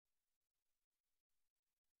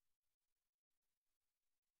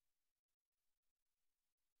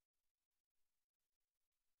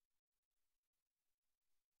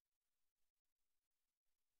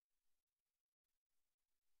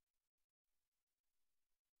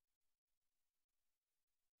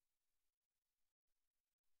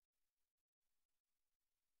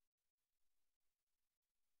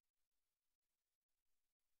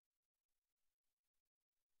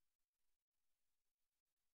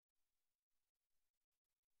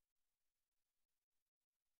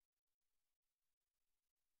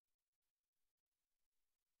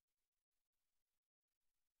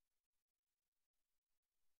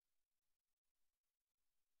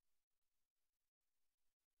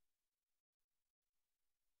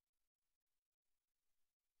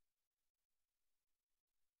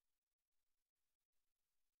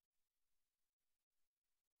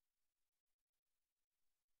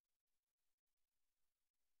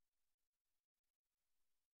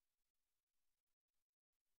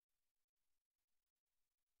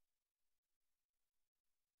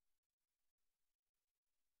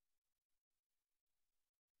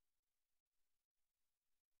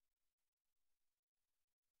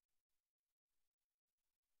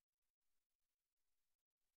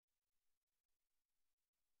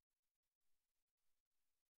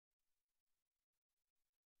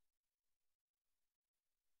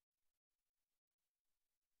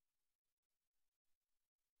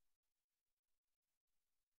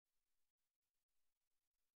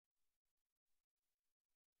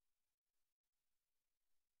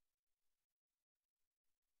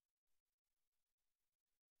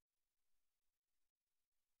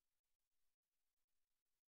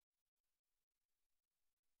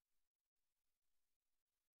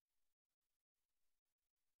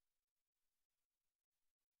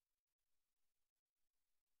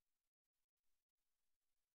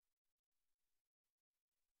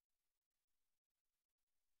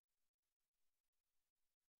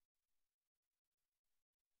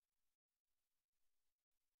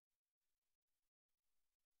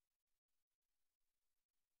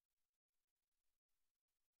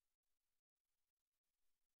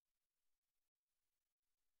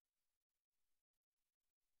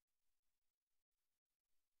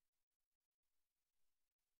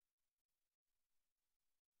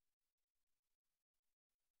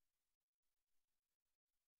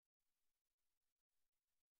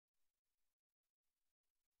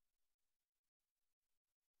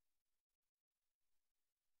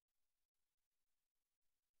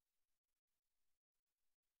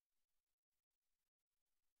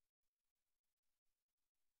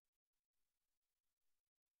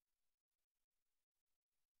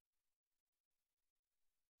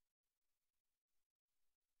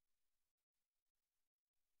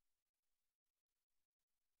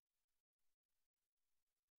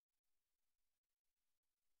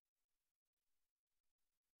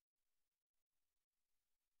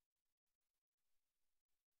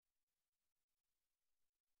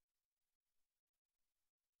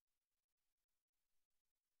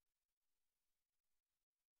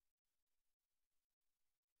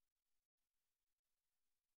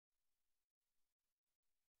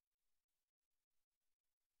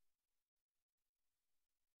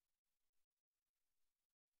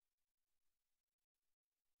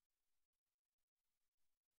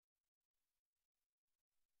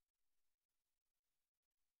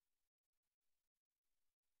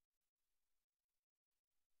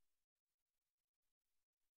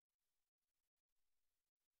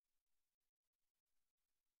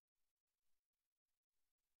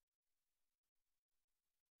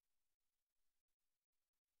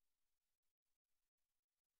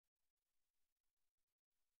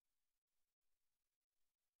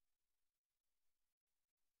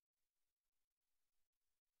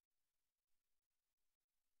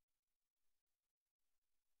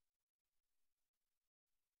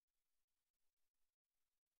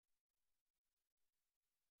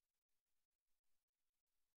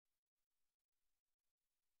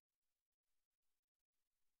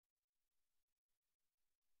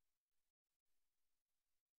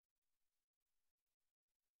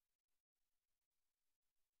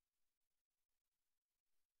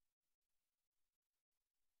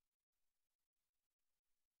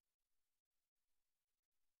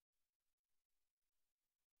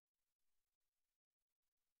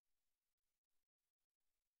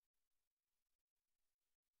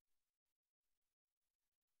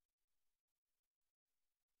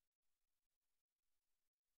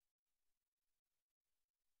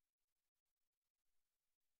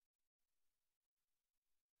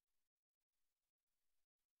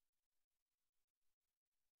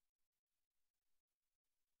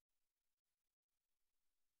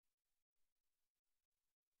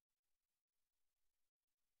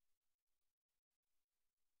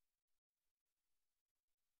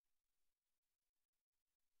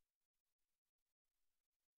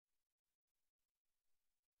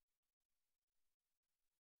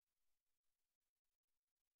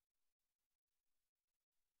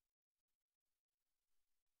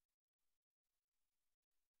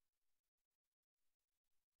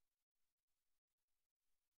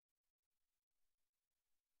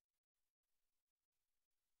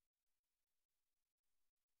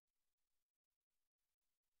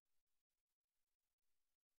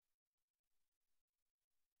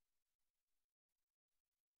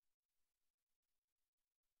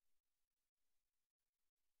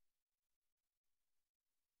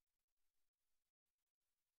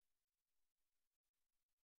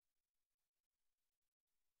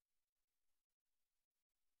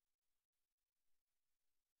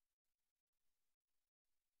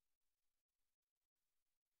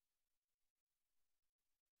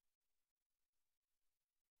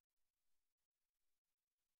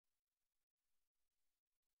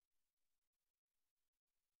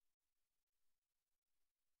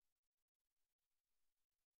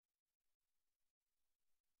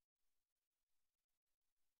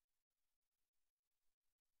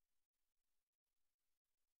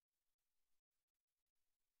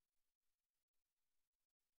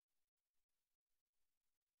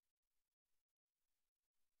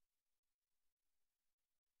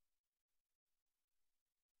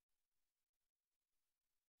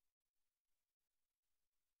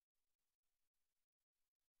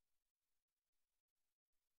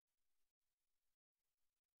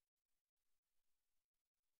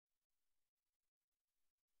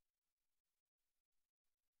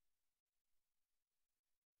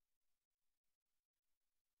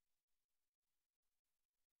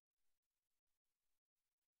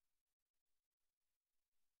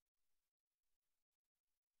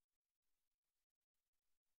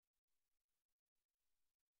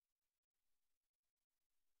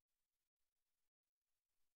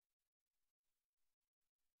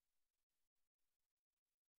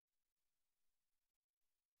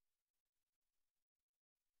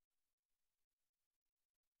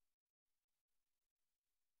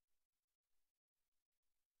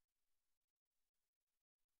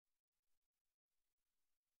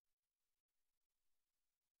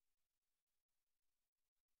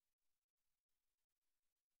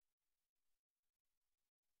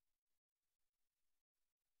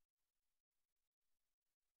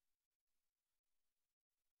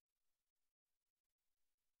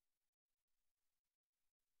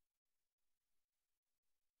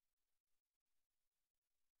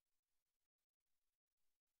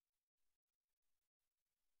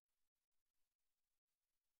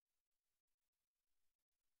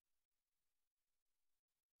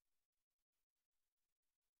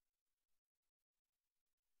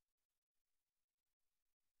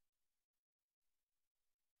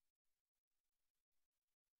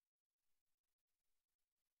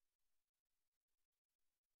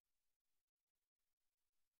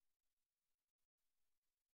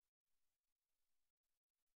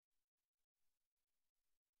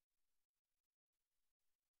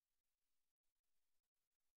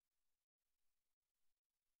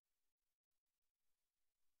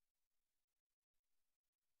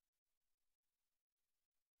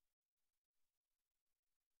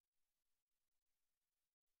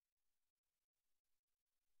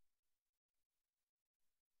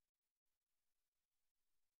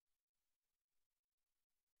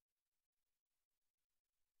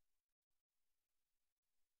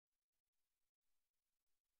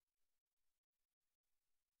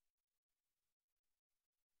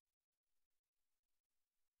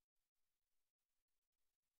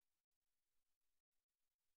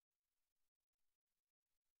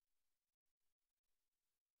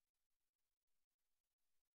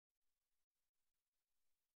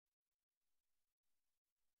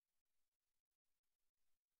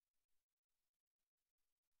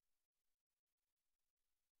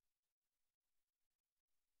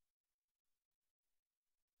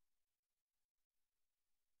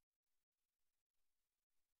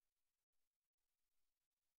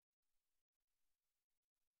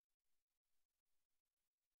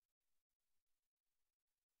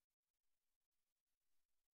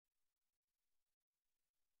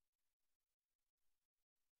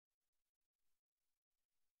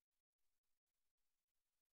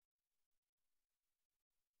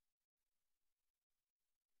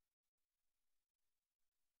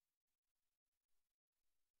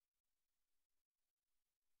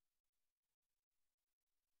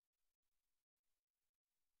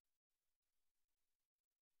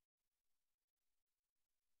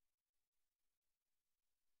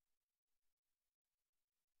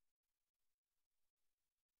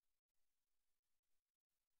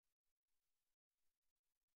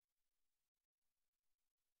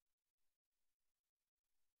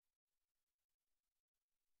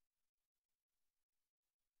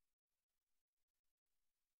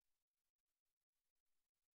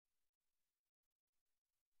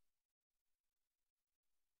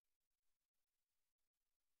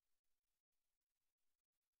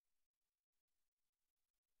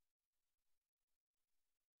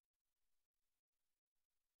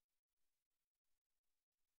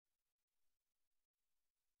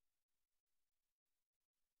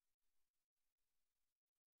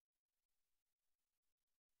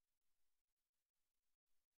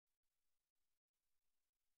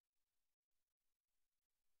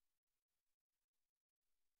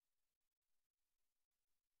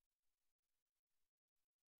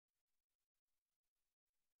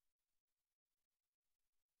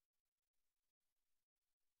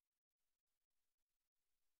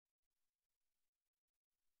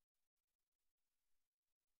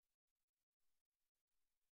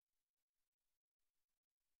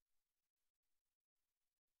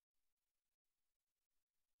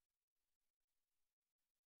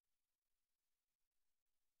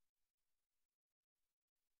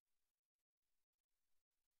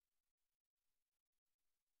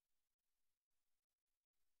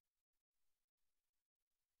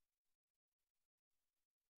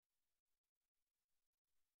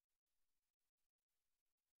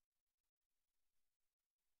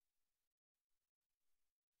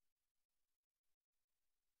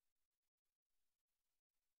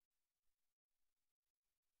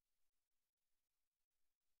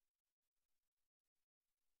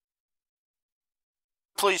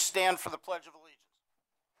please stand for the Pledge of Allegiance.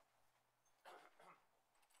 I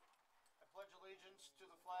pledge allegiance to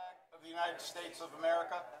the flag of the United States of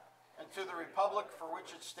America and to the republic for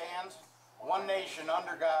which it stands, one nation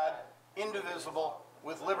under God, indivisible,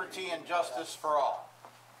 with liberty and justice for all.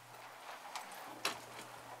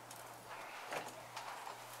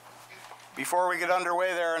 Before we get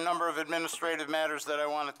underway, there are a number of administrative matters that I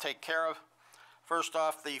want to take care of. First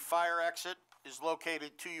off, the fire exit is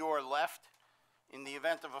located to your left. In the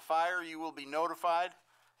event of a fire, you will be notified.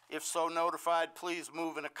 If so notified, please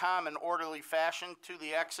move in a calm and orderly fashion to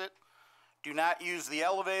the exit. Do not use the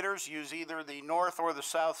elevators. Use either the north or the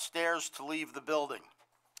south stairs to leave the building.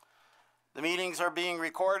 The meetings are being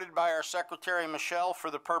recorded by our Secretary, Michelle,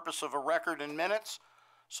 for the purpose of a record in minutes.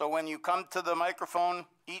 So when you come to the microphone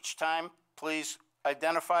each time, please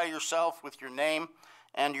identify yourself with your name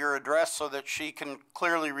and your address so that she can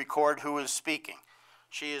clearly record who is speaking.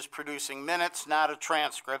 She is producing minutes, not a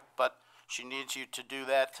transcript, but she needs you to do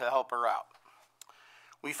that to help her out.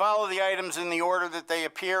 We follow the items in the order that they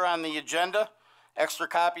appear on the agenda. Extra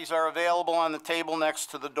copies are available on the table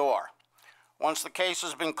next to the door. Once the case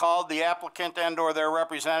has been called, the applicant and/or their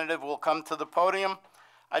representative will come to the podium,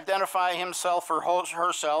 identify himself or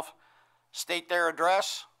herself, state their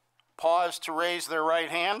address, pause to raise their right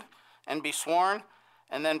hand and be sworn,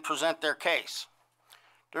 and then present their case.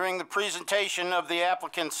 During the presentation of the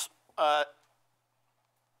applicant's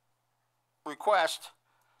request,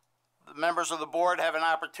 the members of the board have an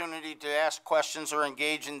opportunity to ask questions or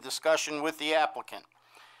engage in discussion with the applicant.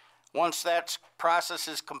 Once that process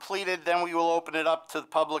is completed, then we will open it up to the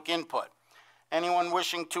public input. Anyone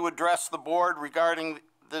wishing to address the board regarding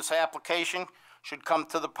this application should come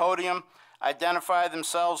to the podium, identify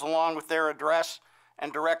themselves along with their address,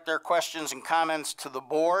 and direct their questions and comments to the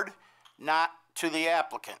board, not to the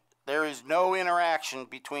applicant. There is no interaction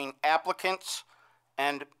between applicants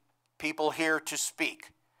and people here to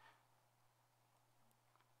speak.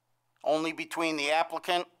 Only between the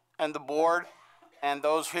applicant and the board, and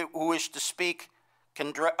those who wish to speak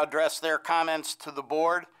can address their comments to the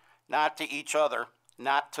board, not to each other,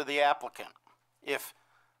 not to the applicant. If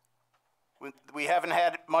we haven't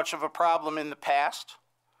had much of a problem in the past,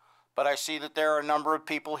 but I see that there are a number of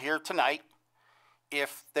people here tonight.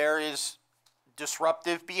 If there is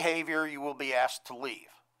disruptive behavior, you will be asked to leave.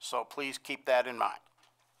 So please keep that in mind.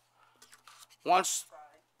 Once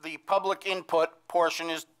the public input portion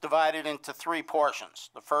is divided into three portions.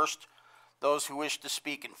 The first, those who wish to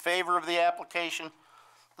speak in favor of the application.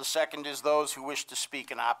 The second is those who wish to speak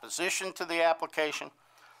in opposition to the application.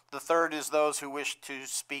 The third is those who wish to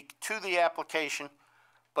speak to the application,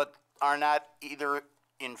 but are not either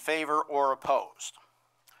in favor or opposed.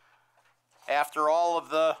 After all of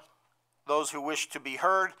those who wish to be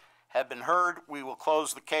heard have been heard, we will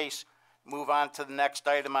close the case, move on to the next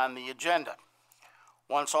item on the agenda.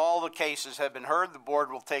 Once all the cases have been heard, the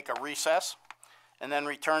board will take a recess and then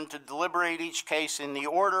return to deliberate each case in the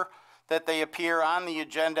order that they appear on the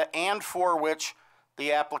agenda and for which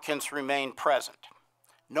the applicants remain present.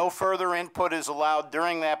 No further input is allowed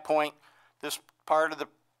during that point, this part of the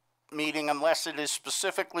meeting, unless it is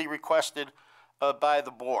specifically requested by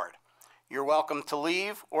the board. You're welcome to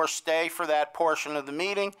leave or stay for that portion of the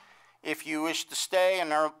meeting. If you wish to stay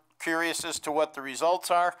and are curious as to what the results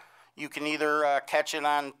are, you can either catch it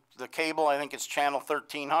on the cable, I think it's channel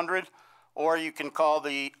 1300, or you can call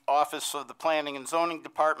the office of the Planning and Zoning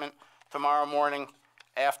Department tomorrow morning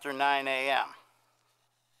after 9 a.m.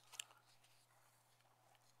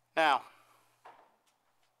 Now,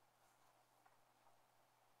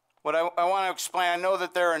 what I want to explain, I know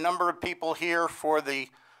that there are a number of people here for the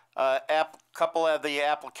couple of the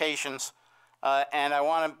applications, and I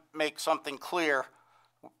want to make something clear,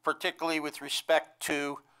 particularly with respect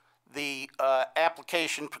to the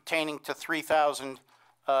application pertaining to 3000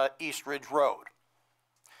 East Ridge Road.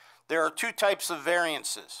 There are two types of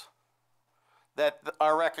variances that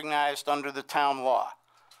are recognized under the town law.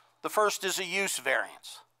 The first is a use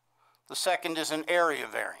variance. The second is an area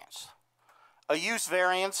variance. A use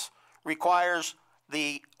variance requires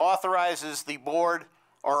authorizes the board,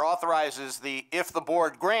 or authorizes if the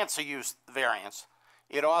board grants a use variance,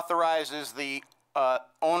 it authorizes the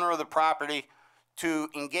owner of the property to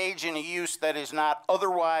engage in a use that is not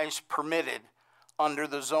otherwise permitted under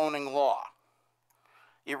the zoning law.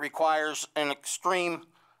 It requires an extreme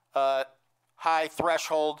high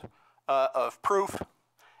threshold of proof,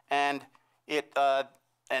 and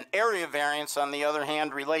an area variance, on the other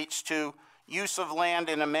hand, relates to use of land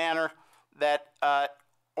in a manner that,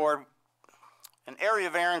 or an area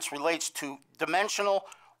variance relates to dimensional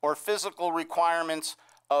or physical requirements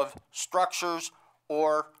of structures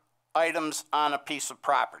or items on a piece of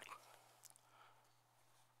property.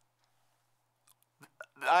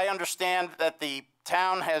 I understand that the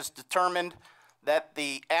town has determined that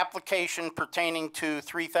the application pertaining to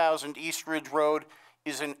 3000 East Ridge Road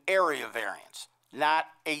is an area variance, not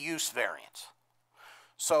a use variance.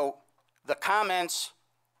 So the comments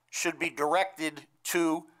should be directed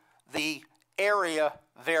to the area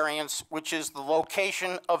variance, which is the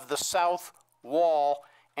location of the south wall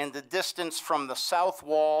and the distance from the south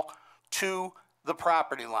wall to the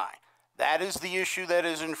property line. That is the issue that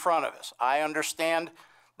is in front of us. I understand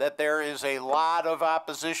that there is a lot of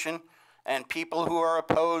opposition and people who are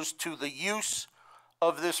opposed to the use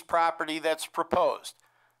of this property that's proposed.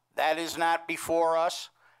 That is not before us.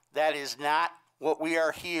 That is not what we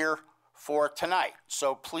are here for tonight.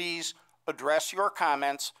 So please address your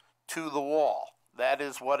comments to the wall. That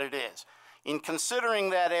is what it is. In considering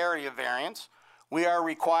that area variance, we are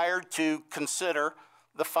required to consider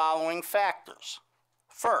the following factors.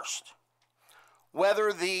 First,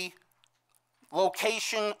 whether the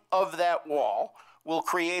location of that wall will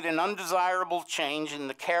create an undesirable change in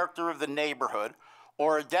the character of the neighborhood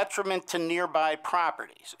or a detriment to nearby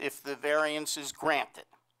properties if the variance is granted.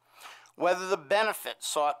 Whether the benefit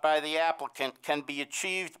sought by the applicant can be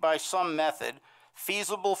achieved by some method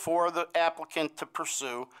feasible for the applicant to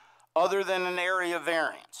pursue other than an area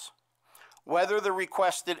variance. Whether the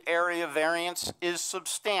requested area variance is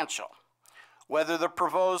substantial. Whether the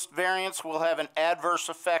proposed variance will have an adverse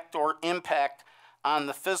effect or impact on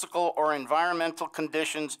the physical or environmental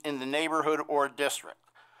conditions in the neighborhood or district.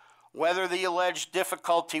 Whether the alleged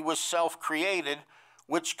difficulty was self-created,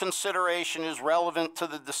 which consideration is relevant to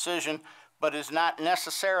the decision but does not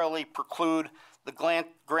necessarily preclude the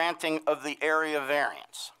granting of the area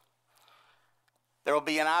variance. There will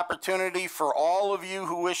be an opportunity for all of you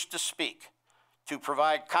who wish to speak to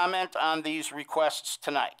provide comment on these requests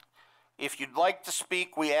tonight. If you'd like to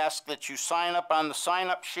speak, we ask that you sign up on the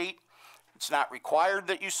sign-up sheet. It's not required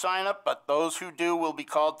that you sign up, but those who do will be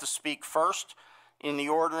called to speak first in the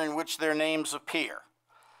order in which their names appear.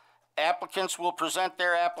 Applicants will present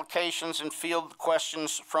their applications and field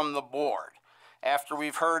questions from the board. After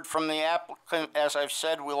we've heard from the applicant, as I've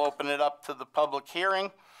said, we'll open it up to the public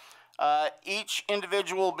hearing. Each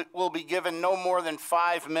individual will be given no more than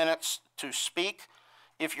 5 minutes to speak.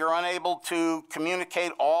 If you're unable to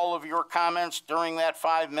communicate all of your comments during that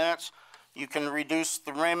 5 minutes, you can reduce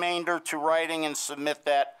the remainder to writing and submit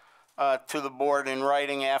that to the board in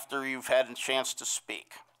writing after you've had a chance to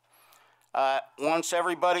speak. Once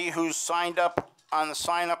everybody who's signed up on the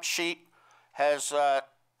sign-up sheet has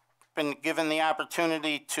been given the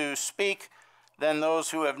opportunity to speak, then those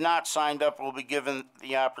who have not signed up will be given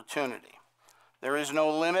the opportunity. There is no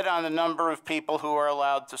limit on the number of people who are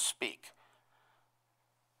allowed to speak.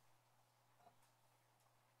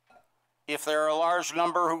 If there are a large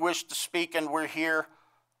number who wish to speak and we're here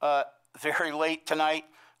very late tonight,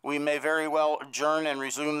 we may very well adjourn and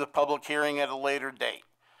resume the public hearing at a later date.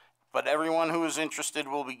 But everyone who is interested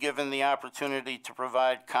will be given the opportunity to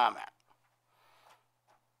provide comment.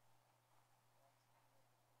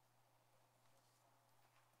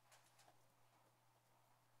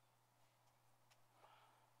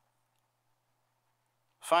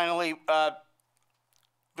 Finally,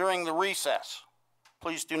 during the recess,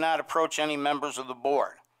 please do not approach any members of the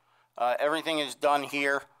board. Everything is done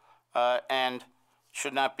here and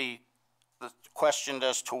should not be questioned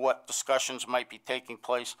as to what discussions might be taking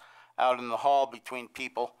place out in the hall between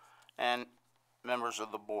people and members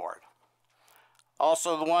of the board.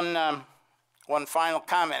 Also, the one final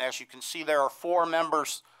comment. As you can see, there are 4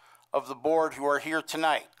 members of the board who are here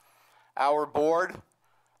tonight. Our board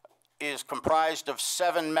is comprised of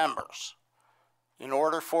 7 members. In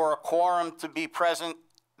order for a quorum to be present,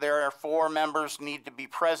 there are 4 members need to be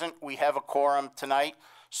present. We have a quorum tonight,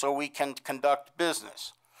 so we can conduct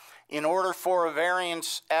business. In order for a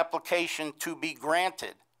variance application to be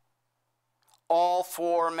granted, all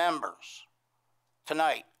 4 members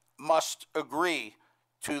tonight must agree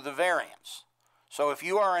to the variance. So if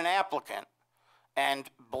you are an applicant and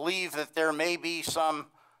believe that there may be some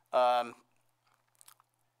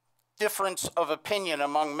difference of opinion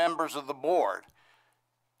among members of the board,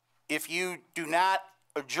 if you do not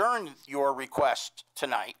adjourn your request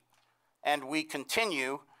tonight and we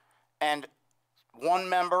continue and one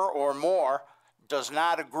member or more does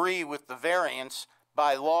not agree with the variance,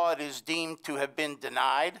 by law it is deemed to have been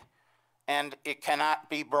denied and it cannot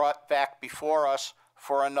be brought back before us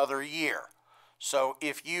for another year. So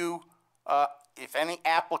if any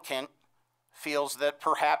applicant feels that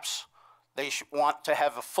perhaps they want to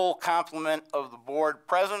have a full complement of the board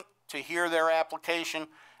present to hear their application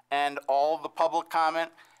and all of the public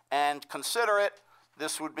comment, and consider it,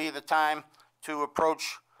 this would be the time to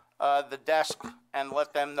approach the desk and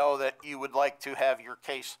let them know that you would like to have your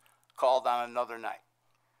case called on another night.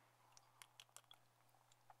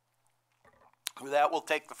 With that, we'll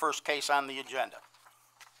take the first case on the agenda.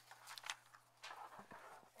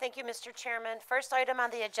 Thank you, Mr. Chairman. First item on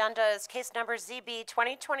the agenda is case number ZB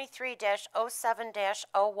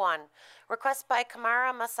 2023-07-01. Request by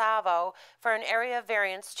Kamara Masavo for an area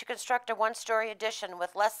variance to construct a one-story addition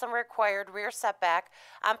with less than required rear setback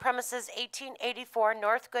on premises 1884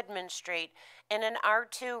 North Goodman Street in an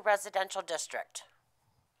R2 residential district.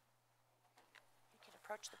 You can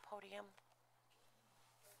approach the podium.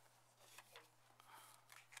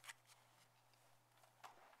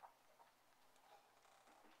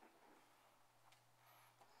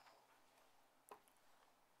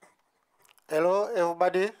 Hello,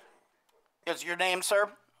 everybody. Is your name, sir?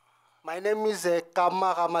 My name is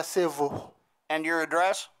Kamara Masevo, And your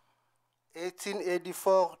address?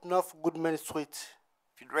 1884 North Goodman Street.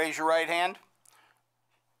 If you'd raise your right hand.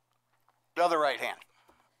 The other right hand.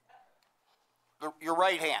 Your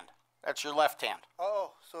right hand. That's your left hand.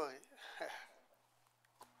 Oh, sorry.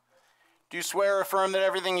 Do you swear or affirm that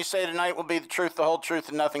everything you say tonight will be the truth, the whole truth,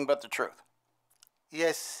 and nothing but the truth?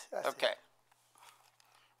 Yes. Okay.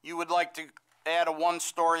 You would like to add a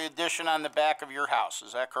one-story addition on the back of your house,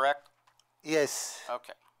 is that correct? Yes.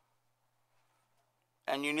 Okay.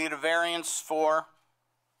 And you need a variance for,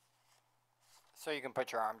 So you can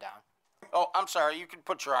put your arm down. oh, I'm sorry, you can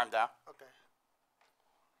put your arm down. Okay.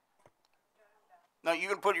 No, you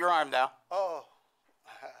can put your arm down. Oh,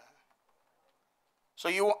 So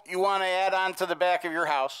you want to add on to the back of your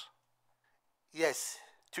house, yes.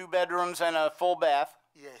 2 bedrooms and a full bath,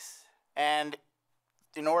 Yes. and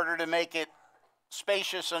in order to make it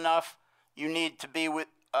spacious enough, you need to be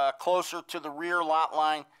closer to the rear lot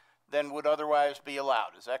line than would otherwise be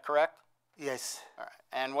allowed. Is that correct? Yes. All right.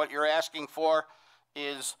 And what you're asking for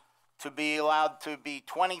is to be allowed to be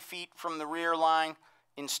 20 feet from the rear line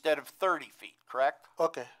instead of 30 feet, correct?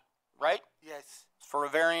 Okay. Right? Yes. For a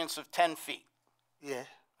variance of 10 feet. Yeah.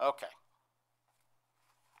 Okay.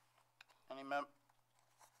 Any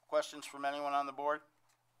questions from anyone on the board?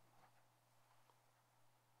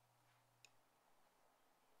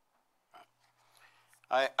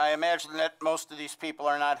 I imagine that most of these people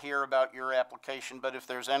are not here about your application, but if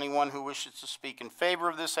there's anyone who wishes to speak in favor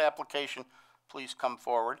of this application, please come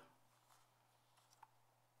forward.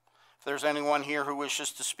 If there's anyone here who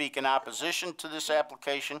wishes to speak in opposition to this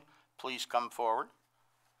application, please come forward.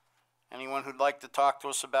 Anyone who'd like to talk to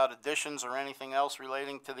us about additions or anything else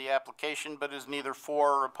relating to the application but is neither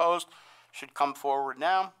for or opposed should come forward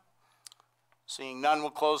now. Seeing none,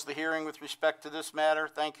 we'll close the hearing with respect to this matter.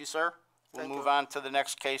 Thank you, sir. We'll move on to the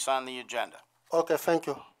next case on the agenda. Okay, thank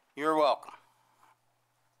you. You're welcome.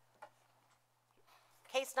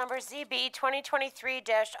 Case number ZB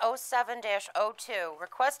 2023-07-02.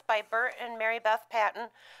 Request by Bert and Mary Beth Patton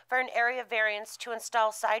for an area variance to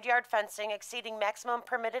install side yard fencing exceeding maximum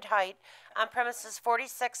permitted height on premises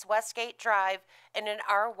 46 Westgate Drive in an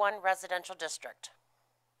R1 residential district.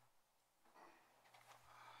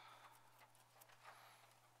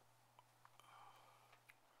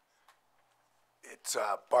 It's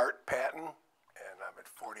Bart Patton, and I'm at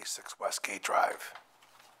 46 Westgate Drive.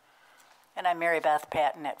 And I'm Mary Beth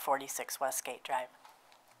Patton at 46 Westgate Drive.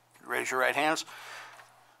 Raise your right hands.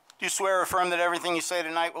 Do you swear or affirm that everything you say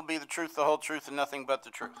tonight will be the truth, the whole truth, and nothing but the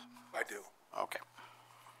truth? I do. Okay.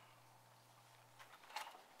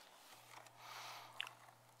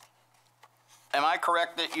 Am I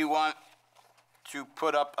correct that you want to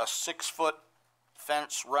put up a 6-foot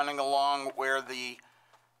fence running along where the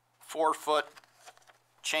 4-foot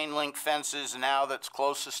chain link fence is now that's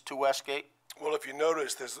closest to Westgate? Well, if you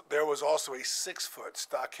notice, there was also a 6-foot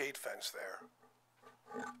stockade fence there.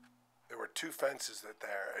 There were 2 fences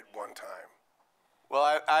there at one time.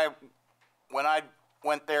 Well, when I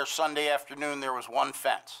went there Sunday afternoon, there was 1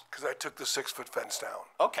 fence. Because I took the 6-foot fence down.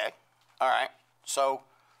 Okay, all right. So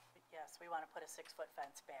Yes, we want to put a 6-foot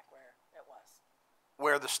fence back where it was.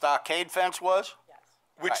 where the stockade fence was? Yes.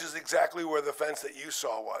 Which is exactly where the fence that you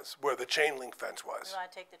saw was, where the chain link fence was. We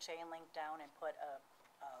want to take the chain link down and put a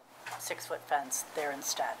 6-foot fence there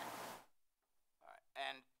instead.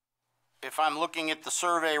 And if I'm looking at the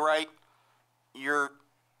survey right, you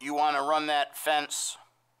want to run that fence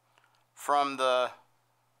from the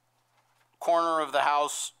corner of the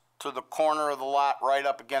house to the corner of the lot right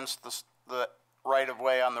up against the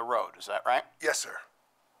right-of-way on the road, is that right? Yes, sir.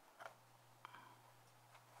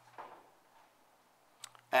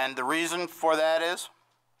 And the reason for that is?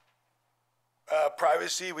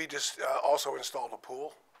 Privacy, we just also installed a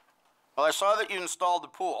pool. Well, I saw that you installed the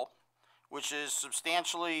pool, which is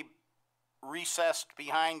substantially recessed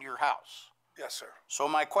behind your house. Yes, sir. So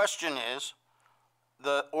my question is,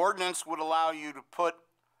 the ordinance would allow you to put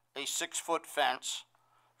a 6-foot fence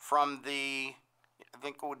from the, I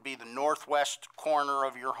think it would be the northwest corner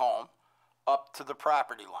of your home, up to the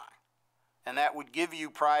property line. And that would give you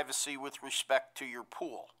privacy with respect to your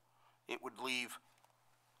pool. It would leave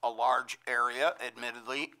a large area,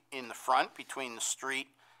 admittedly, in the front between the street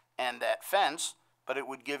and that fence, but it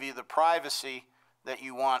would give you the privacy that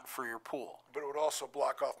you want for your pool. But it would also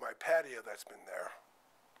block off my patio that's been there.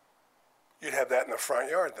 You'd have that in the front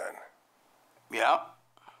yard then. Yeah?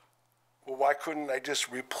 Well, why couldn't I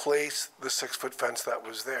just replace the 6-foot fence that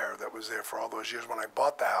was there for all those years when I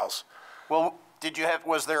bought the house? Well,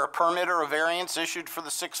 was there a permit or a variance issued for the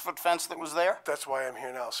 6-foot fence that was there? That's why I'm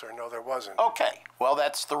here now, sir. No, there wasn't. Okay, well,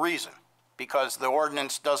 that's the reason, because the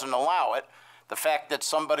ordinance doesn't allow it. The fact that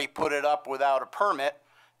somebody put it up without a permit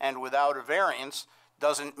and without a variance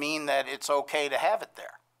doesn't mean that it's okay to have it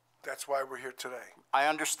there. That's why we're here today. I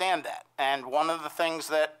understand that. And one of the things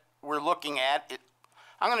that we're looking at,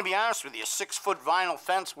 I'm going to be honest with you, a 6-foot vinyl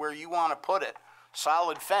fence where you want to put it,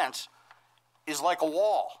 solid fence, is like a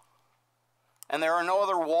wall. And there are no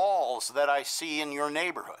other walls that I see in your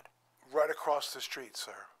neighborhood. Right across the street,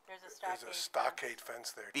 sir. There's a stockade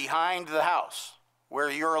fence there. Behind the house, where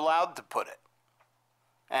you're allowed to put it.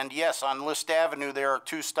 And yes, on List Avenue, there are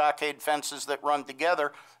 2 stockade fences that run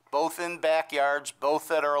together, both in backyards, both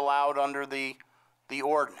that are allowed under the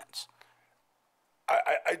ordinance.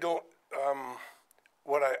 I don't,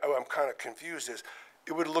 I'm kind of confused is,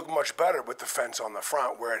 it would look much better with the fence on the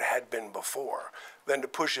front where it had been before than to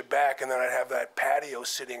push it back and then I'd have that patio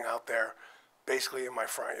sitting out there basically in my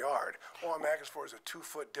front yard. All I'm asking for is a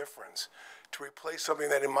 2-foot difference to replace something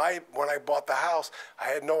that when I bought the house, I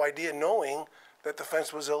had no idea knowing that the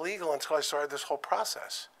fence was illegal until I started this whole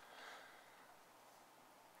process.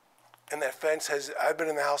 And that fence I've been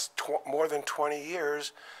in the house more than 20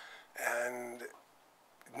 years and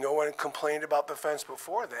no one complained about the fence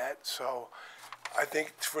before that. So I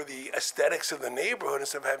think for the aesthetics of the neighborhood,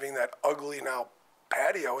 instead of having that ugly now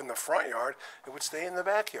patio in the front yard, it would stay in the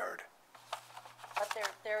backyard. But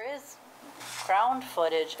there is ground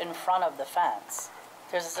footage in front of the fence.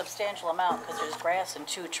 There's a substantial amount because there's grass and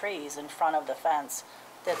 2 trees in front of the fence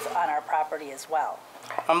that's on our property as well.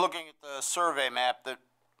 I'm looking at the survey map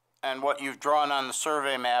and what you've drawn on the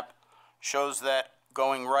survey map shows that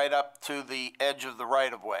going right up to the edge of the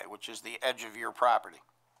right-of-way, which is the edge of your property.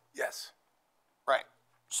 Yes. Right.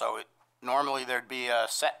 So normally there'd be a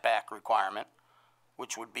setback requirement,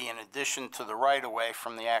 which would be in addition to the right-of-way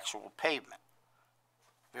from the actual pavement.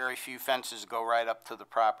 Very few fences go right up to the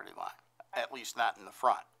property line, at least not in the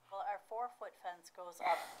front. Well, our 4-foot fence goes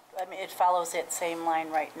up, I mean, it follows that same line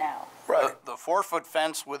right now. Right. The 4-foot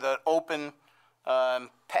fence with an open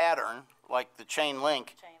pattern, like the chain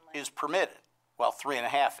link, is permitted. Well,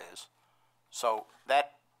 3.5 is. So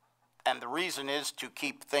and the reason is to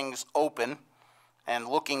keep things open and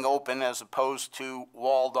looking open as opposed to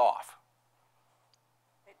walled off.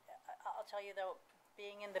 I'll tell you though,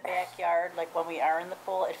 being in the backyard, like when we are in the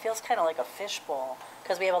pool, it feels kind of like a fishbowl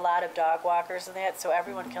because we have a lot of dog walkers and that, so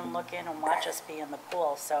everyone can look in and watch us be in the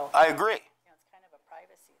pool. So I agree. it's kind of a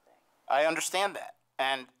privacy thing. I understand that.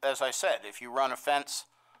 And as I said, if you run a fence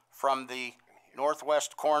from the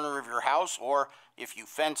northwest corner of your house, or if you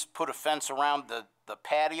put a fence around the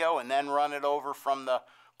patio and then run it over from the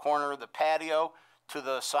corner of the patio to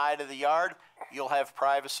the side of the yard, you'll have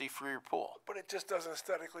privacy for your pool. But it just doesn't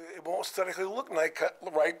it won't aesthetically look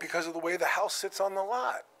right because of the way the house sits on the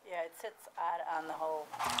lot. Yeah, it sits odd on the whole,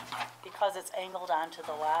 because it's angled onto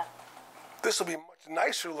the lot. This will be much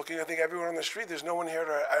nicer looking. I think everyone on the street, there's no one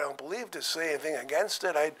here I don't believe, to say anything against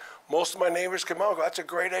it. Most of my neighbors come out and go, that's a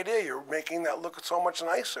great idea. You're making that look so much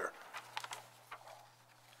nicer.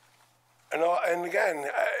 And again,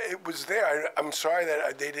 it was there. I'm sorry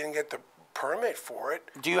that they didn't get the permit for it.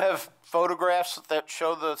 Do you have photographs that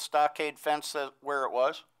show the stockade fence where it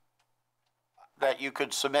was that you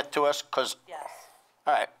could submit to us? Because, Yes.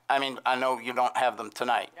 all right, I mean, I know you don't have them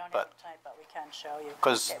tonight, We don't have but the type, but we can show you.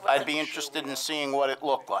 because It was I'd an- be interested in seeing what it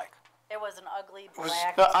looked like. It was an ugly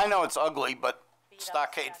black. I know it's ugly, but Beat up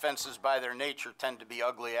stockade fence. fences by their nature tend to be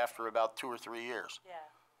ugly after about 2 or 3 years. Yeah.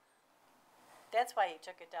 That's why he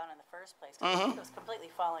took it down in the first place, because it was completely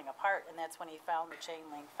falling apart, and that's when he found the chain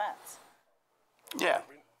link fence. Yeah.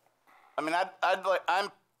 I mean,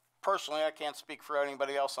 I'm personally, I can't speak for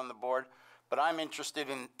anybody else on the board, but I'm interested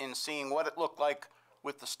in seeing what it looked like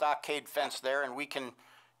with the stockade fence there, and we can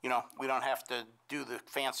you know, we don't have to do the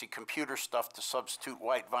fancy computer stuff to substitute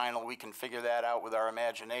white vinyl. We can figure that out with our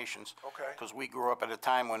imaginations. Okay. Because we grew up at a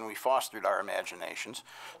time when we fostered our imaginations.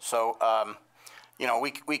 So, you know,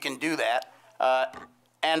 we can do that.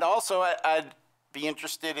 And also, I'd be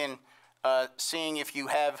interested in seeing if you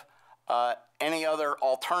have any other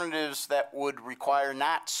alternatives that would require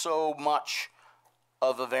not so much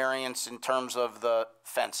of a variance in terms of the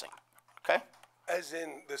fencing, okay? As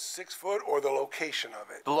in the 6 foot or the location of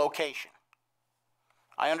it? The location.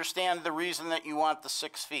 I understand the reason that you want the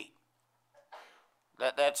 6 feet.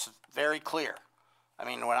 That's very clear. I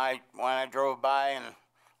mean, when I drove by and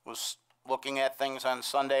was looking at things on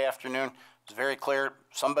Sunday afternoon, it was very clear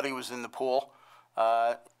somebody was in the pool.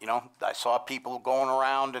 You know, I saw people going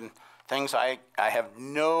around and things. I have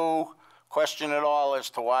no question at all as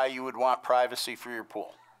to why you would want privacy for your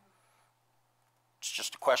pool. It's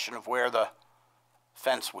just a question of where the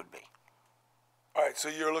fence would be. All right, so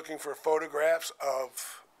you're looking for photographs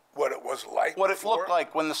of what it was like What before? it looked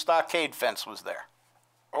like when the stockade fence was there,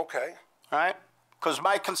 Okay. all right? Because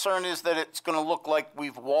my concern is that it's going to look like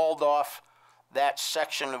we've walled off that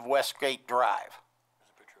section of Westgate Drive,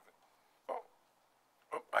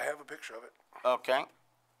 Oh, I have a picture of it. okay?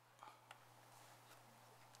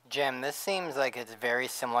 Jim, this seems like it's very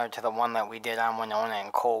similar to the one that we did on Winona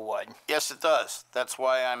and Coalwood. Yes, it does. That's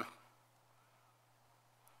why I'm...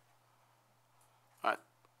 All right.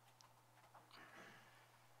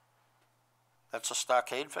 That's a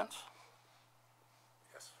stockade fence?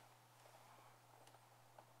 Yes.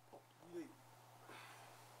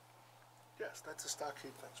 Yes, that's a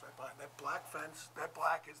stockade fence right behind. That black fence, that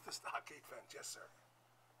black is the stockade fence. Yes, sir.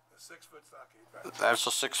 The 6 foot stockade fence. That's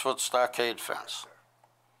a 6-foot stockade Yes, fence. sir.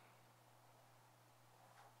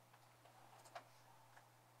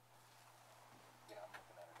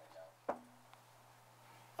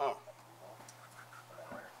 Oh.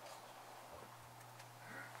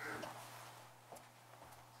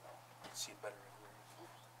 See it better.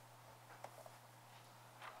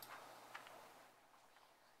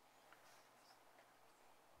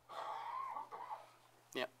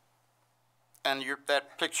 Yeah. And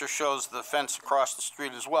that picture shows the fence across the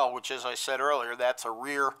street as well, which, as I said earlier, that's a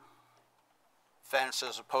rear fence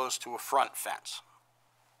as opposed to a front fence.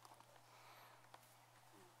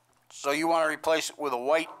 So you want to replace it with a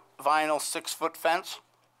white vinyl 6-foot fence?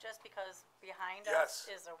 Just because behind Yes. us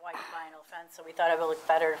is a white vinyl fence, so we thought it would look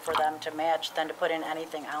better for them to match than to put in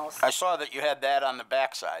anything else. I saw that you had that on the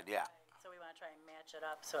backside, yeah. So we want to try and match it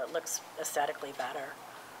up so it looks aesthetically better.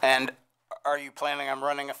 And are you planning on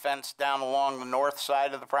running a fence down along the north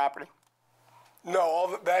side of the property?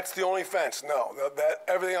 No, that's the only fence. No,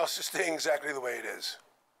 everything else is staying exactly the way it is.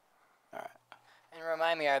 And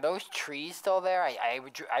remind me, are those trees still there?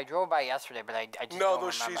 I drove by yesterday, but I just No, don't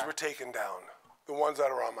those trees remember. were taken down. The ones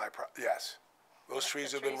that are on my yes. Those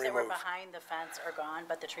trees have been The trees that were removed. behind the fence are gone,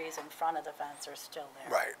 but the trees in front of the fence are still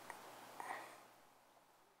there. Right.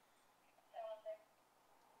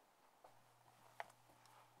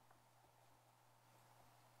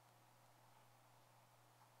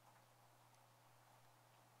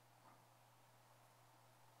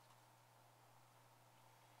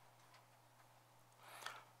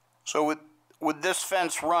 So would this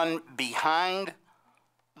fence run behind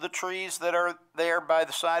the trees that are there by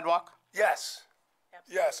the sidewalk? Yes.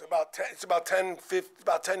 Yes, it's about 10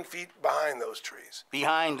 feet behind those trees.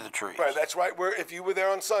 Behind the trees? Right, that's right. Where if you were there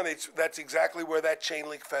on Sunday, that's exactly where that chain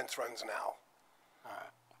link fence runs now.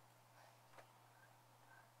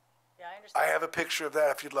 Yeah, I understand. I have a picture of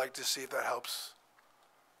that if you'd like to see if that helps.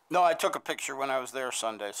 No, I took a picture when I was there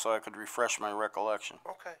Sunday so I could refresh my recollection.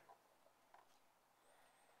 Okay.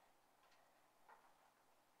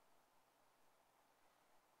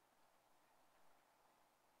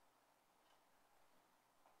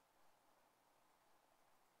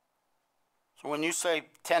 So when you say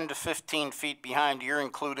 10 to 15 feet behind, you're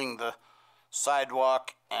including the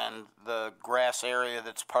sidewalk and the grass area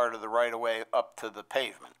that's part of the right-of-way up to the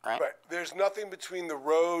pavement, right? Right. There's nothing between the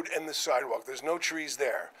road and the sidewalk. There's no trees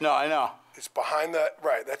there. No, I know. It's behind that.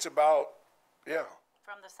 Right. That's about, yeah,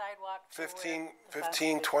 From the sidewalk to where 15, the fence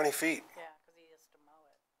 15, is. 20 feet. Yeah, because he has to mow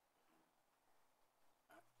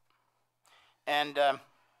it. And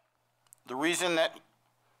the reason that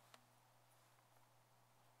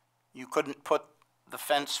you couldn't put the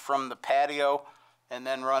fence from the patio and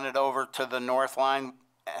then run it over to the north line,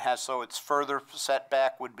 so it's further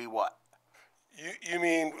setback, would be what? You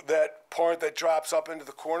mean that part that drops up into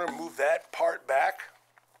the corner, move that part back?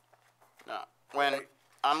 No. When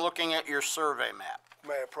I'm looking at your survey map,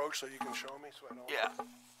 May I approach so you can show me so I know? yeah,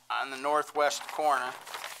 on the northwest corner,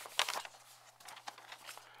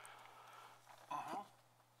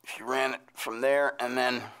 you ran it from there and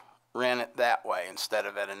then ran it that way instead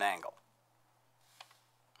of at an angle.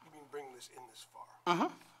 You mean bring this in this far?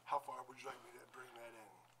 Mm-hmm. How far would you like me to bring that in?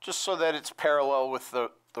 Just so that it's parallel with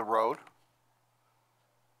the road.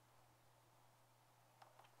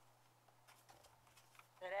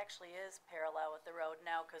 It actually is parallel with the road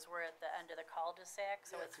now because we're at the end of the cul-de-sac,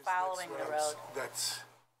 so Yeah, it's 'cause that's following what the I was- road.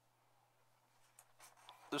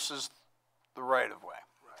 This is the right-of-way.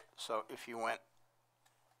 Right. So if you went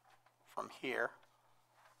from here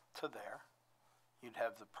to there, you'd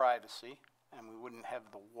have the privacy, and we wouldn't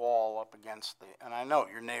have the wall up against the, and I know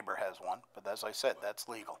your neighbor has one, but as I said, that's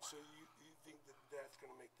legal. So you think that that's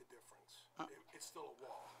gonna make the difference? It's still a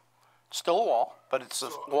wall. Still a wall, but it's a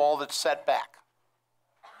wall that's set back.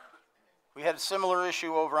 We had a similar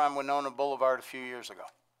issue over on Winona Boulevard a few years ago.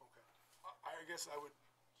 Okay. I guess you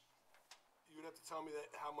would have to tell me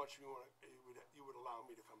that how much you would allow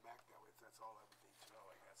me to come back that way. That's all I would need to know,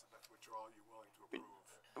 I guess, if that's what you're willing to approve.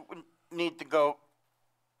 It would need to go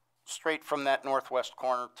straight from that northwest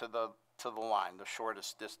corner to the line, the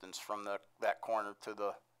shortest distance from that corner to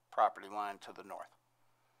the property line to the north.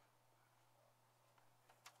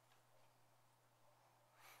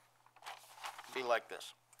 Be like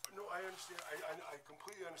this. No, I understand. I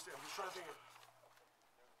completely understand. I'm just trying to think of.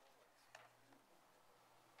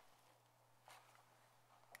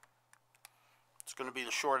 It's going to be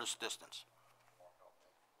the shortest distance.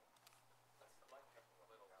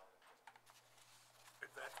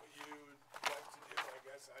 If that's what you'd like to do, I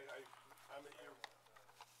guess I'm at your.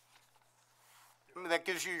 I mean, that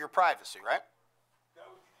gives you your privacy, right? That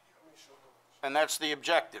would, sure. And that's the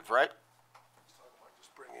objective, right?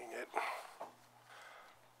 Just bringing it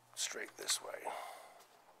straight this way.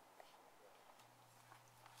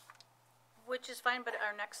 Which is fine, but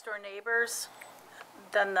our next door neighbors,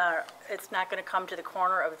 then it's not gonna come to the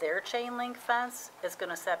corner of their chain link fence. It's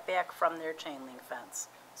gonna set back from their chain link fence.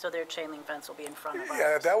 So their chain link fence will be in front of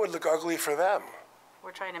Yeah, ours. that would look ugly for them.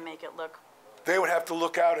 We're trying to make it look, They would have to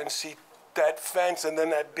look out and see that fence and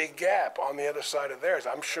then that big gap on the other side of theirs.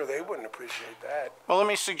 I'm sure they wouldn't appreciate that. Well, let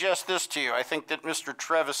me suggest this to you. I think that Mr.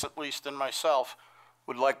 Trevis, at least, and myself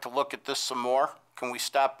would like to look at this some more. Can we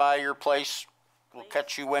stop by your place? We'll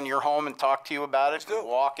catch you when you're home and talk to you about it, do. and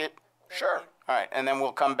walk it. Sure. All right, and then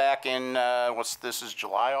we'll come back in, this is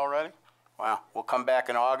July already? Wow, we'll come back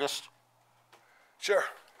in August? Sure.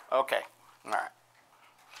 Okay, all right.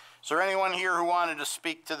 Is there anyone here who wanted to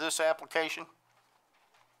speak to this application?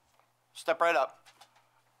 Step right up.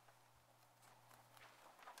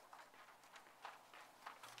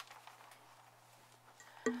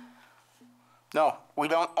 No, we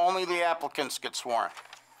don't, only the applicants get sworn.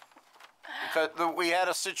 Because we had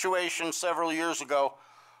a situation several years ago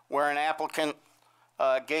where an applicant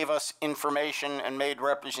gave us information and made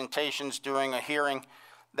representations during a hearing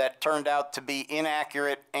that turned out to be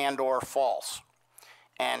inaccurate and/or false.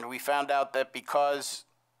 And we found out that because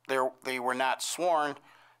they were not sworn,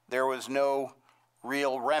 there was no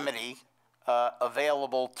real remedy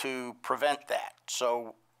available to prevent that.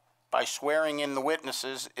 So by swearing in the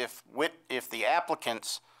witnesses, if the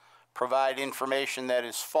applicants provide information that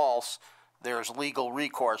is false, there's legal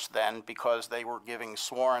recourse then because they were giving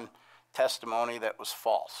sworn testimony that was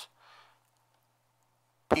false.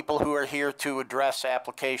 People who are here to address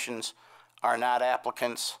applications are not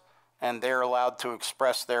applicants, and they're allowed to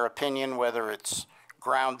express their opinion, whether it's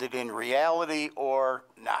grounded in reality or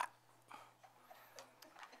not.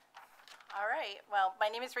 All right, well, my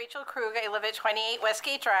name is Rachel Krug. I live at 28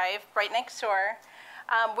 Westgate Drive, right next door.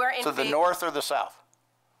 We're in To the north or the south?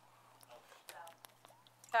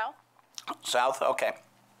 South. South, okay.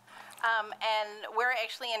 And we're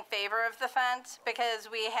actually in favor of the fence because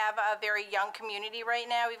we have a very young community right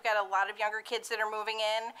now. We've got a lot of younger kids that are moving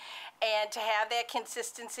in. And to have that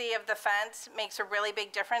consistency of the fence makes a really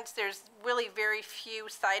big difference. There's really very few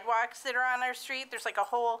sidewalks that are on our street.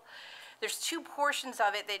 There's two portions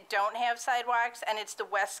of it that don't have sidewalks, and it's the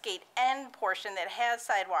Westgate end portion that has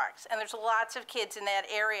sidewalks. And there's lots of kids in that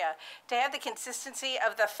area. To have the consistency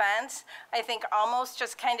of the fence, I think almost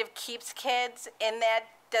just kind of keeps kids in that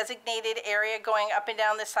designated area going up and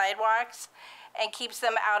down the sidewalks and keeps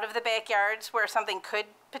them out of the backyards where something could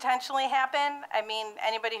potentially happen. I mean,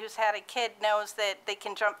 anybody who's had a kid knows that they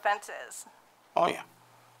can jump fences. Oh, yeah.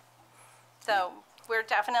 So we're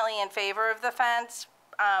definitely in favor of the fence.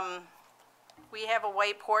 We have a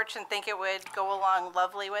white porch and think it would go along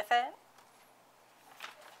lovely with it.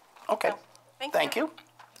 Okay. Thank you.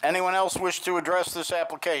 Anyone else wish to address this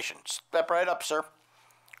application? Step right up, sir.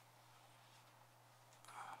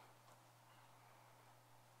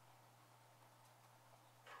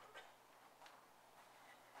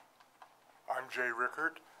 I'm Jay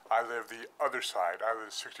Rickard. I live the other side. I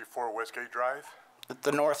live 64 Westgate Drive,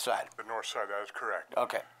 The north side. the north side. That is correct.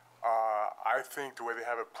 Okay. I think the way they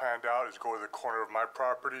have it planned out is go to the corner of my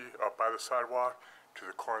property, up by the sidewalk, to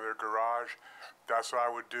the corner of their garage. That's what I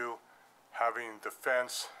would do. Having the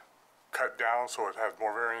fence cut down so it has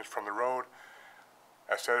more variance from the road,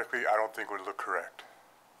 aesthetically, I don't think would look correct.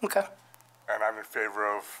 Okay. And I'm in favor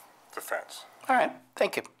of the fence. All right.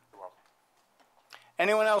 Thank you. You're welcome.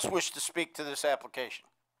 Anyone else wish to speak to this application?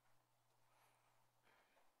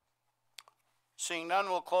 Seeing none,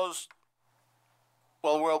 we'll close.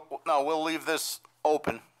 Well, we'll leave this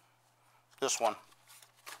open, this one,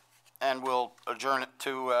 and we'll adjourn it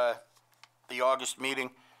to the August meeting.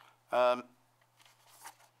 Mr.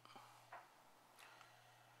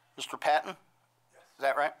 Patton? Is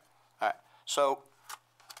that right? All right. So,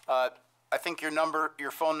 I think your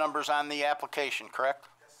phone number's on the application, correct?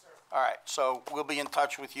 Yes, sir. All right. So we'll be in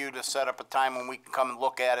touch with you to set up a time when we can come and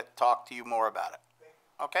look at it, talk to you more about it.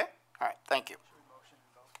 Okay? All right. Thank you.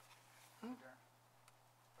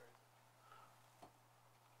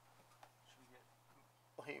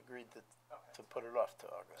 Well, he agreed to put it off to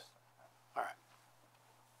August. All right.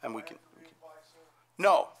 And we can.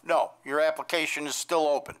 No, your application is still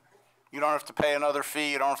open. You don't have to pay another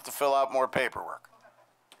fee, you don't have to fill out more paperwork.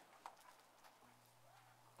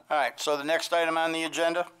 All right, so the next item on the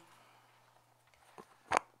agenda?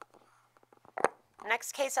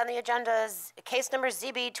 Next case on the agenda is case number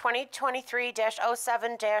ZB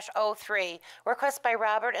 2023-07-03. Request by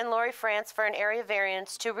Robert and Lori France for an area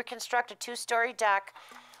variance to reconstruct a two-story deck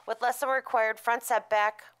with less than required front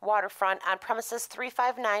setback waterfront on premises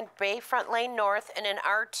 359 Bayfront Lane North in an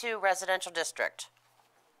R2 residential district.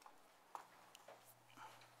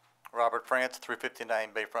 Robert France, 359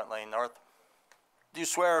 Bayfront Lane North. Do you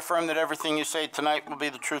swear or affirm that everything you say tonight will be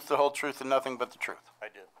the truth, the whole truth, and nothing but the truth? I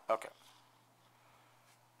do. Okay.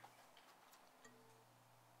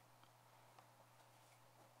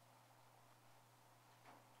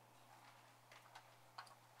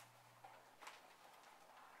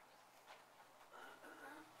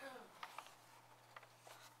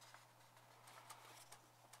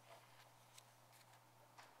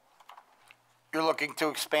 You're looking to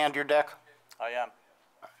expand your deck? I am.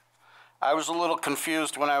 I was a little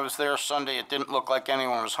confused when I was there Sunday. It didn't look like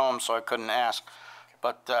anyone was home, so I couldn't ask.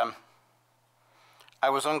 But I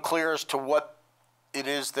was unclear as to what it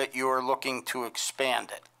is that you're looking to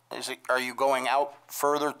expand it. Are you going out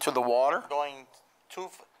further to the water? Going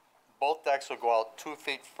both decks will go out 2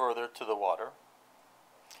 feet further to the water.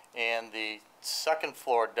 And the second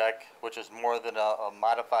floor deck, which is more than a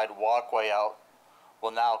modified walkway out,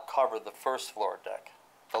 will now cover the first floor deck,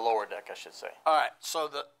 the lower deck, I should say. All right, so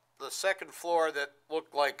the second floor that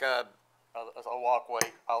looked like a walkway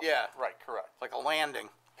out. Yeah. Right, correct. like a landing,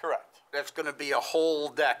 Correct. that's going to be a whole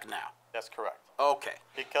deck now. That's correct. Okay.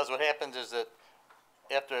 Because what happens is that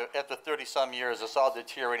after 30-some years, it's all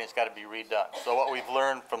deteriorating, it's got to be redone. So what we've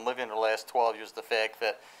learned from living the last 12 years is the fact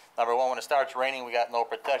that, number one, when it starts raining, we got no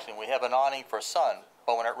protection. We have an awning for sun,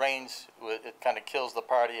 but when it rains, it kind of kills the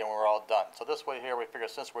party and we're all done. So this way here, we figure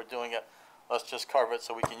since we're doing it, let's just cover it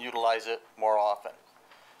so we can utilize it more often.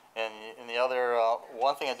 And the other,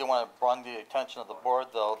 one thing I do want to bring to the attention of the board,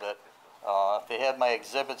 though, that if they have my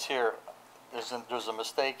exhibits here, there's a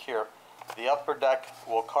mistake here. The upper deck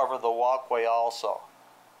will cover the walkway also.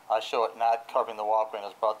 I show it not covering the walkway, and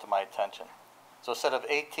it's brought to my attention. So instead of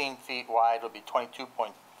 18 feet wide, it'll be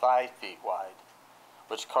 22.5 feet wide,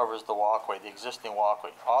 which covers the walkway, the existing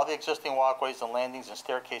walkway. All the existing walkways and landings and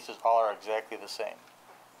staircases all are exactly the same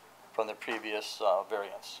from the previous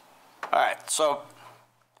variance. All right, so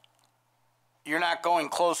you're not going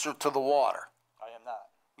closer to the water. I am not.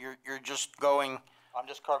 You're just going, I'm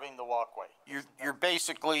just covering the walkway. you're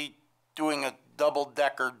basically doing a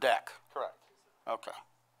double-decker deck. Correct. Okay.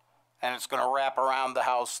 And it's going to wrap around the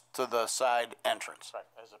house to the side entrance. Right,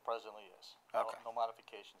 as it presently is. Okay. No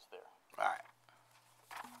modifications there. All right.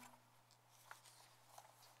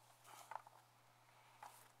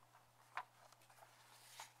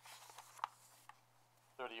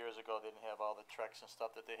 30 years ago, they didn't have all the Trex and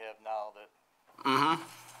stuff that they have now that Mm-hmm.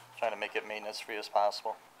 trying to make it maintenance-free as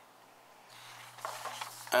possible.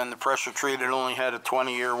 And the pressure treated only had a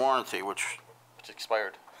 20-year warranty, which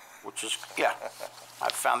expired. Which is, yeah, I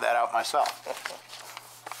found that out myself.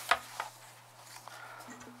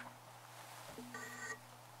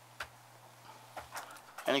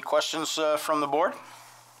 Any questions from the board?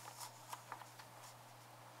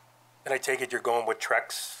 And I take it you're going with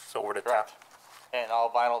Trex over the Correct. top? And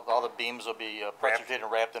all vinyl, all the beams will be pressure treated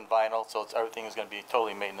and wrapped in vinyl, so everything is going to be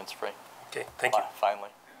totally maintenance-free. Okay, thank you. Finally.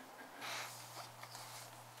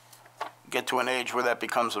 get to an age where that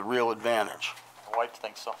becomes a real advantage. My wife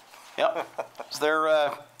thinks so. Yep. Is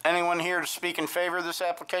there anyone here to speak in favor of this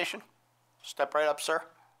application? Step right up, sir.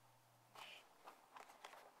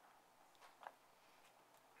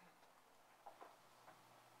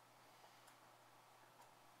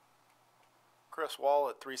 Chris Wall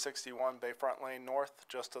at 361 Bayfront Lane North,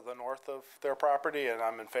 just to the north of their property, and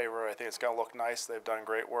I'm in favor. I think it's going to look nice. They've done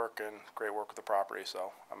great work with the property,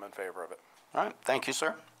 so I'm in favor of it. All right, thank you,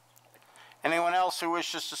 sir. Anyone else who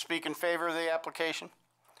wishes to speak in favor of the application?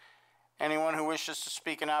 Anyone who wishes to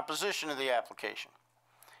speak in opposition to the application?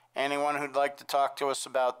 Anyone who'd like to talk to us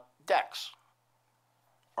about decks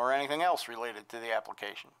or anything else related to the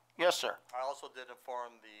application? Yes, sir. I also did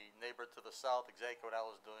inform the neighbor to the south exactly what I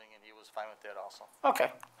was doing, and he was fine with that also.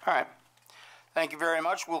 Okay, all right. Thank you very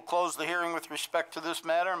much. We'll close the hearing with respect to this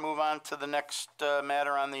matter and move on to the next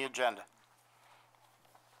matter on the agenda.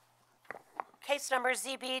 Case number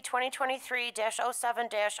ZB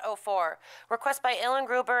 2023-07-04. Request by Ellen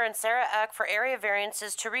Gruber and Sarah Eck for area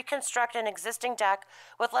variances to reconstruct an existing deck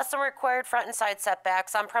with less than required front and side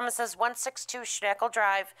setbacks on premises 162 Schnackle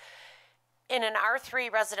Drive in an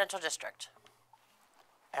R3 residential district.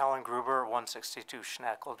 Alan Gruber, 162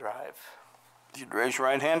 Schnackle Drive. You'd raise your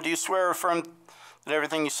right hand. Do you swear or affirm that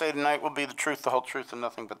everything you say tonight will be the truth, the whole truth, and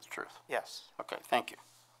nothing but the truth? Yes. Okay, thank you.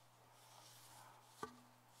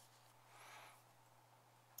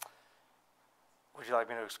 Would you like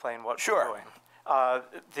me to explain what Sure. we're doing?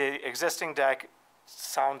 The existing deck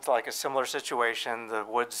sounds like a similar situation. The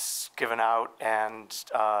wood's given out, and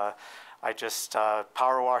I just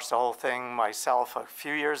power washed the whole thing myself a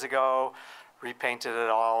few years ago, repainted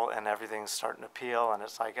it all, and everything's starting to peel. And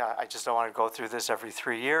it's like, I just don't want to go through this every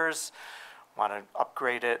 3 years. Want to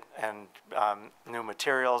upgrade it and new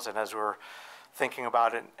materials. And as we're thinking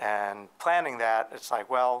about it and planning that, it's like,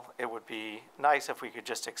 well, it would be nice if we could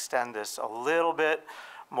just extend this a little bit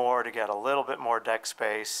more to get a little bit more deck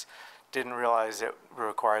space. Didn't realize it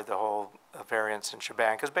required the whole variance and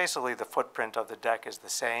shebang, because basically the footprint of the deck is the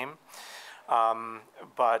same.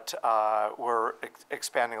 But we're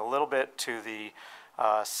expanding a little bit to the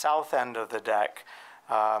south end of the deck,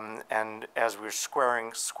 and as we're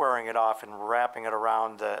squaring it off and wrapping it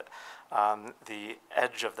around the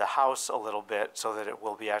edge of the house a little bit so that it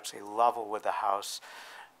will be actually level with the house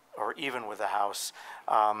or even with the house.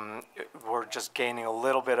 We're just gaining a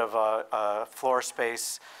little bit of a floor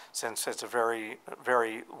space since it's a very,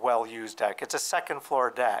 very well-used deck. It's a second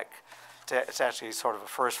floor deck. It's actually sort of a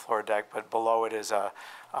first floor deck, but below it is a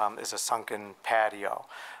sunken patio.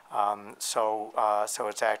 So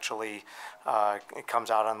it's actually, it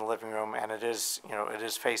comes out on the living room, and it is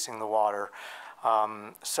facing the water.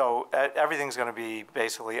 So everything's going to be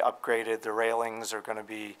basically upgraded. The railings are going to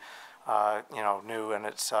be, new, and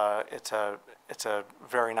it's a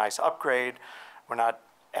very nice upgrade. We're not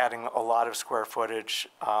adding a lot of square footage,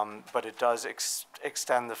 but it does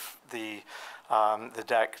extend the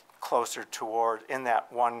deck closer toward, in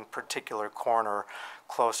that one particular corner,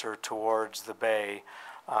 closer towards the bay.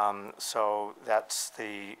 So that's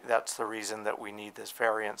the reason that we need this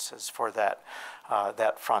variance, is for that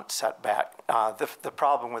front setback. The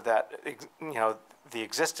problem with that, the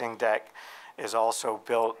existing deck is also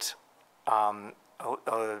built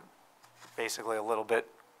basically a little bit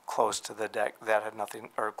close to the deck that had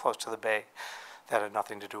nothing, or close to the bay that had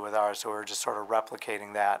nothing to do with ours. So we're just sort of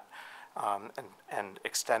replicating that and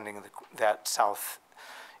extending that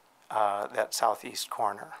southeast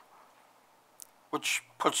corner. Which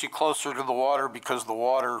puts you closer to the water because the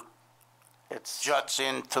water juts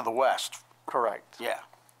into the west. Correct. Yeah,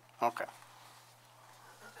 okay.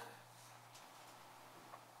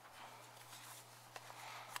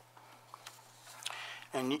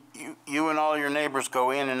 And you and all your neighbors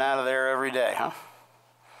go in and out of there every day, huh?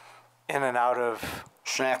 In and out of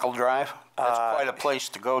Schnackle Drive? That's quite a place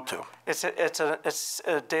to go to. It's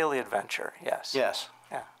a daily adventure. Yes. Yes.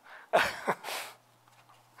 Yeah.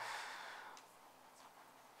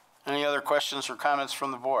 Any other questions or comments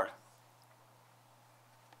from the board?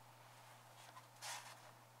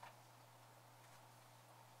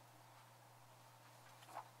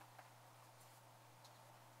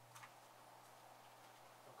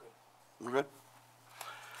 We're good?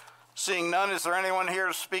 Seeing none, is there anyone here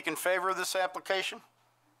to speak in favor of this application?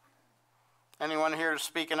 Anyone here to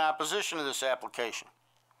speak in opposition to this application?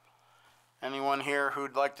 Anyone here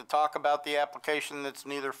who'd like to talk about the application that's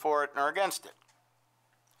neither for it nor against it?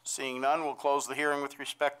 Seeing none, we'll close the hearing with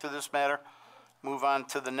respect to this matter. Move on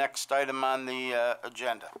to the next item on the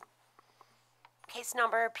agenda. Case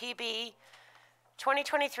number PB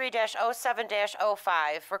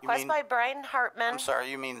 2023-07-05. Request by Brian Hartman. I'm sorry,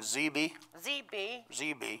 you mean ZB? ZB.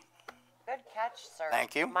 ZB. Good catch, sir.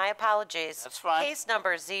 Thank you. My apologies. That's fine. Case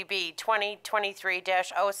number ZB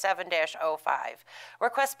 2023-07-05.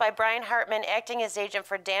 Request by Brian Hartman, acting as agent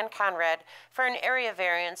for Dan Conrad, for an area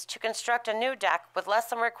variance to construct a new deck with less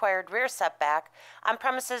than required rear setback on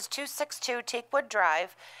premises 262 Teakwood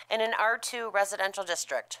Drive in an R2 residential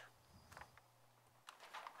district.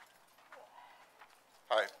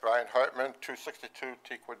 Hi, Brian Hartman, 262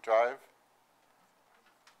 Teakwood Drive.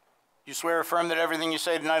 You swear or affirm that everything you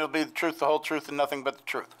say tonight will be the truth, the whole truth, and nothing but the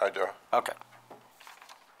truth? I do. Okay.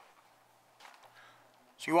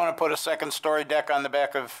 So you want to put a second-story deck on the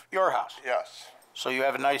back of your house? Yes. So you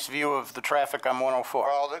have a nice view of the traffic on 104?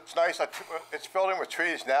 Well, it's nice. It's filled in with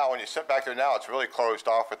trees now. When you sit back there now, it's really closed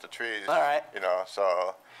off with the trees. All right. You know,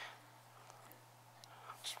 so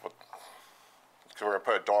we're going to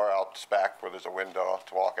put a door out this back where there's a window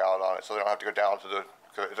to walk out on it, so they don't have to go down to the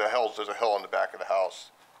hills. There's a hill in the back of the house.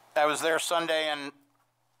 I was there Sunday and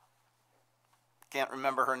can't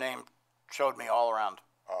remember her name. Showed me all around.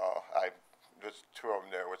 There's two of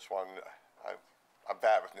them there. Which one? I'm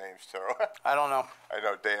bad with names too. I don't know. I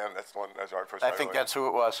know Dan. That's one. That's our person. I think that's who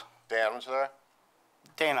it was. Dan was there.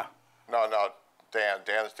 Dana. No, Dan.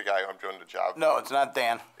 Dan's the guy who I'm doing the job. No, it's not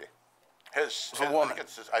Dan. His woman.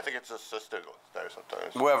 I think it's his sister there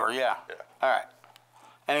sometimes. Whoever, yeah. Yeah. All right.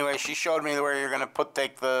 Anyway, she showed me where you're going to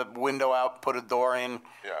take the window out, put a door in,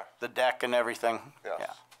 Yeah. the deck and everything. Yes.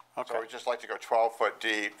 Yeah. Okay. So we just like to go 12 foot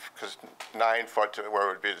deep, because 9 foot to where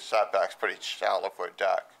it would be the setback's pretty shallow for a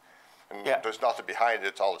deck. And Yeah. there's nothing behind it.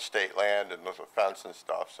 It's all the state land and there's a fence and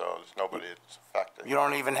stuff, so there's nobody that's affected. You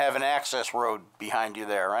don't even have an access road behind you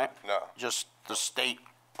there, right? No. Just the state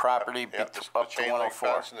property Yeah, up the to chain link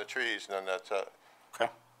 104. fence and the trees, and then that's it.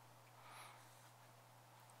 Okay.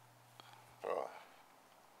 So,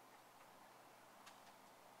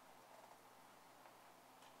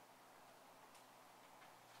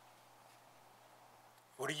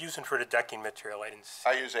 What are you using for the decking material? I didn't see.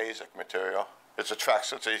 I use AZEK material. It's a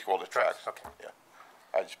Trex. It's equal to Trex. Okay. Yeah.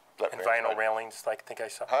 I just let And me vinyl railings, like I think I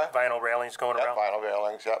saw. Huh? Vinyl railings going Yep, around? vinyl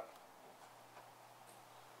railings. Yep.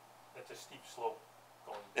 That's a steep slope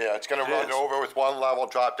going. Yeah, it's going to run over with one level,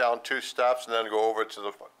 drop down 2 steps, and then go over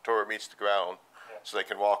to where it meets the ground. Yeah. So they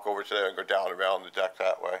can walk over to there and go down around the deck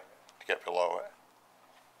that way to get below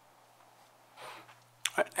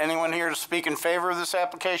it. Anyone here to speak in favor of this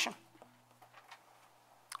application?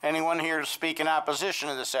 Anyone here to speak in opposition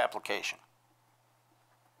to this application?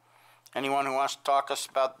 Anyone who wants to talk us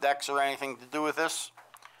about decks or anything to do with this?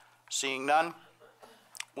 Seeing none,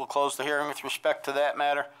 we'll close the hearing with respect to that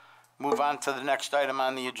matter. Move on to the next item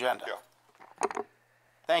on the agenda. Yeah.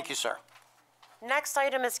 Thank you, sir. Next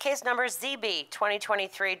item is case number ZB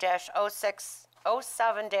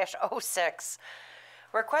 2023-07-06.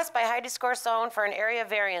 Request by Heidi Scorsone for an area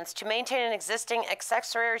variance to maintain an existing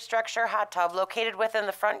accessory structure hot tub located within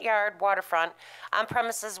the front yard waterfront on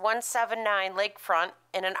premises 179 Lakefront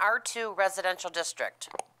in an R2 residential district.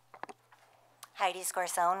 Heidi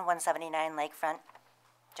Scorsone, 179 Lakefront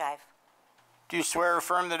Drive. Do you swear or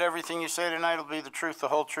affirm that everything you say tonight will be the truth, the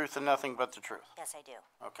whole truth, and nothing but the truth? Yes, I do.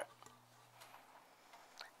 Okay.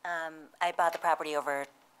 I bought the property over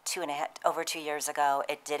 2 years ago.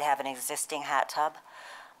 It did have an existing hot tub.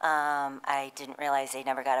 I didn't realize they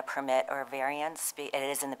never got a permit or a variance. It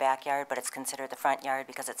is in the backyard, but it's considered the front yard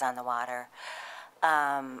because it's on the water.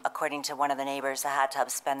 According to one of the neighbors, the hot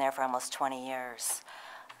tub's been there for almost 20 years.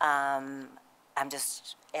 I'm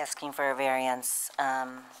just asking for a variance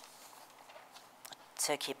to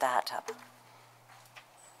keep the hot tub.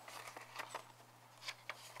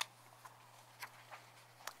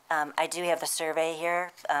 I do have the survey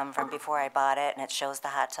here from before I bought it, and it shows the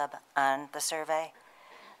hot tub on the survey.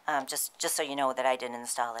 Just so you know that I didn't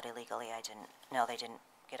install it illegally. I didn't know they didn't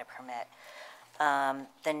get a permit.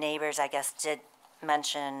 The neighbors, I guess, did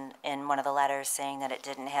mention in one of the letters saying that it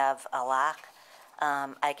didn't have a lock.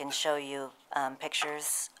 I can show you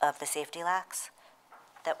pictures of the safety locks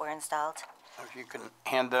that were installed. If you can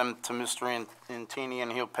hand them to Mr. Intini,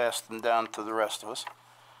 and he'll pass them down to the rest of us.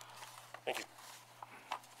 Thank you.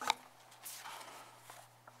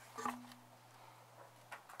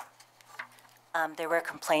 There were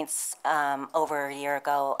complaints over a year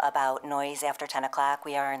ago about noise after 10 o'clock.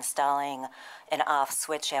 We are installing an off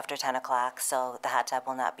switch after 10 o'clock, so the hot tub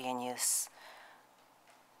will not be in use.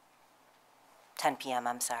 10 p.m.,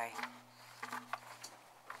 I'm sorry.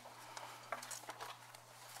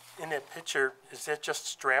 In that picture, is that just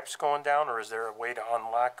straps going down, or is there a way to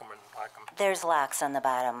unlock them and lock them? There's locks on the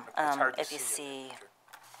bottom. It's hard to if you see in see,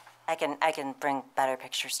 that picture. I can bring better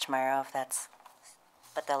pictures tomorrow if that's,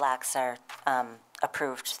 but the locks are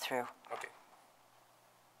approved through. Okay.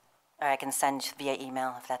 Or I can send via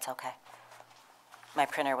email if that's okay. my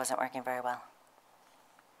printer wasn't working very well.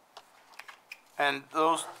 And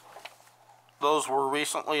those were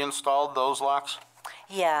recently installed, those locks?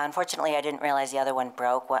 Yeah, unfortunately, I didn't realize the other one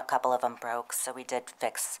broke. A couple of them broke, so we did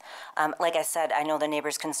fix. Like I said, I know the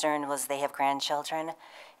neighbor's concern was they have grandchildren,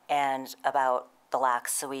 and about the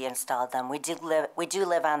locks, so we installed them. We do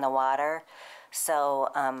live on the water, so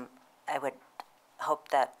I would hope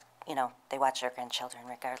that they watch their grandchildren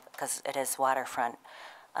regardless, because it is waterfront.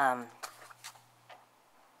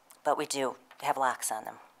 But we do have locks on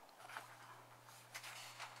them.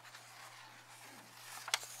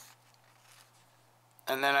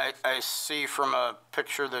 And then I see from a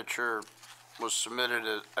picture that was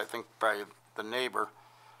submitted, I think by the neighbor,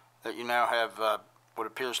 that you now have what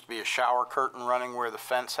appears to be a shower curtain running where the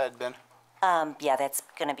fence had been? Yeah, that's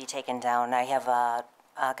going to be taken down. I have a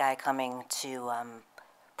guy coming to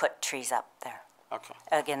put trees up there. Okay.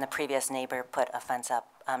 Again, the previous neighbor put a fence up,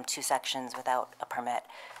 2 sections without a permit,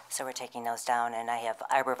 so we're taking those down, and I have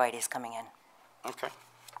arborvitaes coming in. Okay.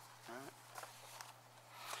 All right.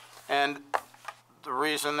 And the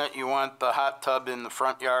reason that you want the hot tub in the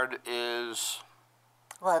front yard is?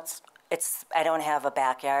 Well, I don't have a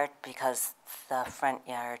backyard because the front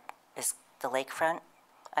yard is the lakefront,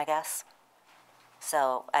 I guess.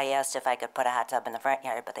 So I asked if I could put a hot tub in the front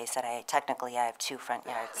yard, but they said technically I have 2 front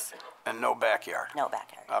yards. And no backyard? No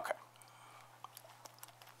backyard. Okay.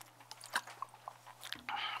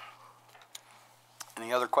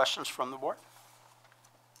 Any other questions from the board?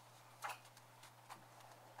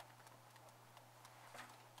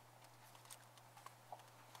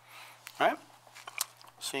 All right.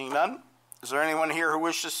 Seeing none, is there anyone here who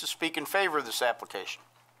wishes to speak in favor of this application?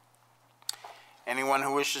 Anyone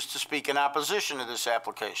who wishes to speak in opposition to this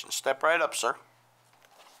application? Step right up, sir.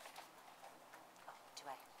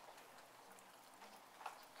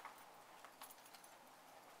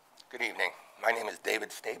 Good evening. My name is David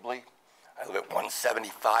Stabley. I live at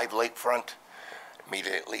 175 Lakefront,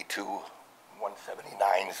 immediately to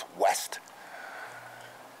 179's west.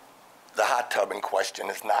 The hot tub in question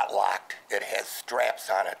is not locked. It has straps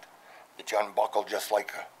on it that you unbuckle just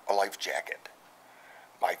like a life jacket.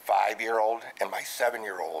 My 5-year-old and my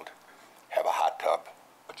 7-year-old have a hot tub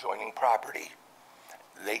adjoining property.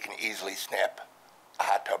 They can easily snap a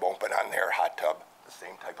hot tub open on their hot tub, the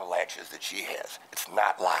same type of latches that she has. It's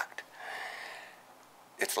not locked.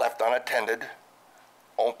 It's left unattended,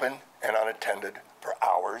 open and unattended for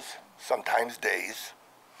hours, sometimes days.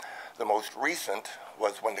 The most recent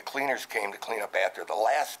was when the cleaners came to clean up after the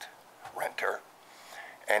last renter,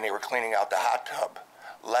 and they were cleaning out the hot tub,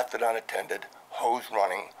 left it unattended, hose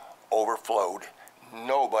running, overflowed,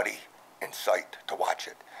 nobody in sight to watch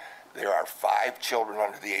it. There are 5 children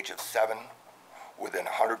under the age of 7 within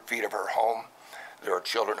 100 feet of her home. There are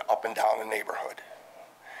children up and down the neighborhood.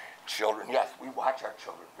 Children, yes, we watch our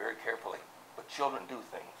children very carefully, but children do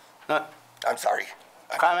things. I'm sorry.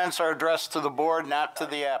 Comments are addressed to the board, not to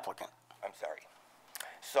the applicant. I'm sorry.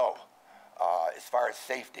 So, as far as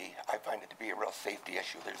safety, I find it to be a real safety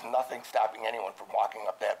issue. There's nothing stopping anyone from walking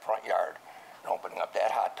up that front yard and opening up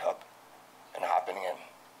that hot tub and hopping in,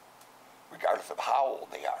 regardless of how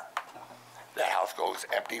old they are. That house goes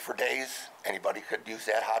empty for days. Anybody could use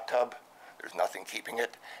that hot tub. There's nothing keeping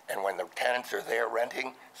it. And when the tenants are there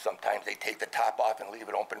renting, sometimes they take the top off and leave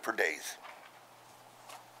it open for days.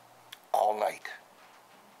 All night.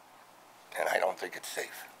 And I don't think it's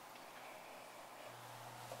safe.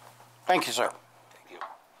 Thank you, sir. Thank you.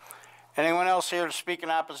 Anyone else here to speak in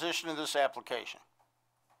opposition to this application?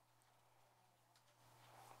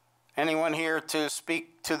 Anyone here to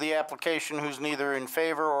speak to the application who's neither in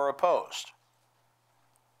favor or opposed?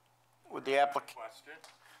 Would the applicant? Question.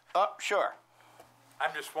 Oh, sure.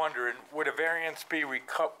 I'm just wondering, would a variance be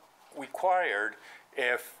required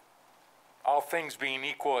if all things being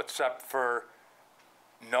equal except for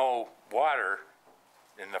no water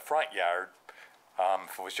in the front yard?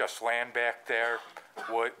 If it was just land back there,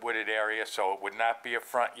 wooded area, so it would not be a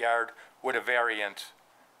front yard, would a variance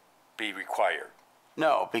be required?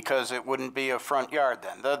 No, because it wouldn't be a front yard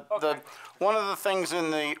then. One of the things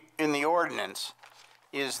in the ordinance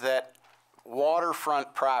is that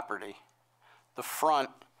waterfront property, the front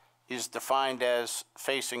is defined as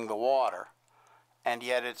facing the water, and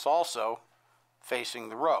yet it's also facing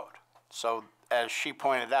the road. So as she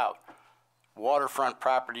pointed out, waterfront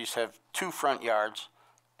properties have 2 front yards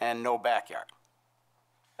and no backyard.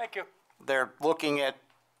 Thank you. They're looking at,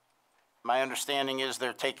 my understanding is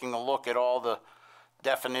they're taking a look at all the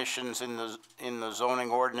definitions in the zoning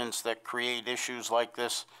ordinance that create issues like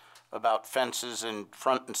this about fences and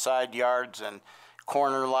front and side yards and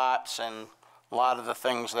corner lots and a lot of the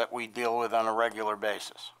things that we deal with on a regular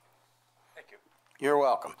basis. Thank you. You're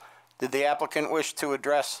welcome. Did the applicant wish to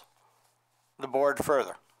address the board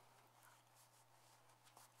further?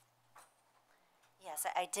 Yes,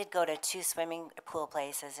 I did go to 2 swimming pool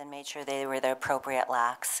places and made sure they were the appropriate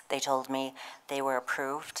locks. They told me they were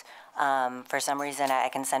approved. For some reason, I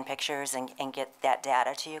can send pictures and get that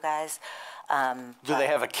data to you guys. Do they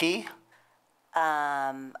have a key?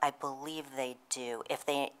 I believe they do.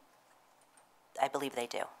 I believe they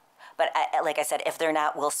do. But like I said, if they're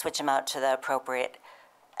not, we'll switch them out to the appropriate.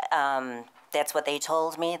 That's what they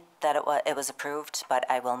told me, that it was approved, but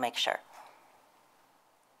I will make sure.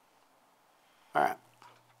 All right.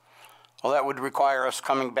 Well, that would require us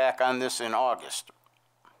coming back on this in August.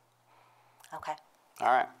 Okay. All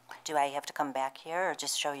right. Do I have to come back here or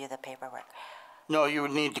just show you the paperwork? No, you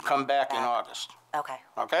would need to come back in August. Okay.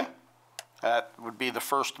 Okay? That would be the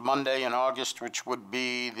first Monday in August, which would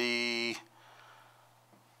be the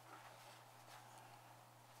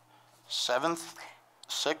 7th,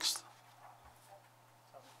 6th?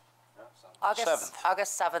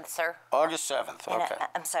 August 7th, sir. August 7th, And okay.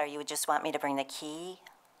 I'm sorry, you would just want me to bring the key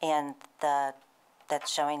and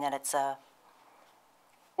that's showing that it's a...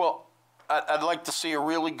 Well, I'd like to see a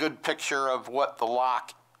really good picture of what the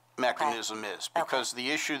lock mechanism is, because the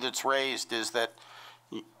issue that's raised is that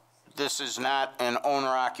this is not an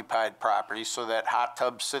owner-occupied property, so that hot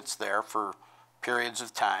tub sits there for periods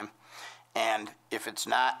of time, and if it's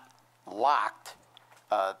not locked,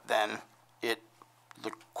 then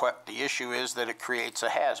the issue is that it creates a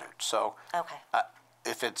hazard. So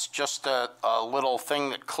if it's just a little thing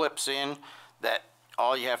that clips in, that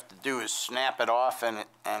all you have to do is snap it off and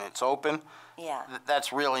it's open, Yeah.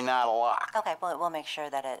 That's really not a lock. Okay, well, we'll make sure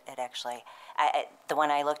that it actually, the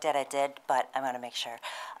one I looked at, it did, but I want to make sure.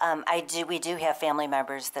 We do have family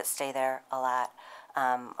members that stay there a lot,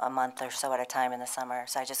 a month or so at a time in the summer.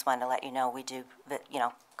 So I just wanted to let you know we do,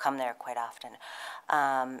 come there quite often.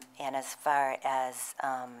 And as far as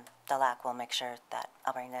the lock, we'll make sure that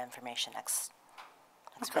I'll bring the information next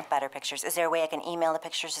with better pictures. Is there a way I can email the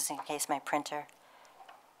pictures just in case my printer?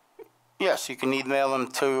 Yes, you can email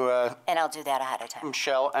them to And I'll do that ahead of time.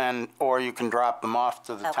 Michelle, or you can drop them off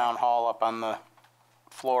to the town hall up on the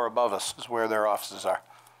floor above us, is where their offices are.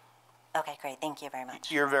 Okay, great. Thank you very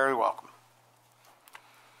much. You're very welcome.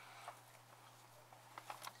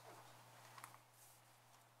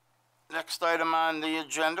 Next item on the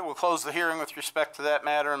agenda, we'll close the hearing with respect to that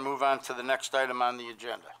matter and move on to the next item on the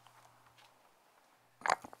agenda.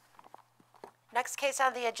 Next case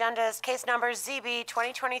on the agenda is case number ZB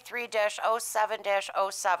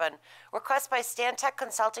 2023-07-07. Request by Stantec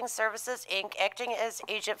Consulting Services, Inc., acting as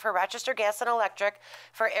agent for Rochester Gas and Electric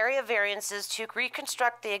for area variances to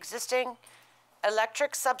reconstruct the existing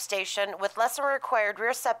electric substation with less than required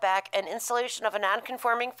rear setback and installation of a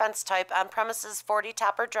non-conforming fence type on premises 40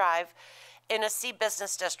 Topper Drive in a C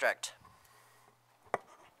business district.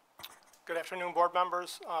 Good afternoon, board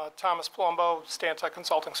members. Thomas Palumbo, Stantec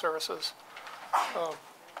Consulting Services.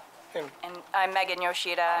 And I'm Megan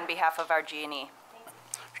Yoshida on behalf of our G&E.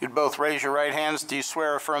 If you'd both raise your right hands, do you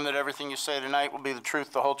swear or affirm that everything you say tonight will be the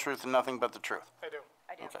truth, the whole truth, and nothing but the truth? I do.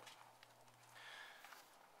 I do. Okay.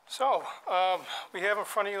 So, we have in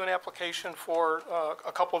front of you an application for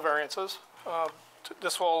a couple of variances.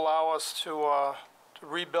 This will allow us to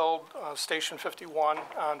rebuild Station 51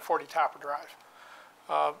 on 40 Topper Drive.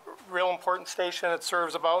 Real important station. It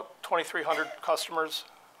serves about 2,300 customers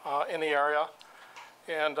in the area,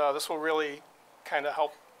 and this will really kind of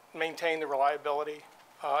help maintain the reliability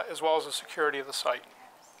as well as the security of the site.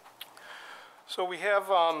 So we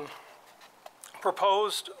have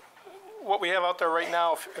proposed what we have out there right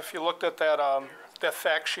now. If you looked at that that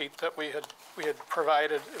fact sheet that we had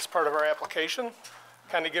provided as part of our application,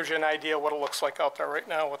 kind of gives you an idea what it looks like out there right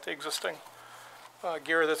now with the existing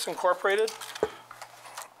gear that's incorporated.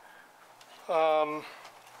 So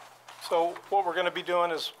what we're going to be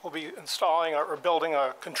doing is we'll be installing or building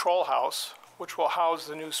a control house, which will house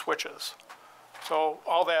the new switches. So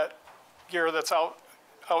all that gear that's out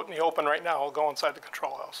in the open right now will go inside the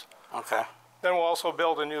control house. Okay. Then we'll also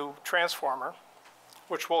build a new transformer,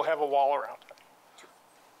 which will have a wall around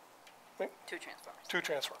it. 2 transformers. 2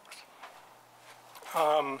 transformers.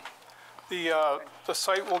 The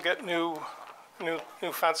site will get new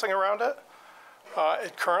fencing around it.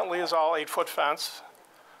 It currently is all 8-foot fence,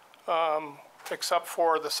 except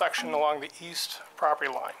for the section along the east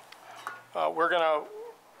property line. We're going to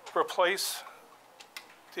replace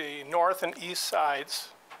the north and east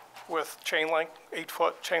sides with chain link,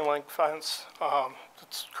 8-foot chain link fence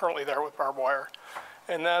that's currently there with barbed wire.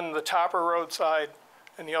 And then the Topper Road side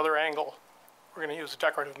and the other angle, we're going to use a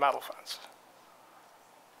decorative metal fence.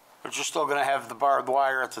 But you're still gonna have the barbed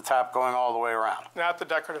wire at the top going all the way around. Not the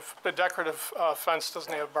decorative fence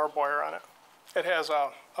doesn't have barbed wire on it. It has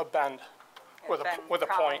a bend with a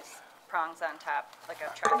point. Prongs on top, like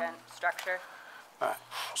a trident structure. All right.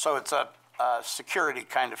 So it's a security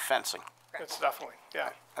kind of fencing. It's definitely, yeah.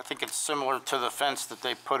 I think it's similar to the fence that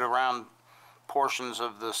they put around portions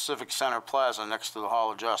of the Civic Center Plaza next to the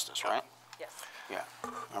Hall of Justice, right? Yes. Yeah,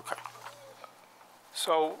 okay.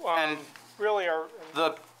 So, really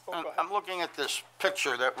I'm looking at this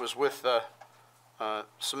picture that was with the,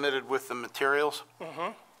 submitted with the materials.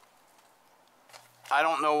 Mm-hmm. I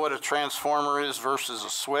don't know what a transformer is versus a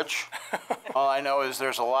switch. All I know is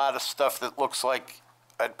there's a lot of stuff that looks like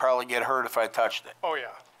I'd probably get hurt if I touched it. Oh,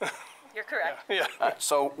 yeah. You're correct. Yeah.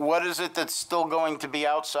 So what is it that's still going to be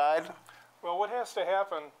outside? Well, what has to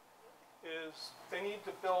happen is they need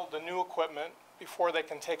to build the new equipment before they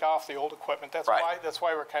can take off the old equipment. That's Right.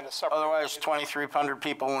 why we're kind of separate. Otherwise, 2,300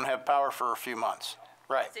 people won't have power for a few months.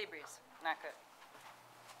 Right. Sea breeze, not good.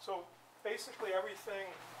 So basically, everything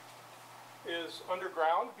is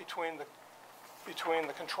underground between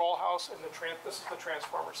the control house and this is the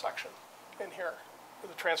transformer section in here. The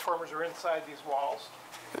transformers are inside these walls.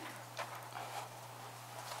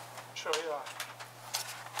 Show you.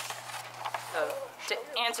 So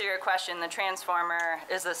to answer your question, the transformer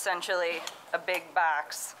is essentially a big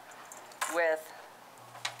box with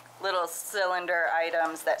little cylinder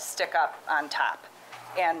items that stick up on top.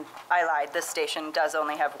 And I lied, this station does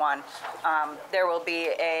only have one. There will be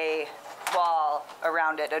a wall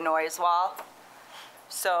around it, a noise wall.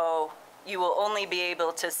 So you will only be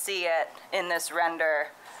able to see it in this render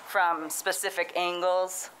from specific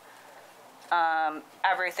angles.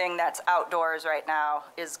 Everything that's outdoors right now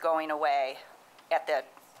is going away at the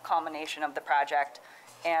culmination of the project.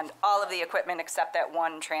 And all of the equipment except that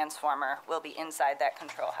one transformer will be inside that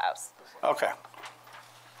control house. Okay.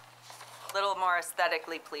 A little more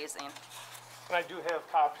aesthetically pleasing. And I do have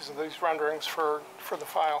copies of these renderings for the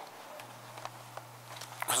file.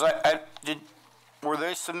 Because were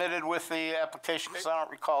they submitted with the application? Because I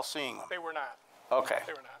don't recall seeing them. They were not. Okay.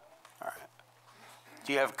 They were not. All right.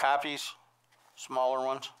 Do you have copies? Smaller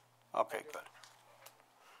ones? Okay, good.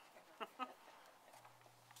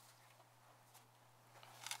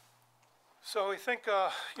 So we think,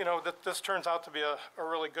 that this turns out to be a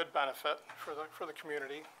really good benefit for the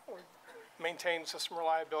community. We maintain system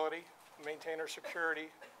reliability, maintain our security,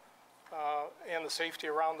 and the safety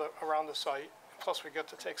around the site. Plus, we get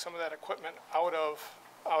to take some of that equipment out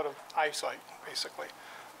of eyesight, basically.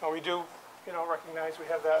 Now, we do, recognize we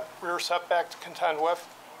have that rear setback to contend with.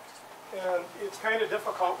 And it's kind of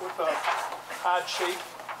difficult with the odd shape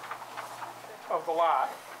of the lot.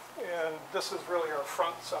 And this is really our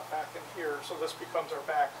front setback in here, so this becomes our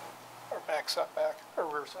back setback, or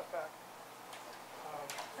rear setback.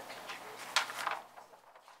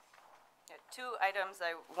 Two items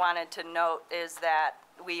I wanted to note is that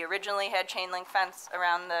we originally had chain link fence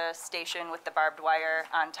around the station with the barbed wire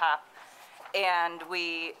on top. And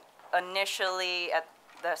we initially, at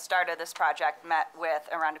the start of this project, met with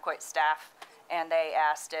Irondequoit staff, and they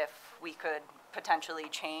asked if we could potentially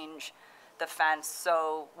change the fence.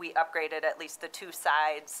 So we upgraded at least the two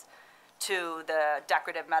sides to the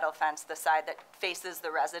decorative metal fence, the side that faces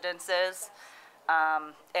the residences,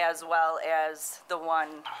 as well as the one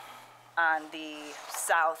on the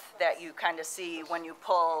south that you kind of see when you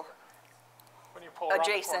pull around the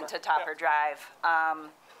adjacent to corner. Topper Drive.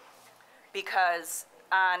 Because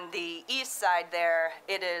on the east side there,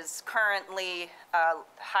 it is currently a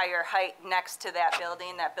higher height next to that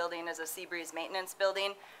building. That building is a Seabreeze maintenance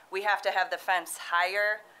building. We have to have the fence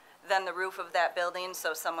higher than the roof of that building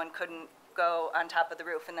so someone couldn't go on top of the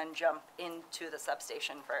roof and then jump into the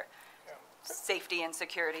substation for safety and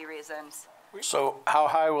security reasons. So how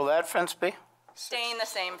high will that fence be? Staying the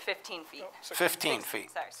same, 15 feet. 15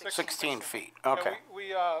 feet. Sorry, 16 feet, okay.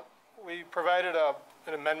 We provided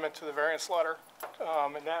an amendment to the variance letter,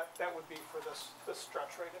 and that would be for this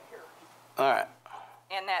stretch right in here. All right.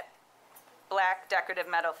 And that black decorative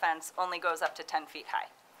metal fence only goes up to 10 feet high.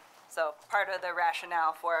 So part of the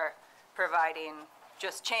rationale for providing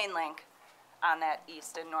just chain link on that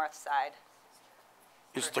east and north side.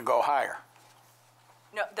 Is to go higher.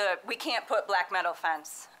 No, we can't put black metal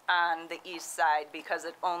fence on the east side because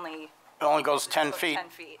it only goes 10 feet. 10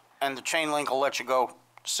 feet. And the chain link will let you go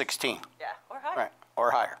 16. Yeah, or higher. Right,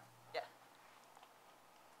 or higher. Yeah.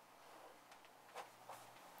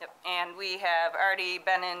 Yep, and we have already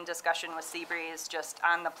been in discussion with Seabreeze just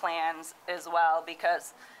on the plans as well,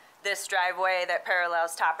 because this driveway that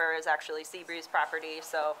parallels Topper is actually Seabreeze property,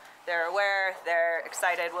 so they're aware, they're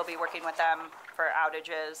excited. We'll be working with them for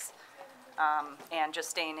outages. and just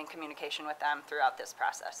staying in communication with them throughout this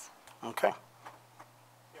process. Okay.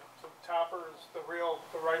 Yeah, so Topper is the town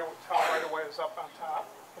right away is up on top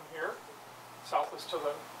from here. South is to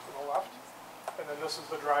the left. And then this is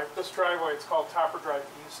the drive. This driveway, it's called Topper Drive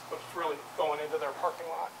East, but it's really going into their parking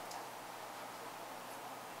lot.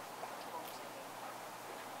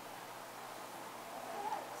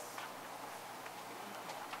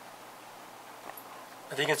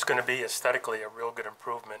 I think it's going to be aesthetically a real good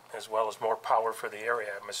improvement, as well as more power for the area,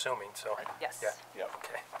 I'm assuming, so. Yes. Yeah,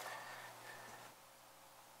 okay.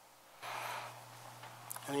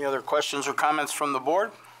 Any other questions or comments from the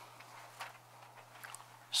board?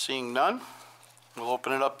 Seeing none, we'll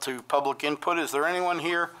open it up to public input. Is there anyone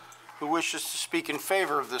here who wishes to speak in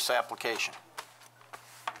favor of this application?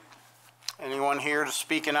 Anyone here to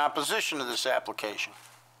speak in opposition to this application?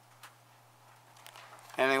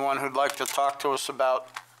 Anyone who'd like to talk to us about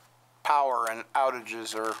power and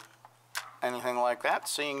outages or anything like that?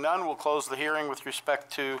 Seeing none, we'll close the hearing with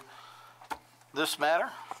respect to this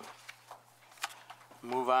matter.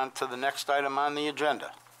 Move on to the next item on the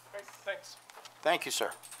agenda. Okay, thanks. Thank you,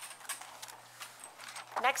 sir.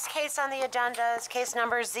 Next case on the agenda is case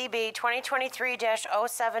number ZB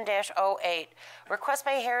 2023-07-08. Request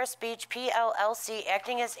by Harris Beach PLLC,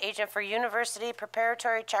 acting as agent for University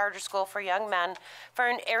Preparatory Charter School for Young Men, for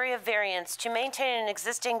an area variance to maintain an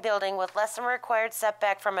existing building with less than required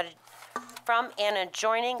setback from an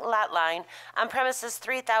adjoining lot line on premises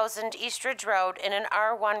 3000 Eastridge Road in an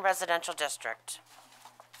R1 residential district.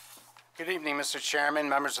 Good evening, Mr. Chairman,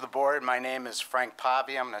 members of the board. My name is Frank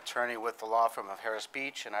Pavi. I'm an attorney with the law firm of Harris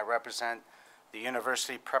Beach, and I represent the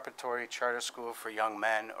University Preparatory Charter School for Young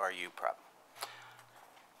Men, or UPrep.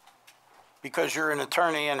 Because you're an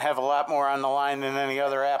attorney and have a lot more on the line than any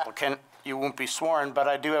other applicant, you won't be sworn, but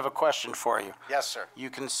I do have a question for you. Yes, sir.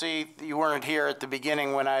 You can see you weren't here at the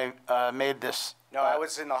beginning when I made this. No, I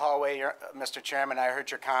was in the hallway, Mr. Chairman. I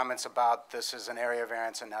heard your comments about this is an area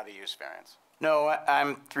variance and not a use variance. No,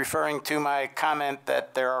 I'm referring to my comment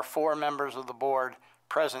that there are 4 members of the board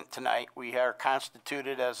present tonight. We are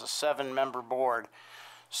constituted as a 7-member board.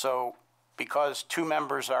 So because 2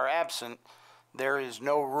 members are absent, there is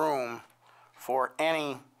no room for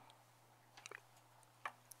any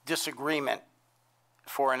disagreement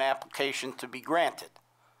for an application to be granted.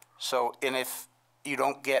 So, and if you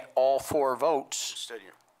don't get all 4 votes,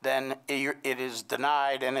 then it is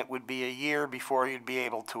denied, and it would be a year before you'd be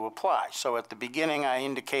able to apply. So at the beginning, I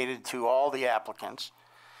indicated to all the applicants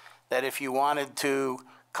that if you wanted to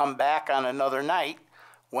come back on another night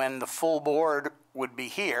when the full board would be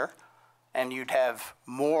here and you'd have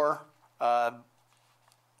more, let's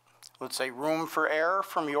say, room for error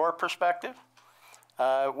from your perspective,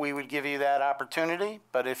 we would give you that opportunity.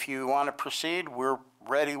 But if you want to proceed, we're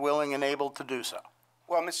ready, willing, and able to do so.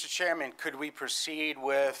 Well, Mr. Chairman, could we proceed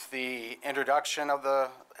with the introduction of the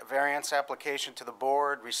variance application to the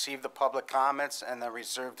board, receive the public comments, and the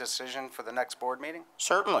reserve decision for the next board meeting?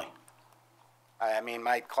 Certainly. I mean,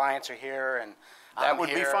 my clients are here, and That I'm would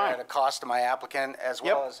be here fine. at a cost to my applicant, as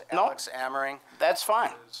well as Alex Amering. That's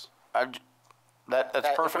fine. That's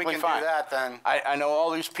perfectly If we can fine. do that, then I know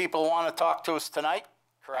all these people want to talk to us tonight.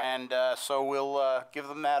 Correct. And so we'll give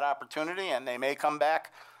them that opportunity, and they may come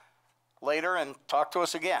back later and talk to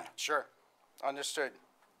us again. Sure. Understood.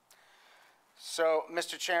 So,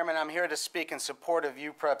 Mr. Chairman, I'm here to speak in support of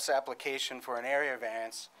UPrep's application for an area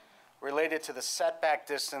variance related to the setback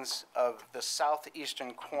distance of the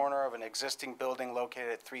southeastern corner of an existing building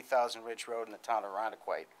located at 3000 Ridge Road in the town of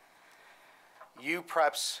Rondequoit.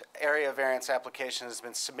 UPrep's area variance application has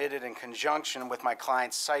been submitted in conjunction with my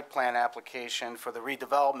client's site plan application for the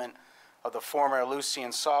redevelopment of the former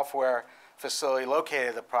Lucian Software facility located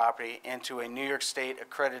at the property into a New York State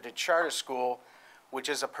accredited charter school, which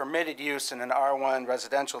is a permitted use in an R1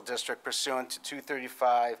 residential district pursuant to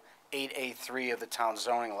 235-8A3 of the town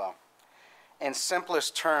zoning law. In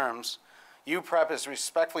simplest terms, UPrep is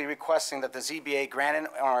respectfully requesting that the ZBA grant an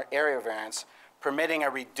area variance permitting a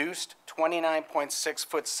reduced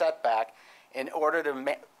 29.6-foot setback in order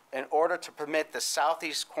to permit the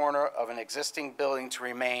southeast corner of an existing building to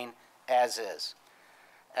remain as is.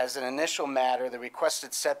 As an initial matter, the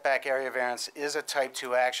requested setback area variance is a Type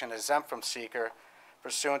 2 action exempt from seeker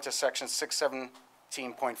pursuant to Section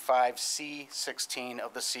 617.5C16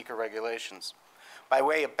 of the seeker regulations. By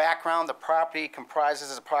way of background, the property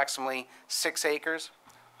comprises approximately 6 acres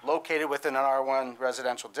located within an R1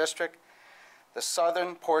 residential district. The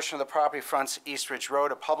southern portion of the property fronts Eastridge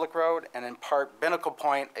Road, a public road, and in part Binnacle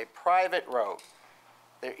Point, a private road.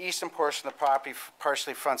 The eastern portion of the property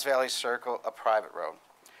partially fronts Valley Circle, a private road.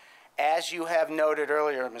 As you have noted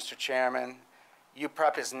earlier, Mr. Chairman,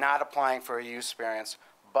 UPREP is not applying for a use variance,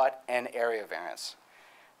 but an area variance.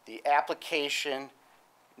 The application,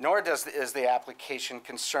 nor is the application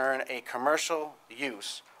concern a commercial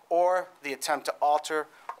use or the attempt to alter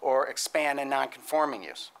or expand a non-conforming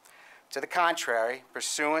use. To the contrary,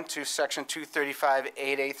 pursuant to Section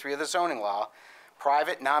 235-8A3 of the zoning law,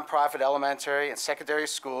 private, nonprofit elementary and secondary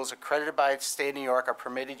schools accredited by the state of New York are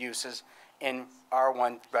permitted uses in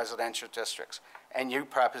R1 residential districts, and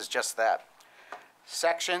UPREP is just that.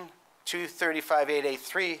 Section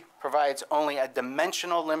 235-8A3 provides only a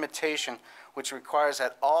dimensional limitation which requires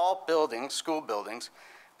that all buildings, school buildings,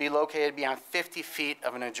 be located beyond 50 feet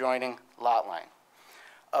of an adjoining lot line.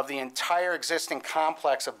 Of the entire existing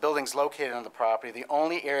complex of buildings located on the property, the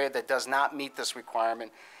only area that does not meet this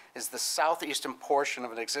requirement is the southeastern portion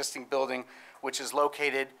of an existing building, which is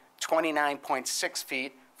located 29.6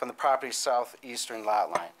 feet from the property's southeastern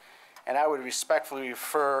lot line. And I would respectfully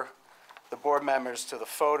refer the board members to the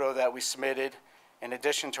photo that we submitted in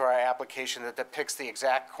addition to our application that depicts the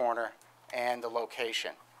exact corner and the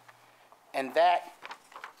location. And that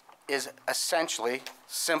is essentially,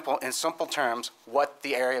 in simple terms, what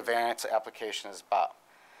the area variance application is about.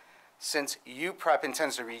 Since UPREP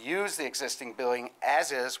intends to reuse the existing building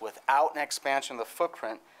as is without an expansion of the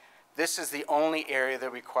footprint, this is the only area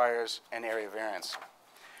that requires an area variance.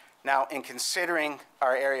 Now, in considering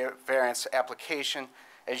our area variance application,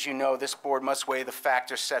 as you know, this board must weigh the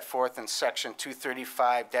factors set forth in Section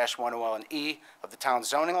 235-101E of the town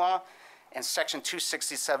zoning law and Section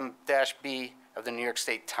 267-B of the New York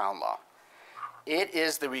State Town Law. It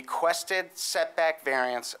is the requested setback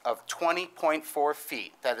variance of 20.4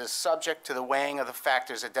 feet that is subject to the weighing of the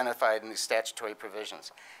factors identified in the statutory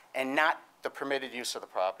provisions, and not the permitted use of the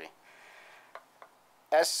property.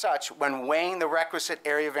 As such, when weighing the requisite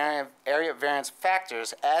area variance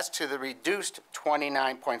factors as to the reduced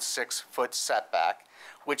 29.6-foot setback,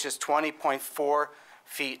 which is 20.4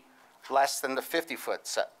 feet less than the 50-foot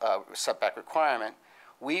setback requirement,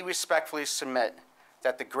 we respectfully submit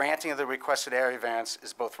that the granting of the requested area variance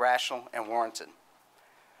is both rational and warranted.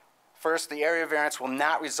 First, the area variance will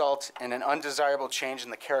not result in an undesirable change in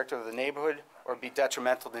the character of the neighborhood or be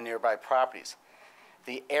detrimental to nearby properties.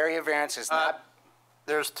 The area variance is not...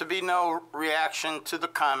 There's to be no reaction to the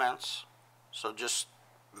comments, so just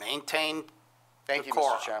maintain Thank you,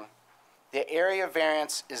 decorum. Mr. Chairman. The area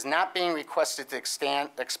variance is not being requested to expand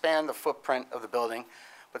the footprint of the building,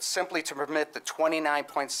 but simply to permit the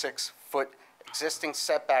 29.6-foot existing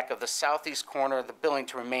setback of the southeast corner of the building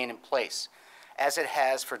to remain in place, as it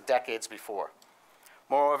has for decades before.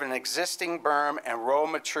 Moreover, an existing berm and row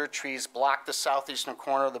of mature trees block the southeastern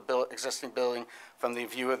corner of the existing building from the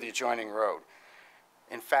view of the adjoining road.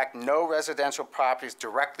 In fact, no residential properties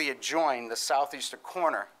directly adjoin the southeastern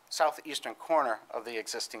corner of the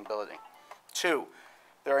existing building. 2,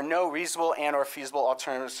 there are no reasonable and/or feasible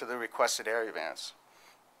alternatives to the requested area variance.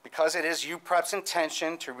 Because it is UPREP's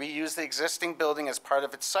intention to reuse the existing building as part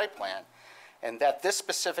of its site plan, and that this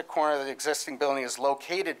specific corner of the existing building is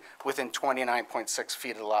located within 29.6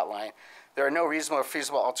 feet of the lot line, there are no reasonable or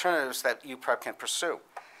feasible alternatives that UPREP can pursue.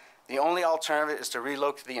 The only alternative is to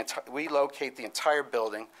relocate the entire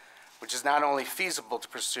building, which is not only feasible to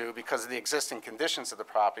pursue because of the existing conditions of the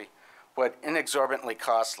property, but inexorbitantly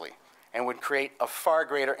costly, and would create a far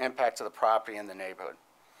greater impact to the property and the neighborhood.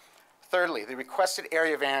 Thirdly, the requested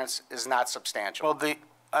area variance is not substantial. Well,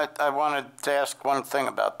 I wanted to ask one thing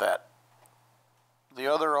about that. The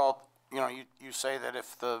other, you say that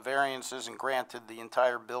if the variance isn't granted, the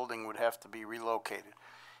entire building would have to be relocated.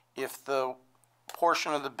 If the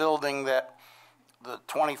portion of the building that the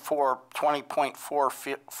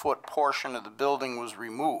 20.4 foot portion of the building was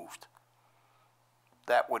removed,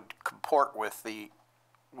 that would comport with the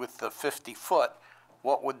 50 foot,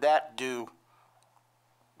 what would that do?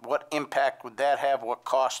 What impact would that have? What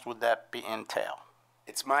cost would that entail?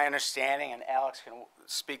 It's my understanding, and Alex can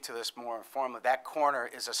speak to this more informally, that corner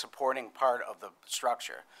is a supporting part of the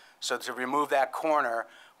structure. So to remove that corner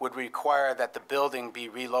would require that the building be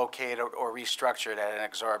relocated or restructured at an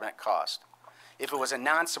exorbitant cost. If it was a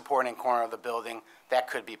non-supporting corner of the building, that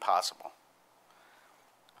could be possible.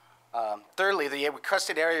 Thirdly, the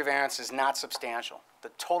requested area variance is not substantial. The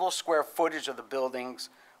total square footage of the buildings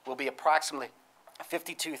will be approximately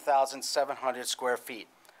 52,700 square feet,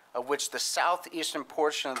 of which the southeastern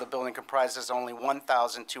portion of the building comprises only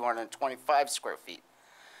 1,225 square feet.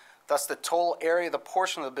 Thus, the total area of the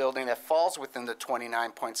portion of the building that falls within the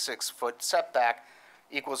 29.6-foot setback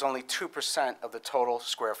equals only 2% of the total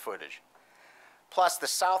square footage. Plus, the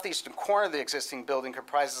southeastern corner of the existing building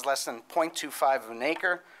comprises less than 0.25 of an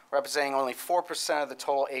acre, representing only 4% of the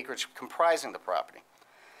total acreage comprising the property.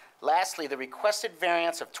 Lastly, the requested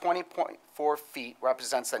variance of 20.4 feet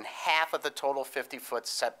represents then half of the total 50-foot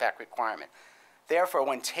setback requirement. Therefore,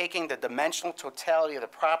 when taking the dimensional totality of the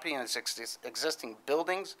property and its existing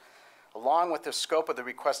buildings, along with the scope of the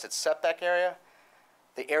requested setback area,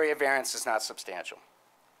 the area variance is not substantial.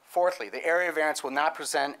 Fourthly, the area variance will not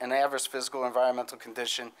present an adverse physical or environmental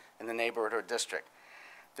condition in the neighborhood or district.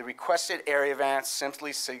 The requested area variance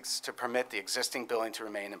simply seeks to permit the existing building to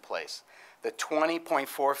remain in place. The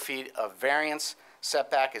 20.4 feet of variance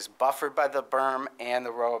setback is buffered by the berm and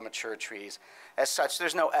the row of mature trees. As such,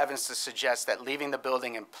 there's no evidence to suggest that leaving the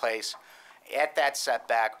building in place at that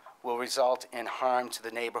setback will result in harm to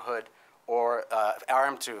the neighborhood or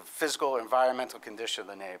harm to physical or environmental condition of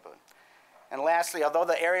the neighborhood. And lastly, although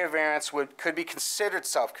the area variance could be considered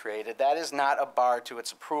self-created, that is not a bar to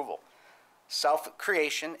its approval.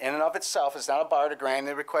 Self-creation in and of itself is not a bar to granting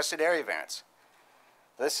the requested area variance.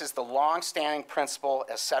 This is the long-standing principle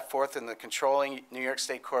as set forth in the controlling New York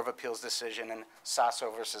State Court of Appeals decision in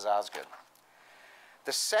Sasso versus Osgood.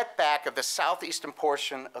 The setback of the southeastern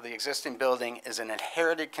portion of the existing building is an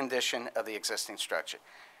inherited condition of the existing structure.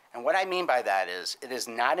 And what I mean by that is, it is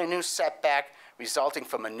not a new setback resulting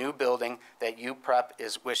from a new building that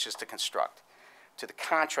UPREP wishes to construct. To the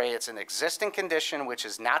contrary, it's an existing condition which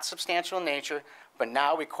is not substantial in nature, but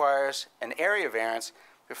now requires an area variance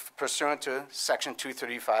pursuant to Section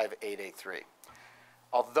 235-883.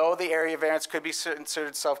 Although the area variance could be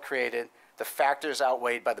considered self-created, the factor is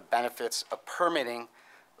outweighed by the benefits of permitting,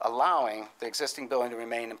 allowing the existing building to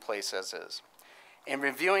remain in place as is. In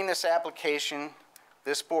reviewing this application,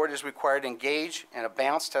 this board is required to engage in a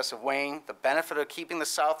balanced test of weighing the benefit of keeping the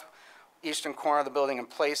southeastern corner of the building in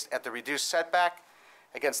place at the reduced setback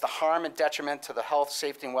against the harm and detriment to the health,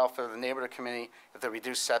 safety, and welfare of the neighborhood community if the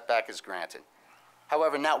reduced setback is granted.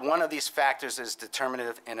 However, not one of these factors is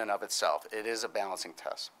determinative in and of itself. It is a balancing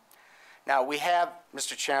test. Now, we have,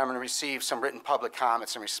 Mr. Chairman, received some written public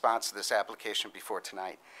comments in response to this application before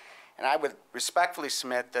tonight. And I would respectfully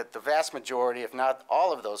submit that the vast majority, if not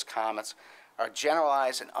all of those comments, are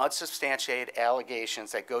generalized and unsubstantiated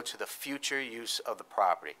allegations that go to the future use of the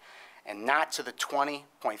property and not to the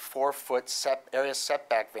 20.4-foot area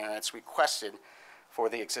setback variance requested for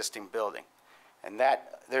the existing building. And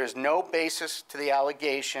that there is no basis to the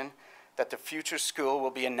allegation that the future school will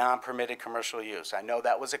be a non-permitted commercial use. I know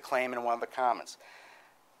that was a claim in one of the comments.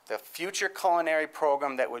 The future culinary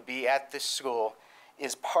program that would be at this school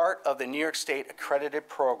is part of the New York State accredited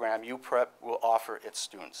program UPREP will offer its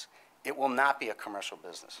students. It will not be a commercial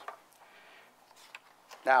business.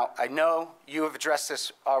 Now, I know you have addressed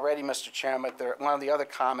this already, Mr. Chairman, but one of the other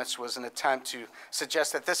comments was an attempt to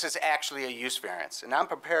suggest that this is actually a use variance. And I'm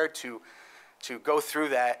prepared to go through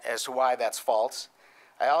that as to why that's false.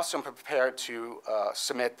 I also am prepared to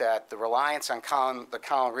submit that the reliance on the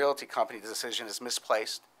Collin Realty Company decision is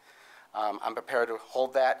misplaced. I'm prepared to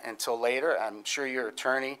hold that until later. I'm sure your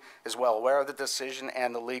attorney is well aware of the decision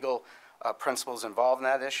and the legal principles involved in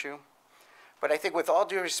that issue. But I think with all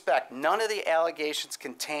due respect, none of the allegations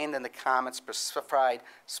contained in the comments provide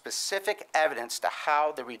specific evidence to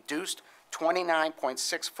how the reduced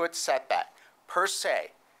 29.6-foot setback per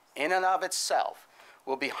se, in and of itself,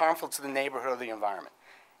 will be harmful to the neighborhood or the environment.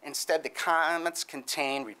 Instead, the comments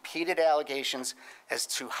contain repeated allegations as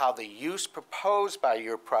to how the use proposed by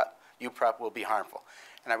UPREP will be harmful.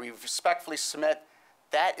 And I respectfully submit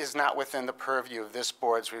that is not within the purview of this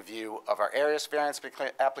board's review of our areas variance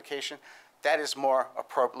application. That is more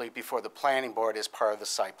appropriately before the planning board as part of the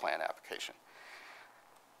site plan application.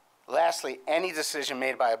 Lastly, any decision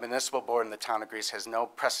made by a municipal board in the town of Greece has no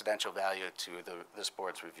precedential value to this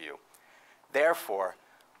board's review. Therefore,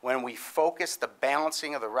 when we focus the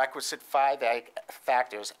balancing of the requisite 5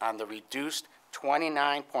 factors on the reduced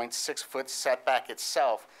 29.6-foot setback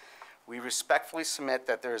itself, we respectfully submit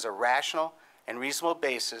that there is a rational and reasonable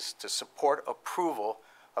basis to support approval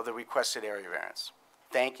of the requested area variance.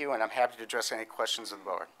 Thank you, and I'm happy to address any questions of the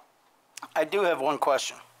board. I do have one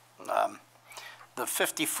question. The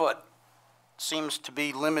 50-foot seems to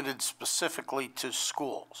be limited specifically to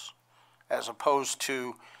schools, as opposed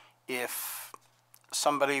to if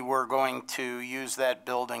somebody were going to use that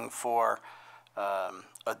building for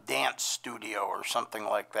a dance studio or something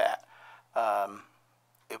like that.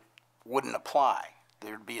 It wouldn't apply.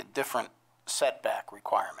 There'd be a different setback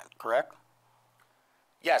requirement, correct?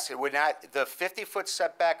 Yes, it would not. The 50-foot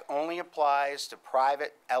setback only applies to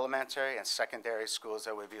private elementary and secondary schools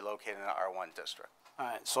that would be located in the R1 district. All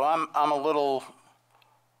right, so I'm a little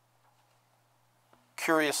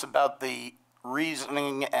curious about the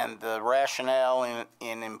reasoning and the rationale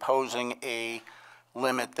in imposing a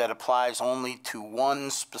limit that applies only to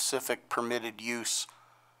one specific permitted use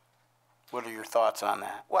What are your thoughts on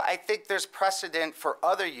that? Well, I think there's precedent for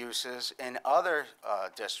other uses in other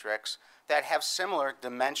districts that have similar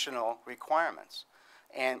dimensional requirements.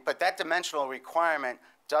 But that dimensional requirement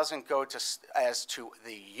doesn't go as to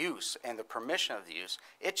the use and the permission of the use.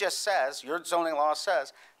 It just says, your zoning law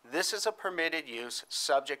says, this is a permitted use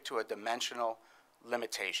subject to a dimensional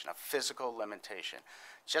limitation, a physical limitation.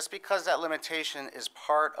 Just because that limitation is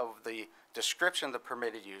part of the description of the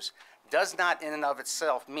permitted use does not in and of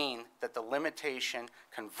itself mean that the limitation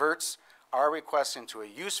converts our request into a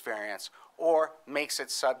use variance or makes it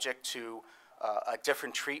subject to a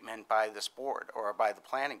different treatment by this board or by the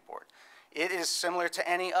planning board. It is similar to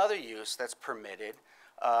any other use that's permitted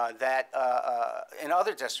in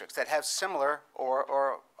other districts that have similar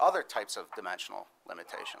or other types of dimensional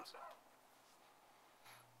limitations.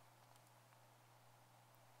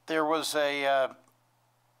 There was a,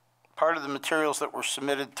 part of the materials that were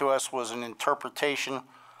submitted to us was an interpretation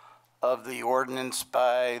of the ordinance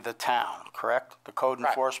by the town, correct? The code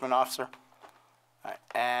enforcement officer? Right.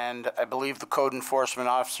 And I believe the code enforcement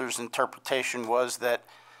officer's interpretation was that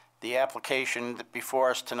the application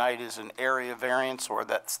before us tonight is an area variance, or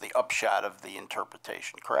that's the upshot of the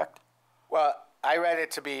interpretation, correct? Well, I read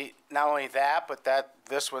it to be not only that, but that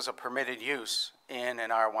this was a permitted use in an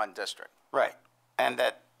R1 district. Right. And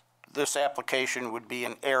that this application would be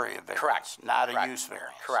an area variance, Correct. not a Correct. use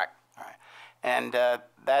variance. Correct. All right. And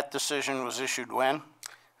that decision was issued when?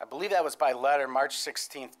 I believe that was by letter, March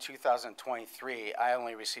 16th, 2023. I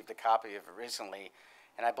only received a copy of it recently.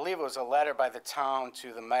 And I believe it was a letter by the town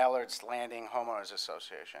to the Mallards Landing Homeowners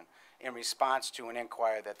Association in response to an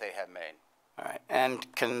inquiry that they had made. All right.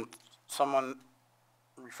 And can someone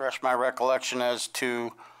refresh my recollection as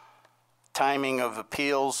to timing of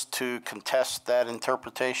appeals to contest that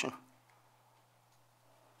interpretation?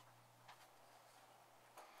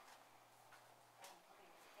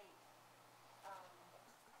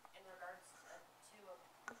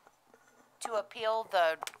 To appeal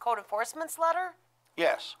the code enforcement's letter?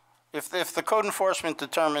 Yes. If the code enforcement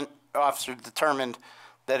officer determined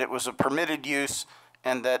that it was a permitted use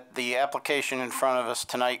and that the application in front of us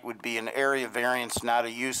tonight would be an area variance, not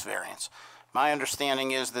a use variance. My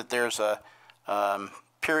understanding is that there's a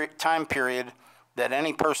time period that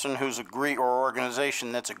any person who's or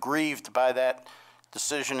organization that's aggrieved by that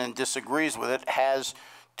decision and disagrees with it has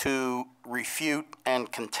to refute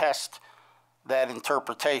and contest that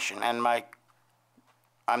interpretation. And my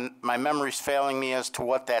memory's failing me as to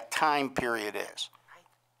what that time period is.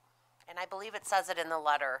 And I believe it says it in the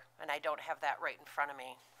letter, and I don't have that right in front of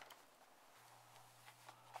me.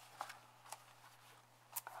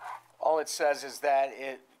 All it says is that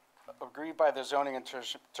it agreed by the zoning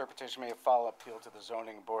interpretation may follow appeal to the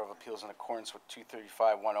zoning board of appeals in accordance with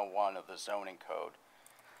 235-101 of the zoning code.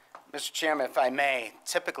 Mr. Chairman, if I may,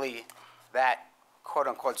 typically that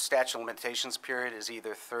quote-unquote statute of limitations period is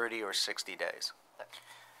either 30 or 60 days.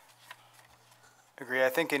 Agree. I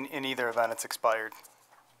think in either event it's expired.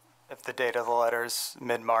 If the date of the letter is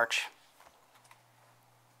mid-March.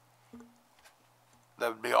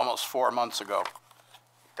 That would be almost 4 months ago.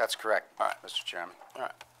 That's correct, All right. Mr. Chairman. All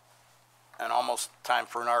right. And almost time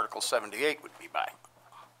for an Article 78 would be by.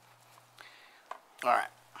 All right.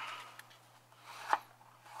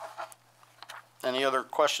 Any other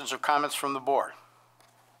questions or comments from the board?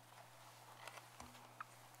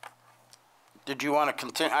 Did you want to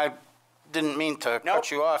continue? I didn't mean to cut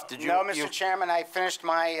you off. Did you? No, Mr. Chairman, I finished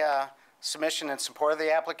my submission in support of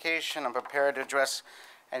the application. I'm prepared to address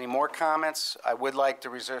any more comments. I would like to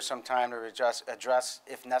reserve some time to address,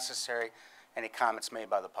 if necessary, any comments made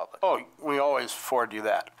by the public. Oh, we always afford you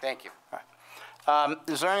that. Thank you. All right.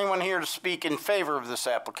 Is there anyone here to speak in favor of this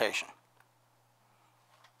application?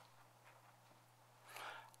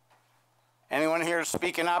 Anyone here to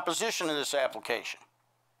speak in opposition to this application?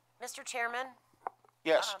 Mr. Chairman?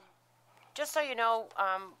 Yes. Just so you know,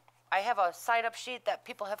 I have a sign-up sheet that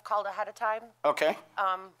people have called ahead of time. Okay.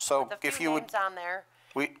 So with a few if you would, names on there.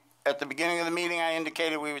 at the beginning of the meeting, I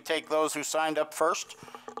indicated we would take those who signed up first.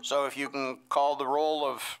 So if you can call the roll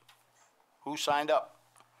of who signed up,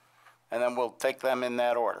 and then we'll take them in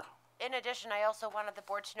that order. In addition, I also wanted the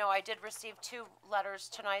board to know I did receive 2 letters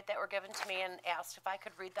tonight that were given to me and asked if I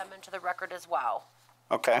could read them into the record as well.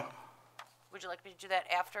 Okay. Would you like me to do that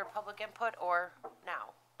after public input or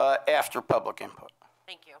now? After public input.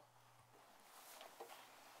 Thank you.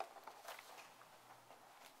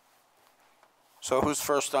 So who's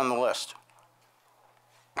first on the list?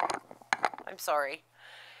 I'm sorry.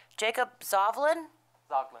 Jacob Zoglin?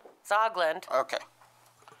 Zoglin. Okay.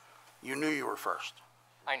 You knew you were first.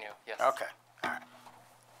 I knew, yes. Okay. All right.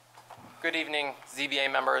 Good evening,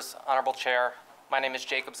 ZBA members, Honorable Chair. My name is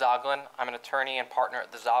Jacob Zoglin. I'm an attorney and partner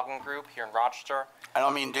at the Zoglin Group here in Rochester. I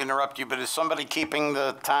don't mean to interrupt you, but is somebody keeping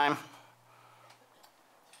the time?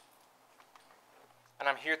 And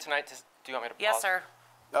I'm here tonight to, do you want me to pause? Yes, sir.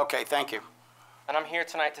 Okay, thank you. And I'm here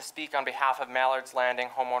tonight to speak on behalf of Mallard's Landing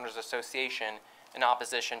Homeowners Association in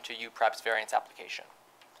opposition to UPREP's variance application.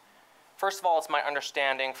 First of all, it's my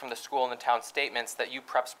understanding from the school and the town statements that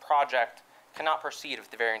UPREP's project cannot proceed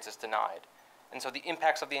if the variance is denied. And so the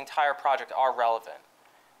impacts of the entire project are relevant.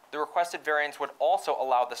 The requested variance would also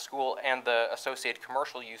allow the school and the associated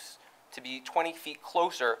commercial use to be 20 feet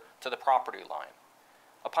closer to the property line.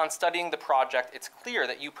 Upon studying the project, it's clear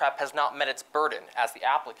that UPREP has not met its burden as the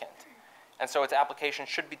applicant, and so its application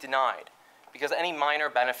should be denied because any minor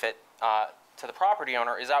benefit to the property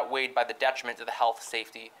owner is outweighed by the detriment to the health,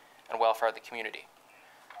 safety, and welfare of the community.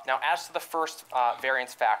 Now, as to the first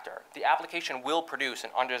variance factor, the application will produce an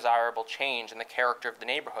undesirable change in the character of the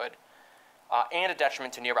neighborhood and a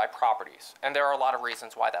detriment to nearby properties, and there are a lot of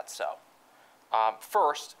reasons why that's so.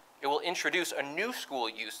 First, it will introduce a new school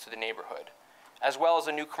use to the neighborhood, as well as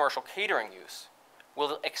a new commercial catering use,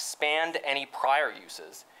 will expand any prior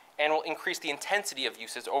uses, and will increase the intensity of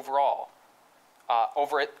uses overall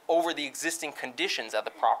over the existing conditions of the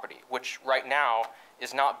property, which right now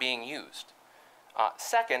is not being used.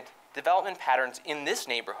 Second, development patterns in this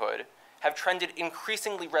neighborhood have trended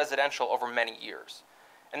increasingly residential over many years,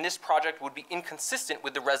 and this project would be inconsistent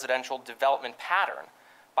with the residential development pattern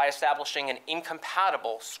by establishing an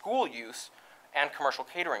incompatible school use and commercial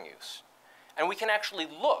catering use. And we can actually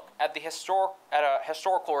look at a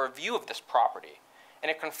historical review of this property,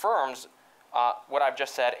 and it confirms what I've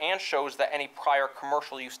just said and shows that any prior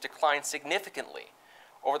commercial use declined significantly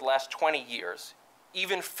over the last 20 years,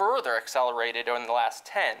 even further accelerated in the last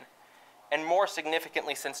 10, and more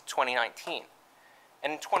significantly since 2019.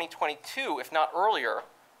 And in 2022, if not earlier,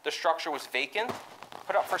 the structure was vacant,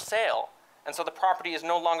 put up for sale, and so the property is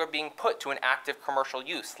no longer being put to an active commercial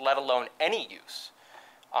use, let alone any use.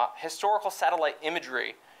 Historical satellite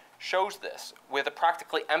imagery shows this with a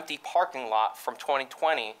practically empty parking lot from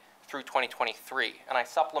 2020 through 2023. And I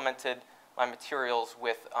supplemented my materials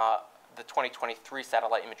with the 2023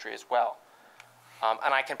 satellite imagery as well.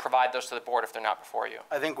 And I can provide those to the board if they're not before you.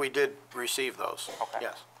 I think we did receive those. Okay.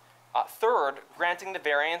 Yes. Third, granting the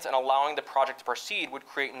variance and allowing the project to proceed would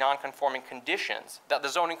create non-conforming conditions that the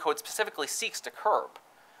zoning code specifically seeks to curb.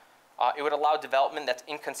 It would allow development that's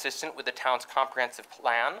inconsistent with the town's comprehensive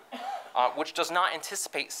plan, which does not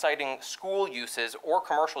anticipate citing school uses or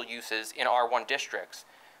commercial uses in R1 districts,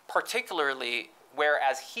 particularly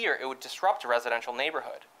whereas here it would disrupt a residential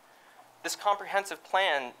neighborhood. This comprehensive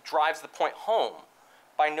plan drives the point home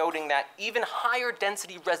by noting that even higher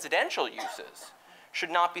density residential uses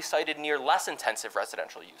should not be cited near less intensive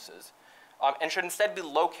residential uses, and should instead be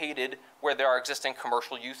located where there are existing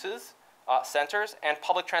commercial uses, centers, and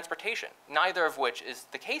public transportation, neither of which is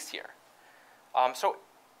the case here. So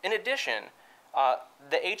in addition,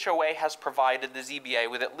 the HOA has provided the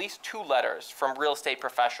ZBA with at least 2 letters from real estate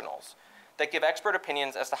professionals that give expert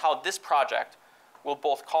opinions as to how this project will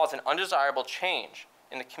both cause an undesirable change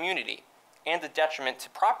in the community and a detriment to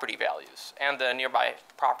property values and the nearby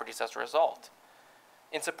properties as a result.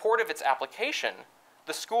 In support of its application,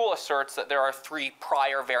 the school asserts that there are 3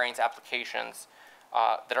 prior variance applications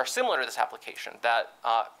that are similar to this application that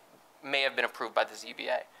may have been approved by the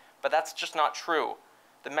ZBA. But that's just not true.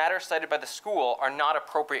 The matters cited by the school are not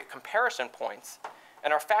appropriate comparison points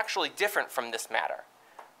and are factually different from this matter.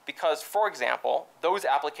 Because, for example, those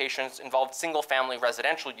applications involved single-family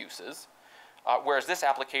residential uses, whereas this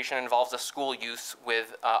application involves a school use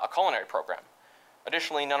with a culinary program.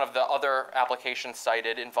 Additionally, none of the other applications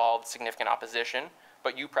cited involved significant opposition,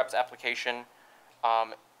 but UPREP's application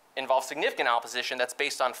involves significant opposition that's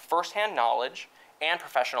based on firsthand knowledge and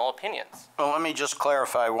professional opinions. Well, let me just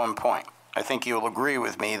clarify one point. I think you'll agree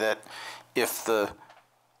with me that if the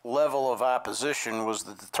level of opposition was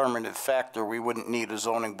the determinative factor, we wouldn't need a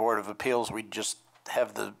zoning board of appeals. We'd just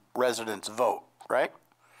have the residents vote, right?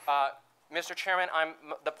 Mr. Chairman,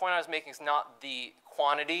 the point I was making is not the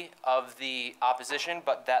quantity of the opposition,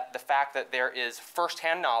 but that the fact that there is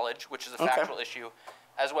firsthand knowledge, which is a factual issue,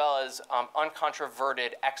 as well as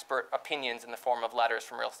uncontroverted expert opinions in the form of letters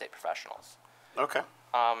from real estate professionals. Okay.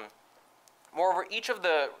 Moreover, each of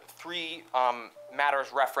the 3 matters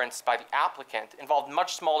referenced by the applicant involved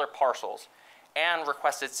much smaller parcels and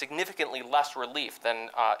requested significantly less relief than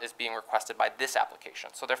is being requested by this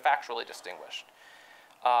application. So they're factually distinguished.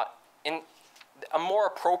 In a more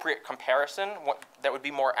appropriate comparison, that would be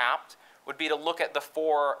more apt, would be to look at the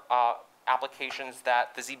 4 applications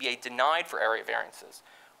that the ZBA denied for area variances,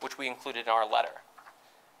 which we included in our letter.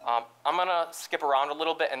 I'm going to skip around a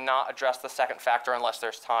little bit and not address the second factor unless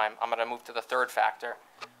there's time. I'm going to move to the third factor.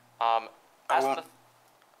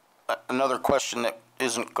 Another question that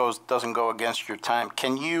doesn't go against your time.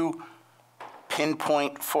 Can you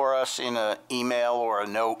pinpoint for us in an email or a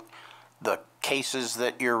note the cases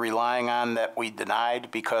that you're relying on that we denied?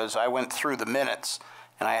 Because I went through the minutes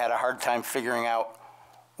and I had a hard time figuring out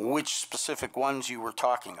which specific ones you were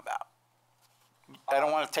talking about. I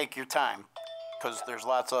don't want to take your time because there's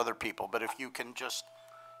lots of other people, but if you can just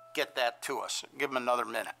get that to us, give them another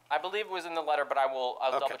minute. I believe it was in the letter, but I'll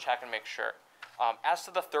double check and make sure. As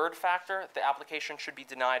to the third factor, the application should be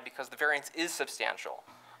denied because the variance is substantial.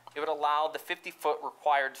 It would allow the 50-foot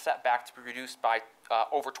required setback to be reduced by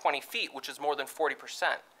over 20 feet, which is more than 40%,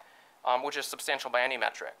 which is substantial by any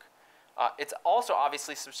metric. It's also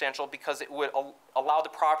obviously substantial because it would allow the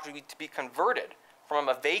property to be converted from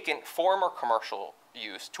a vacant former commercial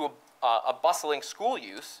use to a bustling school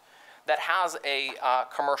use that has a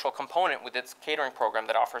commercial component with its catering program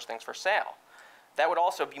that offers things for sale. That would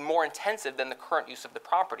also be more intensive than the current use of the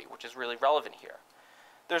property, which is really relevant here.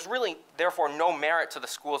 There's really, therefore, no merit to the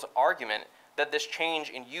school's argument that this change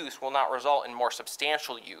in use will not result in more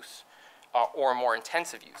substantial use or more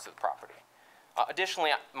intensive use of the property.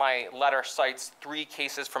 Additionally, my letter cites 3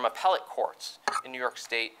 cases from appellate courts in New York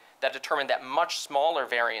State that determined that much smaller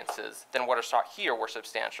variances than what are sought here were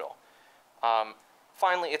substantial.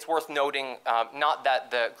 Finally, it's worth noting, not that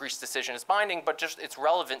the Greece decision is binding, but just it's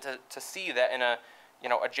relevant to see that in a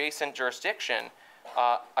adjacent jurisdiction,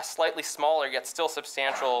 a slightly smaller yet still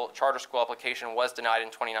substantial charter school application was denied in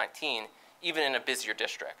 2019, even in a busier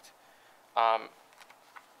district.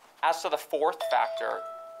 As to the fourth factor,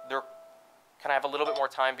 can I have a little bit more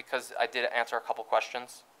time because I did answer a couple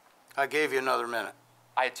questions? I gave you another minute.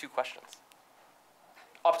 I had 2 questions.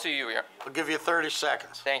 Up to you, yeah. I'll give you 30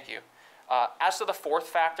 seconds. Thank you. As to the fourth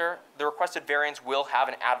factor, the requested variance will have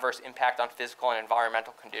an adverse impact on physical and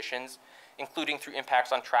environmental conditions, including through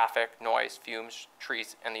impacts on traffic, noise, fumes,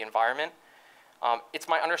 trees, and the environment. It's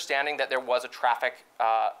my understanding that there was a traffic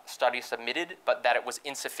study submitted, but that it was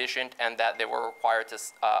insufficient and that they were required to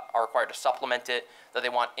supplement it, that they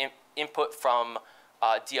want input from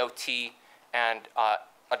DOT and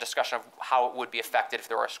a discussion of how it would be affected if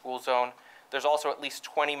there were a school zone. There's also at least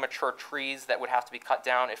 20 mature trees that would have to be cut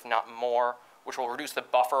down, if not more, which will reduce the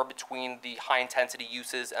buffer between the high-intensity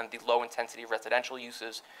uses and the low-intensity residential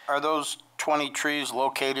uses. Are those 20 trees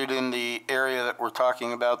located in the area that we're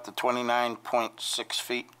talking about, the 29.6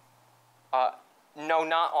 feet? No,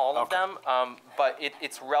 not all of them, but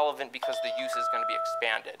it's relevant because the use is going to be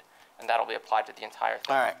expanded, and that'll be applied to the entire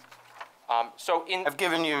thing. All right. I've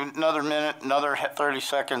given you another minute, another 30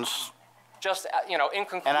 seconds. Just, in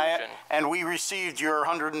conclusion. And we received your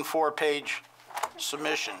 104-page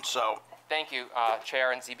submission, so. Thank you,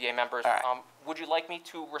 Chair and ZBA members. Right. Would you like me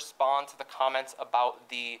to respond to the comments about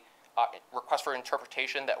the request for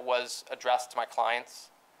interpretation that was addressed to my clients?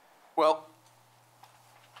 Well,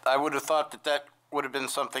 I would have thought that would have been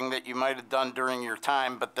something that you might have done during your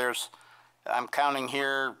time, but I'm counting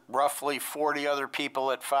here roughly 40 other people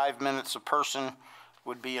at 5 minutes a person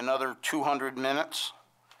would be another 200 minutes,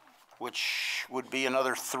 which would be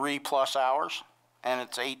another 3+ hours, and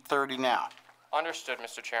it's 8:30 now. Understood,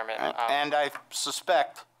 Mr. Chairman. And I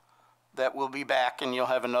suspect that we'll be back and you'll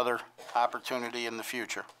have another opportunity in the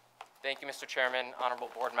future. Thank you, Mr. Chairman, honorable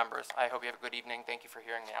board members. I hope you have a good evening. Thank you for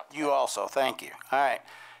hearing me out. You also, thank you. All right,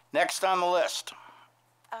 next on the list.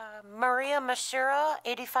 Maria Mashura,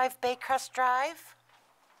 85 Baycrest Drive.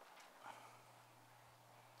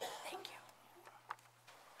 Thank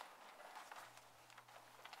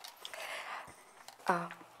you.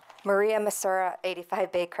 Maria Masura,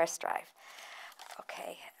 85 Baycrest Drive.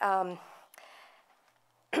 Okay.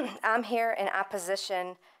 I'm here in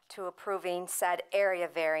opposition to approving said area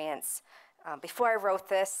variance. Before I wrote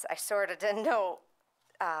this, I sort of didn't know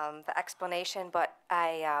the explanation, but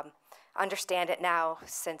I understand it now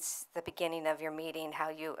since the beginning of your meeting, how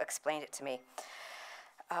you explained it to me.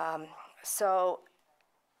 So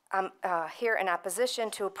I'm here in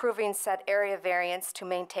opposition to approving said area variance to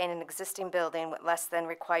maintain an existing building with less than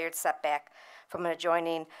required setback from an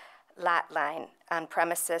adjoining lot line on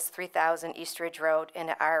premises 3000 East Ridge Road in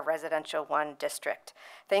our Residential 1 district.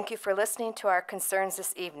 Thank you for listening to our concerns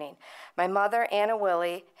this evening. My mother, Anna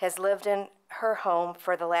Willie, has lived in her home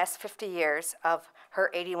for the last 50 years of her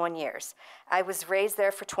 81 years. I was raised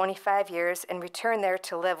there for 25 years and returned there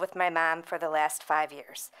to live with my mom for the last 5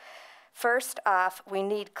 years. First off, we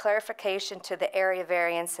need clarification to the area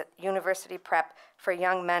variance that University Prep for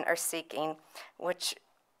Young Men are seeking, which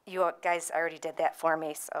you guys already did that for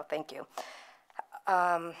me, so thank you.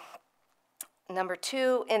 Number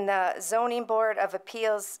 2, in the zoning board of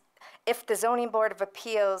appeals, if the zoning board of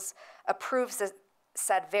appeals approves the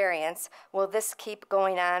said variance, will this keep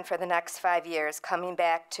going on for the next 5 years, coming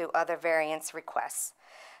back to other variance requests?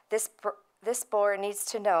 This board needs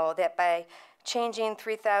to know that by changing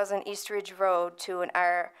 3000 East Ridge Road to an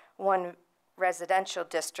R1 residential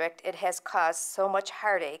district, it has caused so much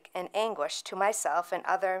heartache and anguish to myself and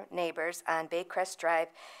other neighbors on Baycrest Drive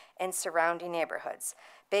and surrounding neighborhoods.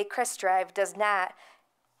 Baycrest Drive does not,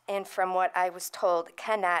 and from what I was told,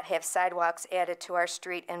 cannot have sidewalks added to our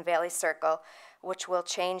street in Valley Circle, which will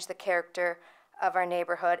change the character of our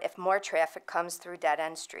neighborhood if more traffic comes through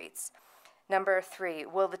dead-end streets. Number 3,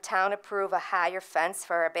 will the town approve a higher fence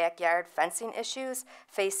for our backyard fencing issues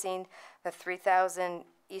facing the 3000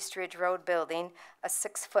 East Ridge Road building? A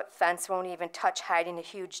 6-foot fence won't even touch hiding a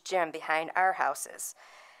huge gym behind our houses.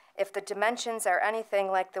 If the dimensions are anything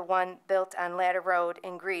like the one built on Ladder Road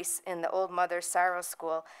in Greece in the old Mother Sorrow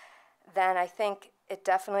School, then I think it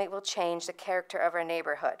definitely will change the character of our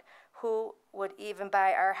neighborhood. Who would even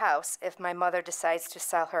buy our house if my mother decides to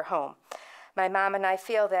sell her home? My mom and I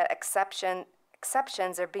feel that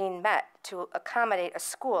exceptions are being met to accommodate a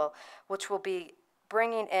school, which will be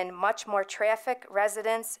bringing in much more traffic,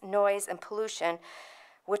 residents, noise, and pollution,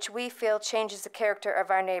 which we feel changes the character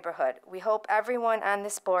of our neighborhood. We hope everyone on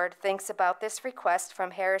this board thinks about this request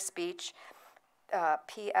from Harris Beach,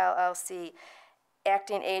 PLLC,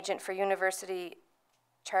 acting agent for University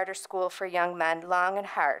Charter School for Young Men, long and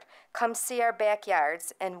hard. Come see our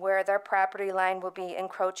backyards and where their property line will be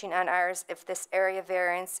encroaching on ours if this area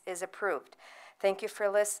variance is approved. Thank you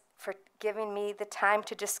for giving me the time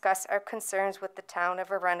to discuss our concerns with the Town of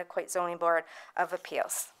Arundequoit Zoning Board of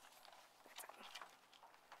Appeals.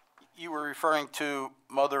 You were referring to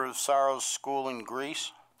Mother of Sorrows School in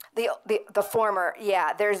Greece? The former,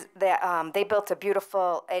 yeah. There's the they built a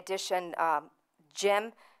beautiful addition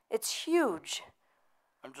gym. It's huge.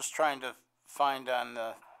 I'm just trying to find on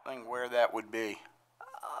the thing where that would be.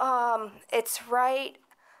 It's right.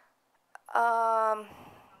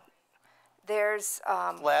 There's.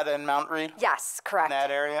 Lada and Mount Reed? Yes, correct. In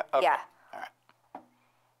that area? Okay. Yeah. All right.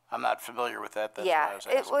 I'm not familiar with that. That's yeah, what I was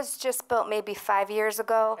it asking. was just built maybe 5 years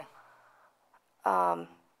ago.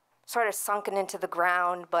 Sort of sunken into the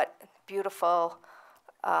ground, but beautiful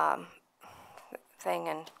thing,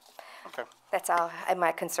 and okay. That's all I have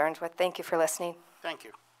my concerns with. Thank you for listening. Thank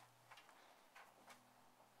you.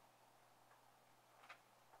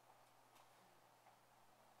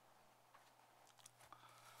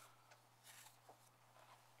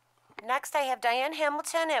 Next, I have Diane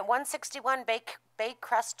Hamilton at 161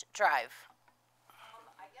 Baycrest Drive.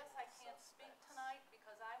 I guess I can't speak tonight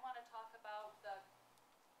because I want to talk about the.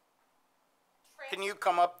 Can you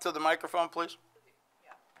come up to the microphone, please?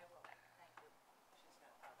 Yeah, I will. Thank you. She's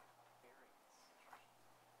going to talk about variance.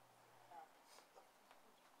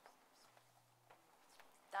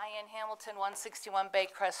 Diane Hamilton, 161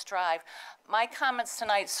 Baycrest Drive. My comments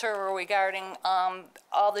tonight, sir, were regarding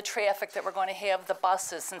all the traffic that we're going to have, the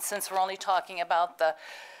buses, and since we're only talking about the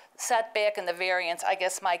setback and the variance, I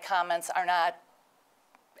guess my comments are not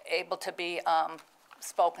able to be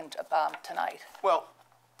spoken about tonight. Well,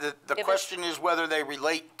 the question is whether they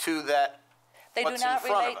relate to that, they what's do not in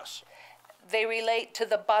front relate, of us. They relate to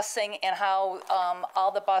the busing and how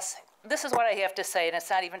all the bus, this is what I have to say, and it's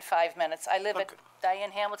not even 5 minutes. I live at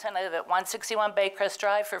Diane Hamilton. I live at 161 Baycrest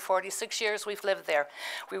Drive. For 46 years, we've lived there.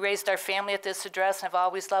 We raised our family at this address and have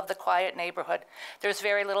always loved the quiet neighborhood. There's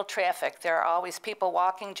very little traffic. There are always people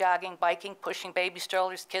walking, jogging, biking, pushing baby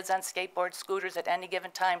strollers, kids on skateboards, scooters at any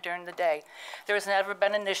given time during the day. There has never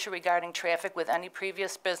been an issue regarding traffic with any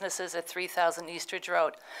previous businesses at 3000 East Ridge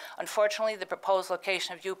Road. Unfortunately, the proposed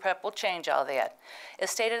location of UPrep will change all that.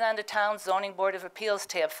 As stated on the town's Zoning Board of Appeals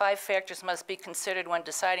tab, 5 factors must be considered when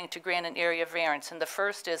deciding to grant an area variance. And the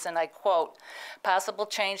first is, and I quote, possible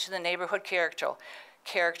change to the neighborhood character.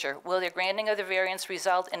 Will the granting of the variance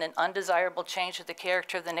result in an undesirable change to the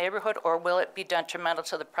character of the neighborhood, or will it be detrimental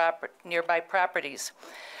to the nearby properties?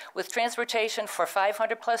 With transportation for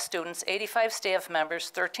 500-plus students, 85 staff members,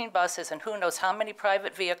 13 buses, and who knows how many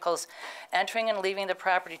private vehicles entering and leaving the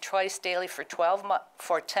property twice daily for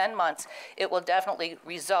 10 months, it will definitely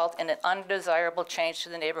result in an undesirable change to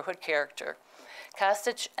the neighborhood character.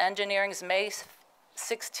 Costitch Engineering's May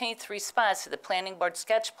 16th response to the Planning Board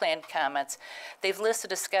sketch plan comments, they've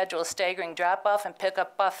listed a schedule of staggering drop-off and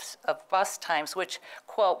pick-up bus times, which,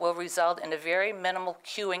 quote, will result in a very minimal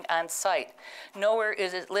queuing on site. Nowhere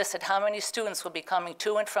is it listed how many students will be coming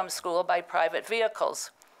to and from school by private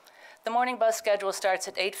vehicles. The morning bus schedule starts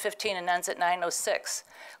at 8:15 and ends at 9:06.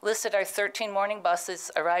 Listed are 13 morning buses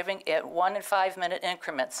arriving at 1 and 5 minute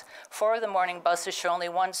increments. 4 of the morning buses show only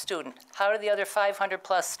 1 student. How do the other 500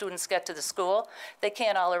 plus students get to the school? They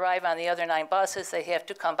can't all arrive on the other 9 buses. They have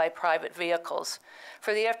to come by private vehicles.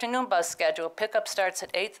 For the afternoon bus schedule, pickup starts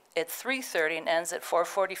at 3:30 and ends at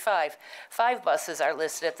 4:45. 5 buses are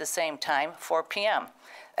listed at the same time, 4 p.m.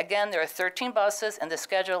 Again, there are 13 buses, and the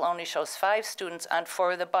schedule only shows 5 students on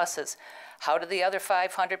 4 of the buses. How do the other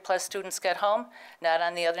 500 plus students get home? Not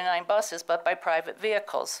on the other 9 buses, but by private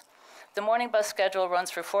vehicles. The morning bus schedule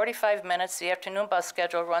runs for 45 minutes. The afternoon bus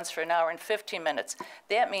schedule runs for an hour and 15 minutes.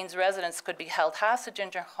 That means residents could be held hostage in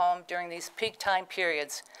their home during these peak time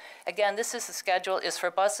periods. Again, the schedule is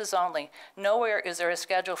for buses only. Nowhere is there a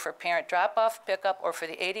schedule for parent drop-off, pickup, or for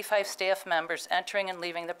the 85 staff members entering and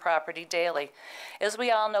leaving the property daily. As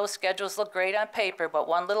we all know, schedules look great on paper, but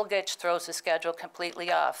one little glitch throws the schedule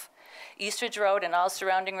completely off. Eastridge Road and all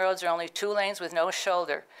surrounding roads are only 2 lanes with no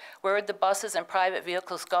shoulder. Where would the buses and private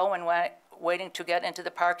vehicles go when waiting to get into the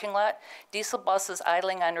parking lot? Diesel buses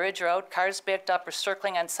idling on Ridge Road, cars backed up or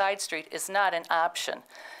circling on Side Street is not an option.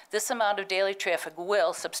 This amount of daily traffic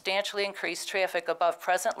will substantially increase traffic above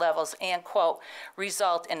present levels and, quote,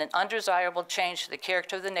 result in an undesirable change to the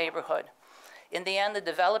character of the neighborhood. In the end, the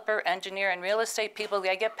developer, engineer, and real estate people,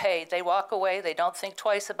 they get paid. They walk away. They don't think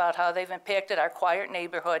twice about how they've impacted our quiet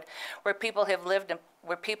neighborhood where people have lived and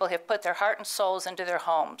where people have put their heart and souls into their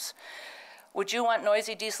homes. Would you want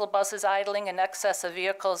noisy diesel buses idling in excess of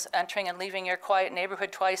vehicles entering and leaving your quiet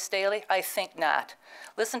neighborhood twice daily? I think not.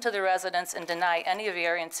 Listen to the residents and deny any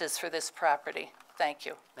variances for this property. Thank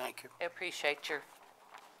you. Thank you. I appreciate your...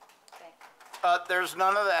 There's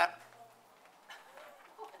none of that.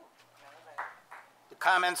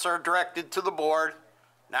 Comments are directed to the board,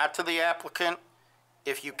 not to the applicant.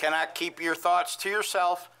 If you cannot keep your thoughts to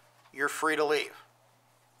yourself, you're free to leave.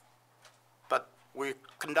 But we're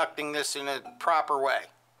conducting this in a proper way.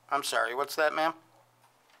 I'm sorry, what's that, ma'am?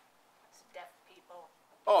 Deaf people.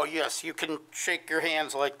 Oh, yes, you can shake your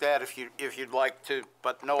hands like that if you'd like to,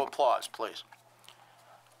 but no applause, please.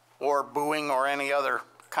 Or booing or any other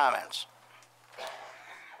comments.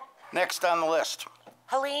 Next on the list.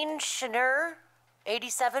 Helene Schnur,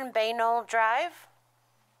 87 Baynold Drive?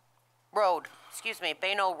 Road, excuse me,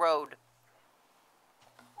 Baynold Road.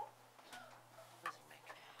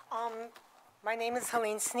 My name is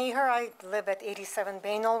Helene Sneher. I live at 87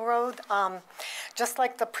 Baynold Road. Just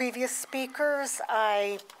like the previous speakers,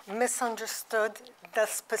 I misunderstood the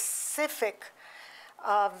specific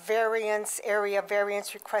area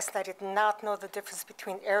variance request. I did not know the difference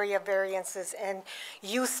between area variances and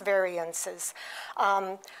use variances.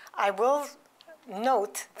 I will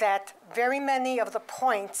note that very many of the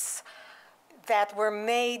points that were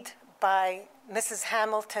made by Mrs.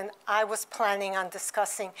 Hamilton, I was planning on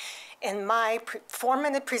discussing in my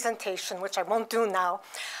 4-minute presentation, which I won't do now,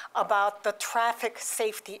 about the traffic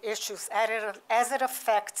safety issues as it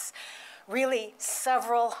affects really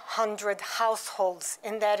several hundred households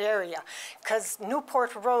in that area. Because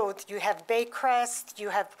Newport Road, you have Baycrest, you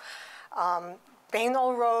have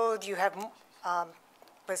Baynold Road, you have,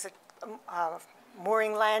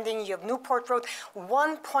 Mooring Landing, you have Newport Road.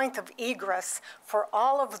 One point of egress for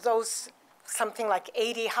all of those, something like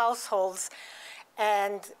 80 households,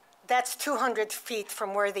 and that's 200 feet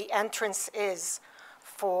from where the entrance is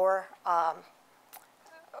for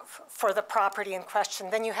the property in question.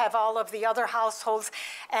 Then you have all of the other households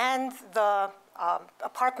and the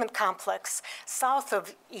apartment complex south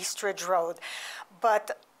of Eastridge Road.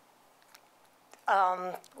 But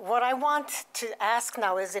what I want to ask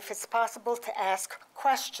now is if it's possible to ask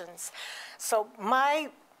questions. So my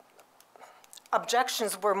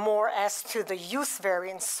objections were more as to the use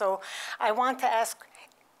variance. So I want to ask,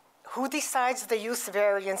 who decides the use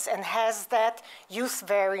variance, and has that use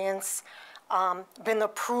variance been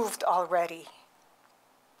approved already?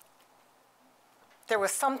 There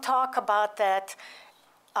was some talk about that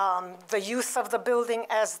the use of the building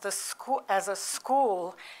as a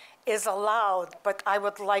school is allowed, but I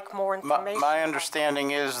would like more information. My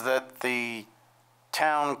understanding is that the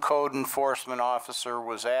town code enforcement officer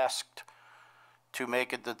was asked to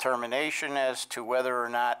make a determination as to whether or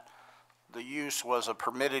not the use was a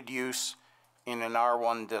permitted use in an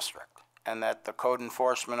R1 district, and that the code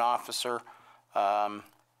enforcement officer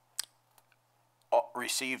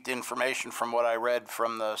received information from what I read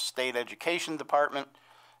from the state education department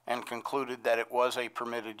and concluded that it was a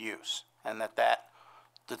permitted use, and that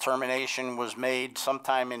determination was made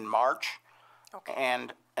sometime in March. Okay.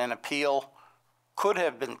 And an appeal could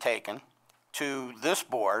have been taken to this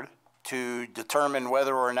board to determine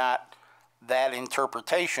whether or not that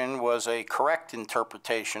interpretation was a correct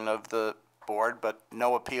interpretation of the board, but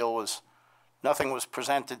nothing was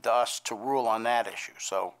presented to us to rule on that issue,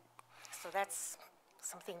 so. So that's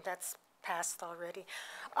something that's passed already.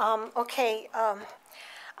 I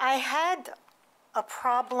had a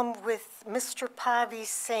problem with Mr. Pavi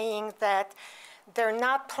saying that they're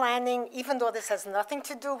not planning, even though this has nothing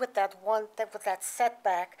to do with that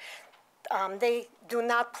setback, they do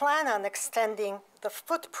not plan on extending the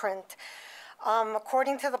footprint.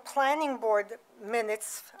 According to the planning board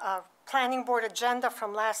minutes, planning board agenda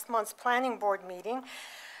from last month's planning board meeting,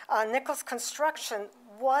 Nichols Construction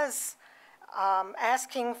was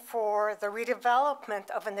asking for the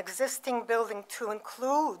redevelopment of an existing building to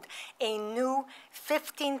include a new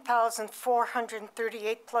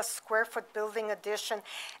 15,438 plus square foot building addition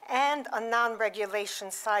and a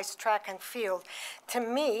non-regulation size track and field. To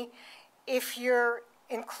me, if you're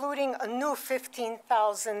including a new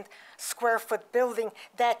 15,000 square foot building,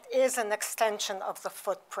 that is an extension of the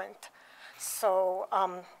footprint. So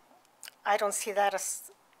I don't see that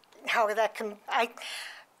as how that can,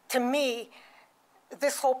 to me,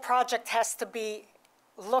 this whole project has to be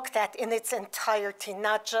looked at in its entirety,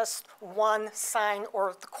 not just one sign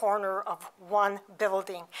or the corner of one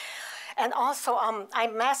building. And also, I'm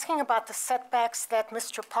asking about the setbacks that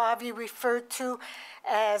Mr. Pavi referred to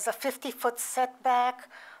as a 50-foot setback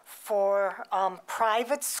for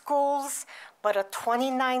private schools, but a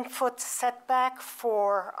 29-foot setback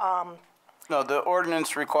for... No, the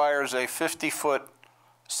ordinance requires a 50-foot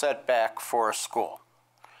setback for a school.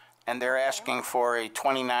 And they're asking for a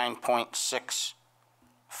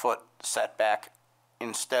 29.6-foot setback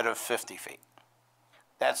instead of 50 feet.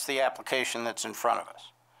 That's the application that's in front of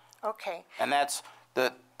us. Okay. And that's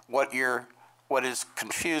what is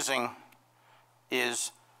confusing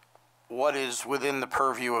is what is within the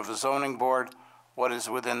purview of a zoning board, what is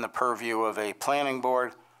within the purview of a planning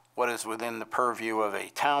board, what is within the purview of a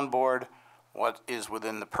town board, what is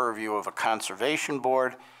within the purview of a conservation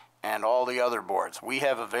board, and all the other boards. We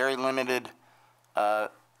have a very limited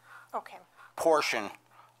portion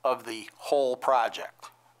of the whole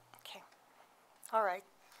project. Okay. All right.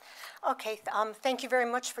 Okay. Thank you very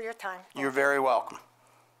much for your time. You're very welcome.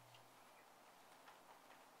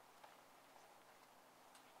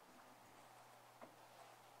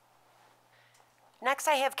 Next,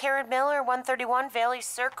 I have Karen Miller, 131 Valley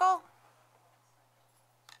Circle.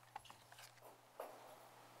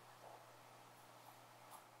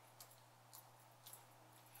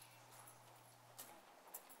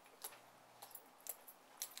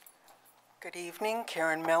 Good evening,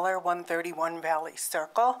 Karen Miller, 131 Valley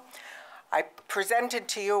Circle. I presented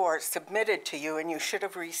to you or submitted to you, and you should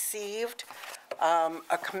have received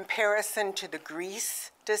a comparison to the Grease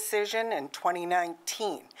decision in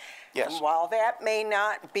 2019. Yes. And while that may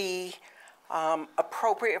not be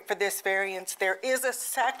appropriate for this variance, there is a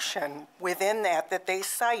section within that they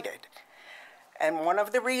cited. And one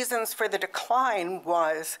of the reasons for the decline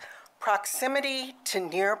was proximity to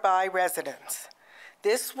nearby residents.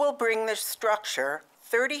 This will bring the structure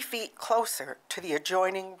 30 feet closer to the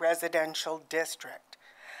adjoining residential district.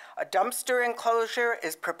 A dumpster enclosure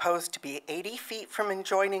is proposed to be 80 feet from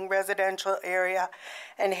adjoining residential area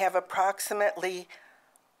and have approximately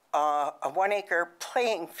a 1 acre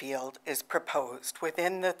playing field is proposed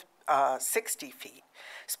within the 60 feet.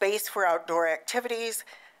 Space for outdoor activities.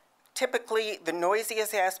 Typically, the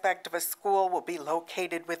noisiest aspect of a school will be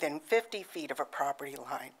located within 50 feet of a property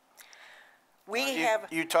line.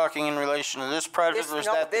 You talking in relation to this project, or is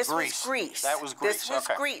that the Grease? This was Grease. That was Grease. This was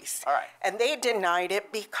okay. Grease. All right. And they denied it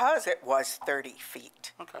because it was 30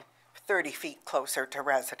 feet. Okay. 30 feet closer to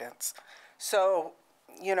residents. So,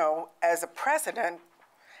 you know, as a precedent,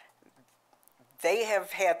 they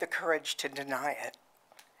have had the courage to deny it.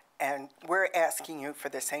 And we're asking you for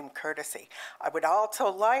the same courtesy. I would also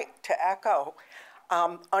like to echo,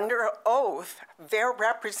 under oath, their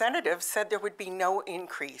representative said there would be no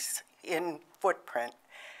increase in footprint,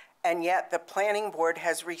 and yet the planning board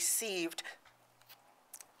has received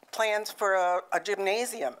plans for a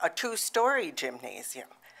gymnasium, a 2-story gymnasium.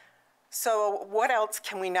 So what else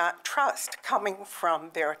can we not trust coming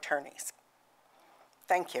from their attorneys?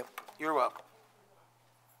 Thank you. You're welcome.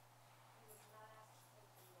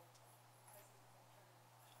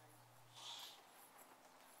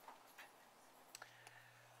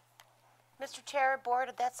 Mr. Chair,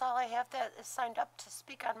 Board, that's all I have that is signed up to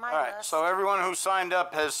speak on my All right, list. so everyone who signed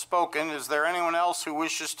up has spoken. Is there anyone else who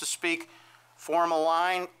wishes to speak? Form a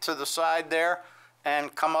line to the side there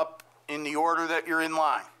and come up in the order that you're in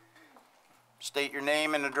line. State your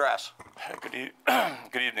name and address. Good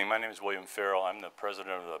evening. My name is William Farrell. I'm the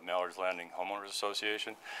president of the Mallards Landing Homeowners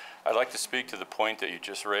Association. I'd like to speak to the point that you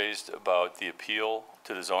just raised about the appeal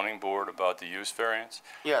to the zoning board about the use variance.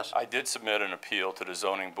 Yes. I did submit an appeal to the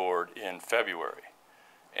zoning board in February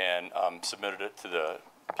and submitted it to the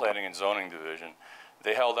Planning and Zoning Division.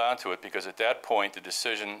 They held on to it because at that point the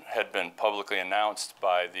decision had been publicly announced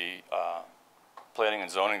by the Planning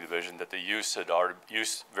and Zoning Division that the use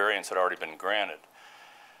variance had already been granted.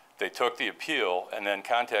 They took the appeal and then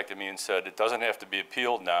contacted me and said it doesn't have to be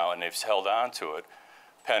appealed now, and they've held on to it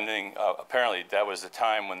pending, apparently that was the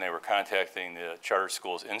time when they were contacting the Charter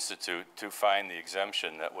Schools Institute to find the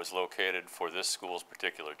exemption that was located for this school's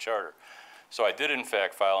particular charter. So I did in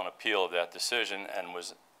fact file an appeal of that decision and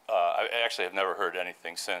was, I actually have never heard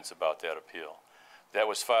anything since about that appeal. That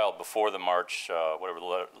was filed before the March, whatever the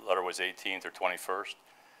letter was, 18th or 21st.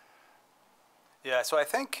 Yeah, so I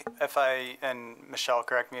think and Michelle,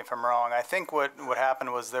 correct me if I'm wrong, I think what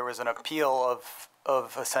happened was there was an appeal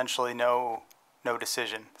of essentially no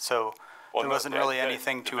decision. So there wasn't really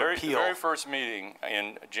anything to appeal. The very first meeting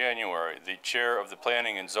in January, the chair of the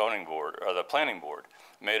Planning and Zoning Board, or the Planning Board,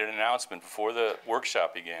 made an announcement before the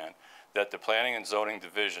workshop began that the Planning and Zoning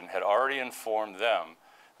Division had already informed them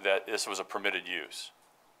that this was a permitted use.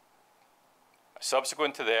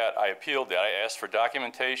 Subsequent to that, I appealed that. I asked for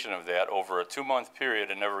documentation of that over a 2-month period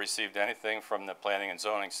and never received anything from the Planning and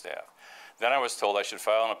Zoning staff. Then I was told I should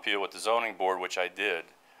file an appeal with the Zoning Board, which I did,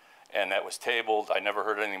 and that was tabled. I never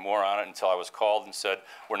heard any more on it until I was called and said,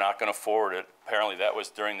 we're not going to forward it. Apparently that was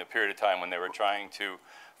during the period of time when they were trying to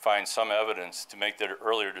find some evidence to make their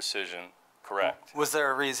earlier decision correct. Was there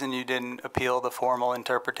a reason you didn't appeal the formal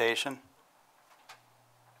interpretation?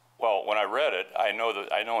 Well, when I read it, I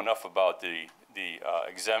know enough about the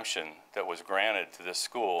exemption that was granted to this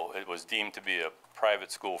school. It was deemed to be a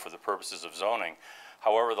private school for the purposes of zoning.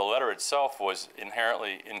 However, the letter itself was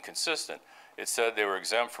inherently inconsistent. It said they were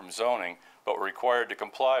exempt from zoning, but were required to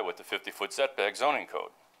comply with the 50-foot setback zoning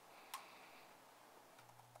code.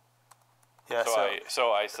 Yeah,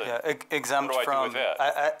 so I said, yeah, exempt what do I do from with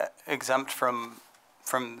that? exempt from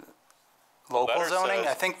local zoning.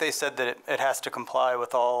 I think they said that it has to comply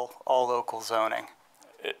with all local zoning.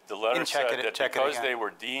 The letter said that because they were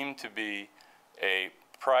deemed to be a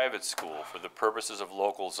private school for the purposes of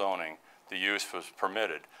local zoning, the use was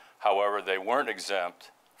permitted. However, they weren't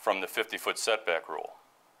exempt from the 50-foot setback rule,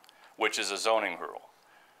 which is a zoning rule.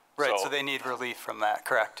 Right, so they need relief from that,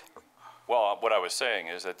 correct? Well, what I was saying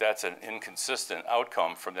is that that's an inconsistent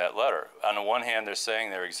outcome from that letter. On the one hand, they're saying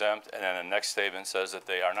they're exempt, and then the next statement says that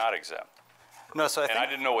they are not exempt. No, so I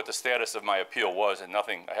didn't know what the status of my appeal was, and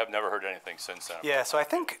I have never heard anything since then. Yeah, so I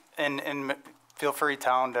think, and feel free,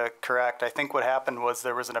 Town, to correct, I think what happened was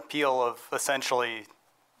there was an appeal of essentially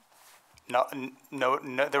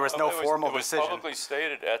there was no formal decision. It was publicly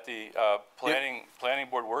stated at the planning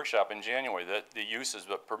board workshop in January that the use is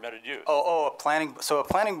a permitted use. A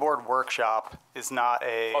planning board workshop is not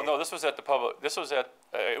a. Oh no, this was at the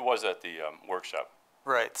it was at the workshop.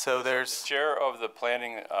 Right. So there's the chair of the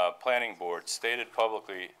planning board stated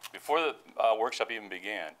publicly before the workshop even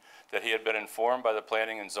began that he had been informed by the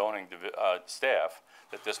planning and zoning staff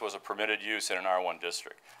that this was a permitted use in an R1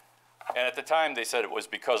 district. And at the time, they said it was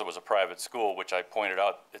because it was a private school, which I pointed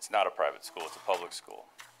out it's not a private school, it's a public school.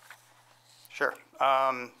 Sure.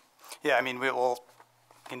 Yeah, I mean,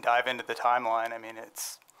 can dive into the timeline. I mean,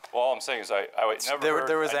 it's. Well, all I'm saying is I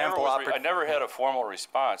never had a formal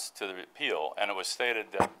response to the appeal, and it was stated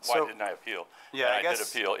that why didn't I appeal? Yeah, and I did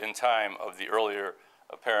appeal in time of the earlier,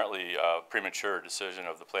 apparently premature decision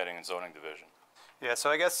of the Planning and Zoning Division. Yeah, so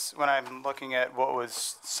I guess when I'm looking at what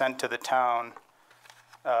was sent to the town,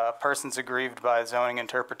 persons aggrieved by zoning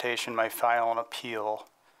interpretation may file an appeal.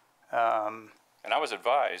 And I was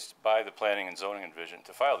advised by the Planning and Zoning Division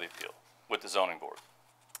to file the appeal with the zoning board.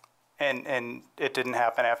 And it didn't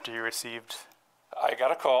happen after you received? I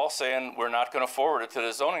got a call saying we're not going to forward it to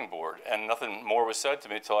the zoning board, and nothing more was said to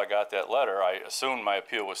me until I got that letter. I assumed my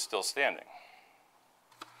appeal was still standing.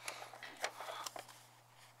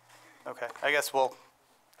 Okay, I guess we'll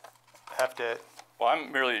have to. Well,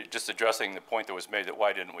 I'm merely just addressing the point that was made that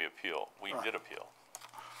why didn't we appeal? We did appeal.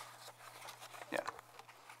 Yeah.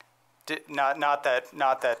 Not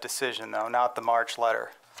that decision though, not the March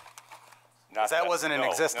letter. That wasn't in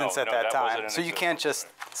existence at that time. So you can't just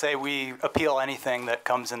say we appeal anything that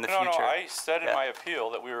comes in the future. No, I said in my appeal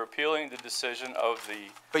that we were appealing the decision of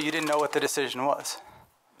the. But you didn't know what the decision was.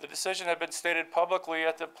 The decision had been stated publicly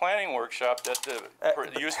at the planning workshop that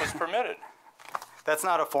the use was permitted. That's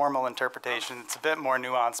not a formal interpretation. It's a bit more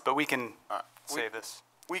nuanced, but we can say this.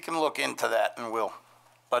 We can look into that and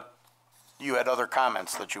but You had other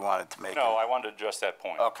comments that you wanted to make? No, I wanted to address that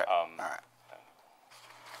point. Okay, all right.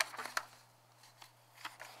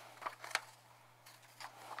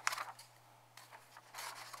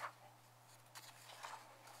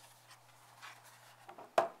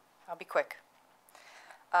 I'll be quick.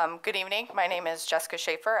 Good evening. My name is Jessica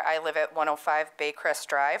Schaefer. I live at 105 Baycrest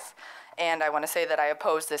Drive, and I want to say that I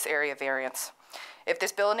oppose this area variance. If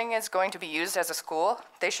this building is going to be used as a school,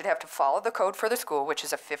 they should have to follow the code for the school, which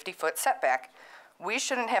is a 50-foot setback. We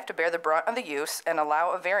shouldn't have to bear the brunt of the use and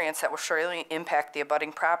allow a variance that will surely impact the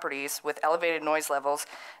abutting properties with elevated noise levels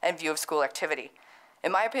and view of school activity.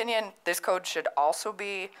 In my opinion, this code should also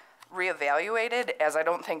be reevaluated, as I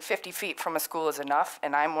don't think 50 feet from a school is enough,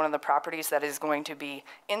 and I'm one of the properties that is going to be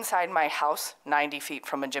inside my house 90 feet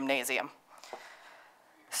from a gymnasium.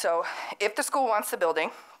 So if the school wants the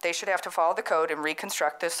building, they should have to follow the code and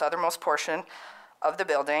reconstruct this southernmost portion of the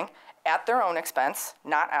building at their own expense,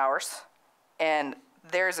 not ours. And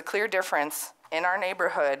there's a clear difference in our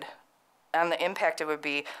neighborhood on the impact it would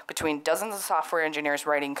be between dozens of software engineers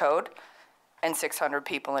writing code and 600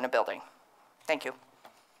 people in a building. Thank you.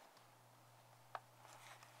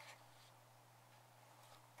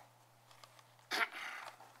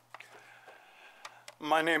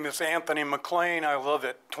 My name is Anthony McLean. I live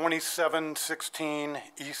at 2716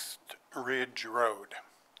 East Ridge Road.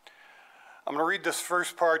 I'm going to read this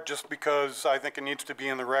first part just because I think it needs to be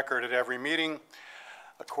in the record at every meeting.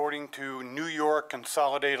 According to New York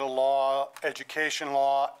Consolidated Law, Education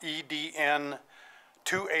Law, EDN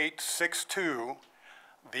 2862,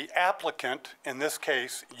 the applicant, in this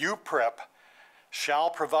case UPrep, shall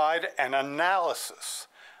provide an analysis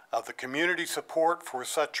of the community support for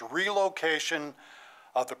such relocation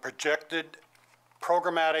of the projected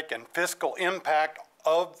programmatic and fiscal impact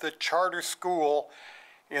of the charter school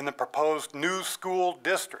in the proposed new school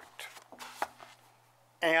district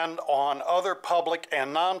and on other public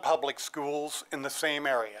and non-public schools in the same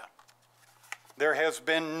area. There has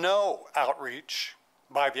been no outreach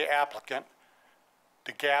by the applicant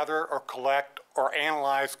to gather or collect or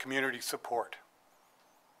analyze community support.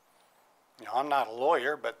 You know, I'm not a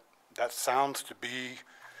lawyer, but that sounds to be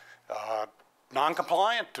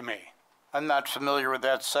non-compliant to me. I'm not familiar with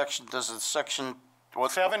that section. Does it section,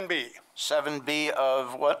 what? 7B. 7B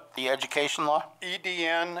of what? The education law?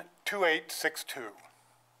 EDN 2862.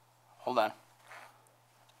 Hold on.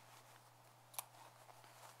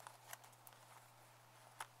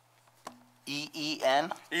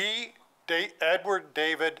 EEN? Edward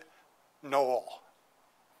David Noel.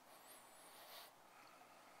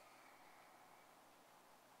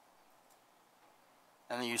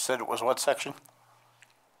 And you said it was what section?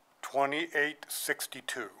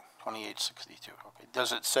 2862. 2862, okay.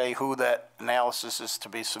 Does it say who that analysis is to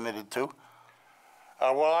be submitted to?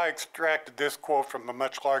 Well, I extracted this quote from a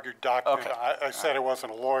much larger document. Okay. I said I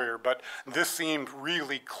wasn't a lawyer, but this seemed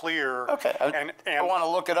really clear. Okay, I want to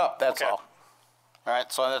look it up, that's Okay. all. All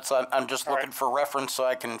right, so that's, I'm just All looking right. for reference so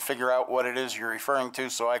I can figure out what it is you're referring to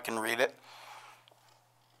so I can read it.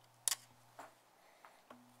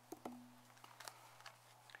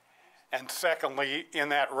 And secondly, in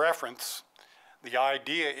that reference, the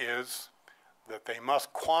idea is that they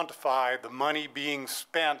must quantify the money being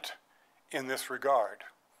spent in this regard.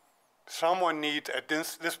 Someone needs, at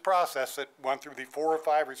this process that went through the 4 or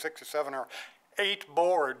 5 or 6 or 7 or 8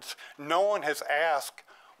 boards, no one has asked,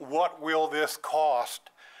 what will this cost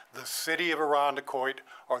the city of Irondequoit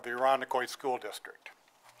or the Irondequoit School District?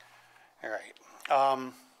 All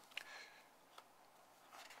right.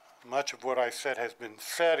 Much of what I said has been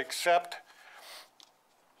said, except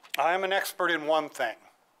I am an expert in one thing.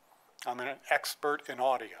 I'm an expert in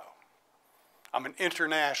audio. I'm an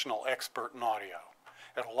international expert in audio.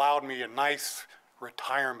 It allowed me a nice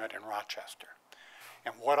retirement in Rochester.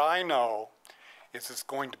 And what I know is it's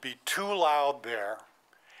going to be too loud there,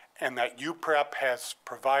 and that UPrep has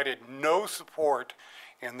provided no support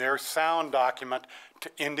in their sound document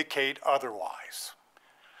to indicate otherwise.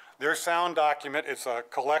 Their sound document is a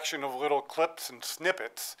collection of little clips and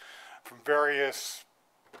snippets from various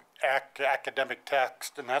academic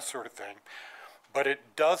text and that sort of thing, but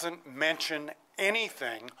it doesn't mention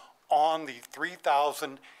anything on the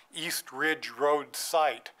 3000 East Ridge Road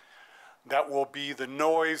site that will be the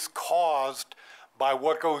noise caused by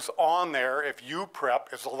what goes on there if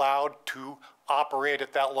UPrep is allowed to operate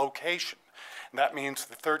at that location. And that means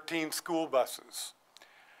the 13 school buses,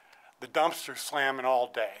 the dumpster slamming all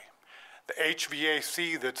day, the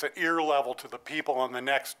HVAC that's at ear level to the people on the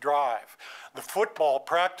next drive, the football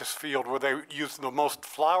practice field where they use the most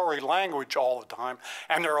flowery language all the time,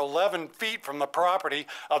 and they're 11 feet from the property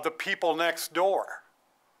of the people next door.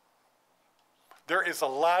 There is a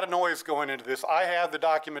lot of noise going into this. I have the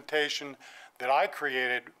documentation that I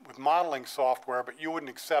created with modeling software, but you wouldn't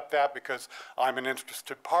accept that because I'm an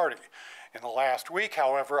interested party. In the last week,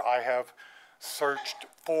 however, I have searched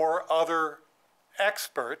for other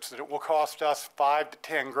experts that it will cost us 5 to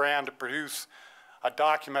 10 grand to produce a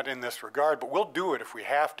document in this regard, but we'll do it if we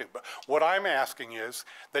have to. But what I'm asking is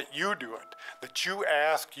that you do it, that you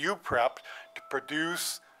ask UPREP to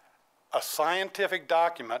produce a scientific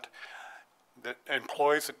document that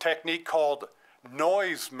employs a technique called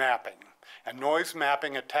noise mapping. And noise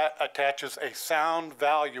mapping attaches a sound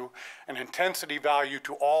value, an intensity value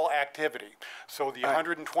to all activity. So the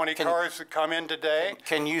 120 cars that come in today.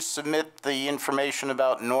 Can you submit the information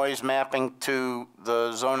about noise mapping to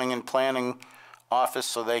the zoning and planning office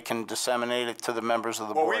so they can disseminate it to the members of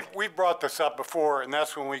the board? Well, we brought this up before, and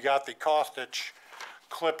that's when we got the Kostich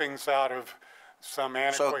clippings out of some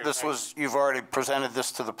antiquated. So this was, you've already presented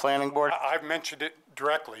this to the planning board? I've mentioned it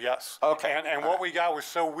directly, yes. Okay. And what we got was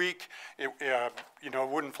so weak, it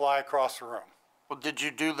wouldn't fly across the room. Well, did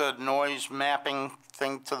you do the noise mapping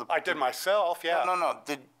thing to the? I did myself, yeah. No.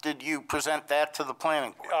 Did you present that to the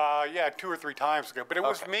planning board? Yeah, 2 or 3 times ago, but it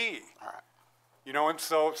was me. All right. And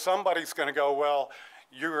so somebody's going to go, well,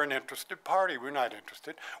 you're an interested party. We're not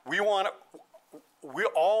interested.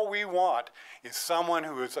 All we want is someone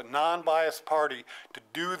who is a non-biased party to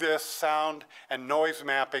do this sound and noise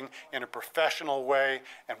mapping in a professional way,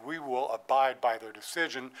 and we will abide by their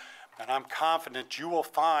decision. And I'm confident you will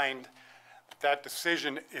find that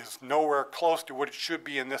decision is nowhere close to what it should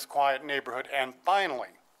be in this quiet neighborhood. And finally,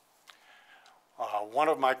 one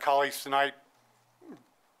of my colleagues tonight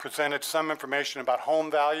presented some information about home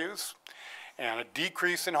values and a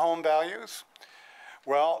decrease in home values.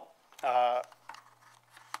 Well,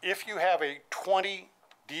 if you have a 20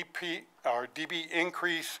 dB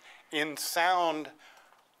increase in sound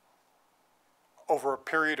over a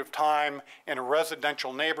period of time in a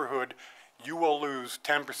residential neighborhood, you will lose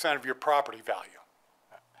 10% of your property value.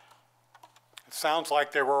 It sounds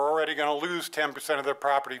like they were already going to lose 10% of their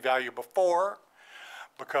property value before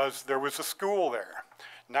because there was a school there.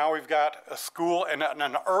 Now we've got a school and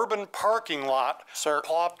an urban parking lot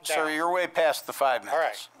plopped down. Sir, you're way past the 5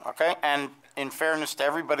 minutes. All right. Okay? And in fairness to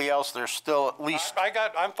everybody else, there's still at least...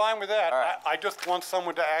 I'm fine with that. All right. I just want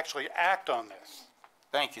someone to actually act on this.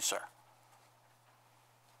 Thank you, sir.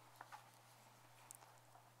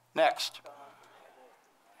 Next.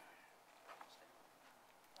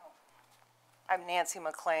 I'm Nancy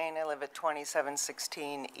McLean. I live at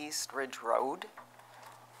 2716 East Ridge Road.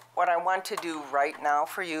 What I want to do right now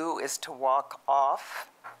for you is to walk off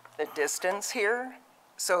the distance here.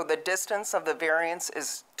 So the distance of the variance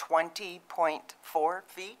is 20.4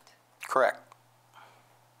 feet. Correct.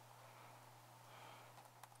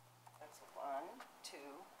 That's 1, 2,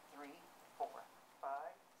 3, 4, 5,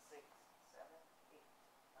 6, 7, 8,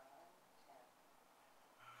 9, 10, 12,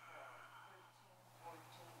 13, 14,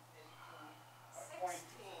 15, 16.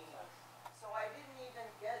 So I didn't even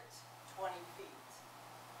get 20 feet.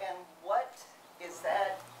 And what is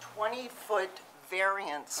that 20-foot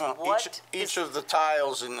variance? Each of the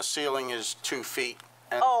tiles in the ceiling is 2 feet.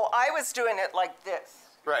 And I was doing it like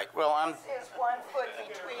this. Right. Well, This is 1 foot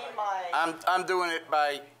between my. I'm doing it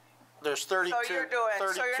by. There's 32. So you're doing.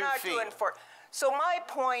 32 So you're not feet. doing 4. So my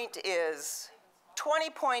point is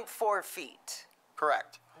 20.4 feet.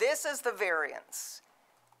 Correct. This is the variance,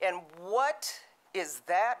 and what is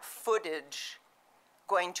that footage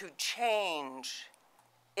going to change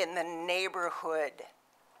in the neighborhood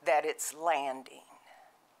that it's landing?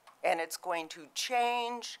 And it's going to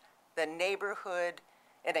change the neighborhood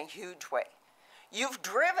in a huge way. You've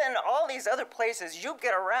driven all these other places. You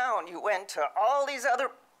get around. You went to all these other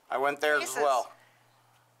I went there places. as well.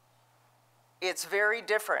 It's very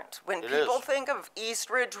different. When It people is. think of East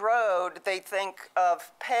Ridge Road, they think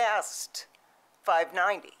of past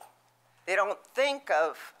 590. They don't think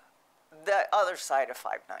of the other side of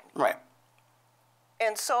 590. Right.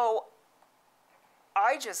 And so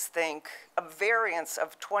I just think a variance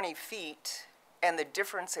of 20 feet and the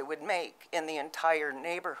difference it would make in the entire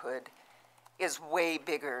neighborhood is way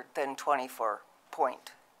bigger than 20.4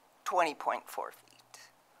 feet.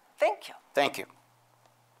 Thank you. Thank you.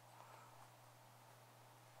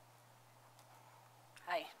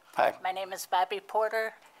 Hi. Hi. My name is Bobby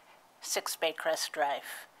Porter, 6 Baycrest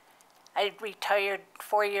Drive. I retired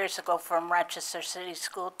 4 years ago from Rochester City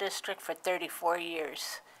School District for 34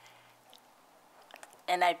 years.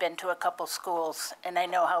 And I've been to a couple schools, and I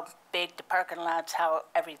know how big the parking lots, how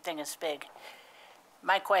everything is big.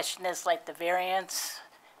 My question is like the variance,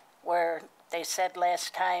 where They said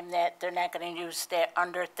last time that they're not going to use that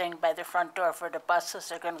under thing by the front door for the buses.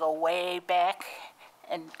 They're going to go way back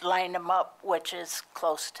and line them up, which is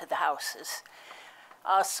close to the houses.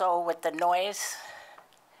 Also, with the noise,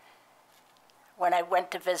 when I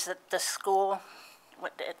went to visit the school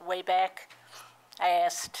way back, I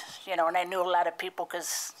asked, you know, and I knew a lot of people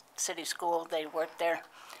because city school, they worked there.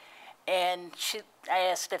 And I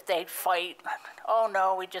asked if they'd fight. Oh,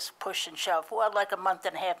 no, we just push and shove. Well, like a month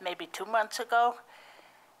and a half, maybe 2 months ago,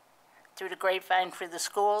 through the grapevine for the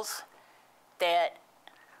schools, that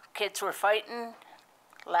kids were fighting,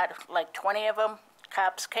 like 20 of them.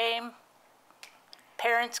 Cops came,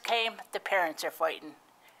 parents came, the parents are fighting.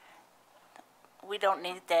 We don't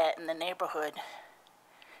need that in the neighborhood.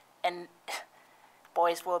 And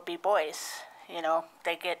boys will be boys, you know,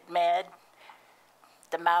 they get mad.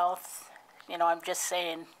 The mouth, you know, I'm just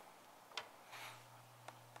saying,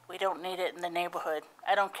 we don't need it in the neighborhood.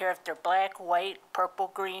 I don't care if they're black, white,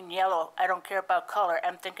 purple, green, yellow. I don't care about color.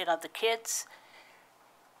 I'm thinking of the kids,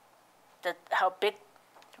 how big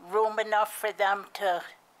room enough for them to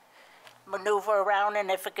maneuver around,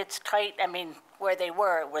 and if it gets tight, I mean, where they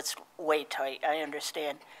were, it was way tight, I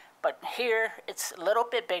understand. But here, it's a little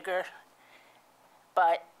bit bigger,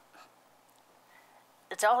 but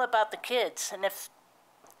it's all about the kids, and if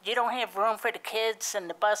you don't have room for the kids and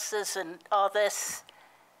the buses and all this,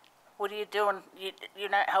 what are you doing? You're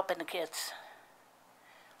not helping the kids.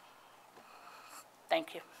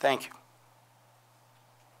 Thank you. Thank you.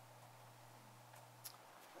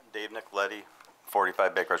 Dave Nicoletti,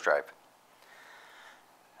 45 Baycrest Drive.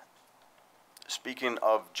 Speaking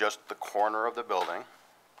of just the corner of the building,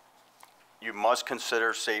 you must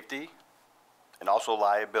consider safety and also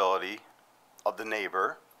liability of the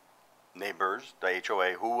neighbors, the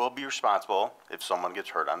HOA, who will be responsible if someone gets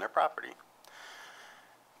hurt on their property.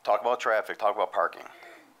 Talk about traffic, talk about parking.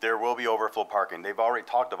 There will be overflow parking. They've already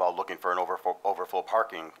talked about looking for an overflow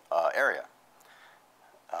parking area.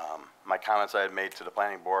 My comments I had made to the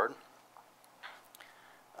planning board,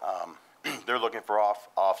 they're looking for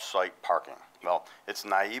off-site parking. Well, it's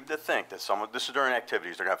naive to think that this is during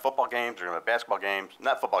activities. They're gonna have football games, they're gonna have basketball games,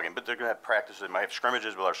 not football games, but they're gonna have practices, they might have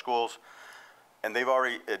scrimmages with our schools. And they've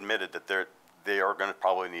already admitted that they are going to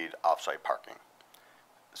probably need off-site parking.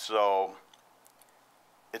 So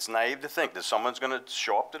it's naive to think that someone's going to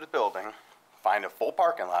show up to the building, find a full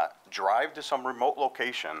parking lot, drive to some remote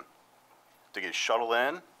location to get shuttled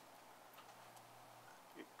in.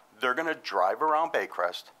 They're going to drive around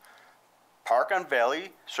Baycrest, park on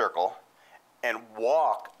Valley Circle, and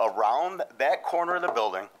walk around that corner of the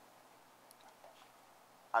building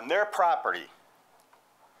on their property.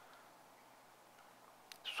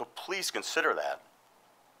 So please consider that.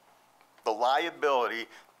 The liability,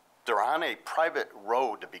 they're on a private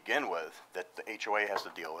road to begin with that the HOA has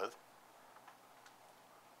to deal with.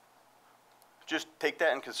 Just take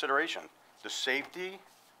that in consideration. The safety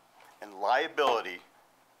and liability,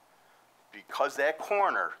 because that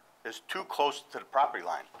corner is too close to the property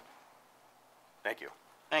line. Thank you.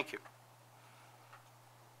 Thank you.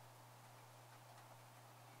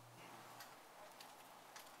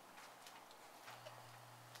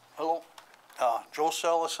 Hello, Joe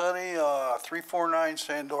Salicetti, 349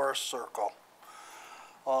 Sandora Circle.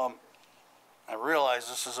 I realize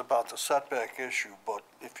this is about the setback issue, but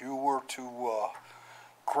if you were to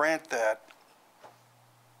grant that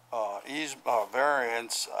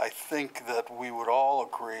variance, I think that we would all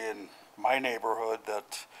agree in my neighborhood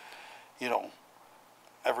that, you know,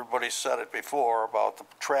 everybody said it before about the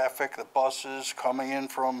traffic, the buses coming in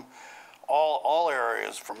from all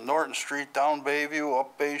areas, from Norton Street down Bayview,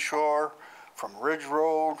 up Bay Shore, from Ridge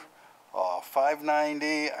Road,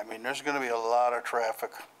 590. I mean, there's going to be a lot of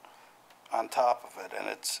traffic on top of it, and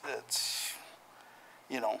it's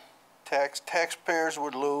you know, taxpayers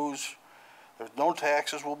would lose. There's no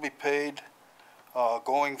taxes will be paid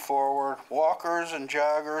going forward. Walkers and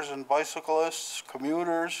joggers and bicyclists,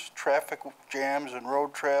 commuters, traffic jams and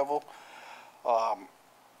road travel.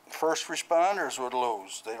 First responders would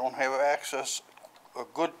lose. They don't have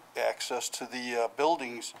good access to the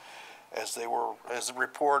buildings as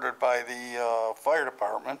reported by the fire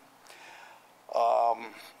department.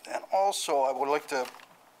 And also, I would like to,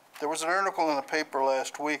 there was an article in the paper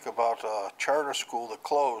last week about a charter school that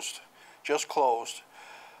just closed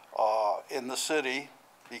in the city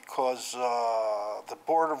because the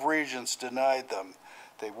Board of Regents denied them.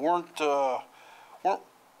 They weren't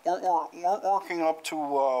working up to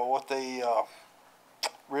what they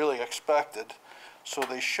really expected, so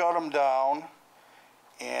they shut them down,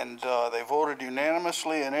 and they voted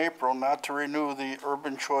unanimously in April not to renew the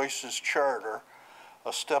Urban Choices Charter,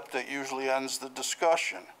 a step that usually ends the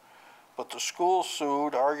discussion. but the school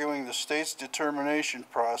sued, arguing the state's determination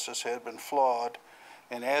process had been flawed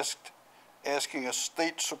and asking a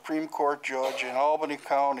state Supreme Court judge in Albany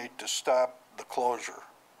County to stop the closure.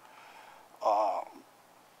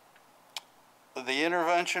 The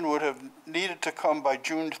intervention would have needed to come by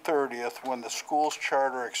June 30th when the school's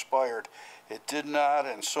charter expired. It did not,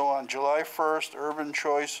 and so on July 1st, Urban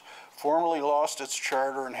Choice formally lost its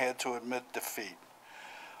charter and had to admit defeat.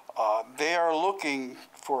 They are looking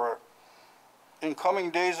for, in coming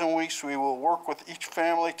days and weeks, we will work with each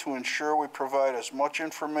family to ensure we provide as much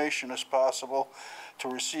information as possible to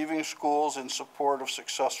receiving schools in support of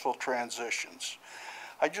successful transitions.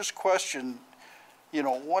 I just question, you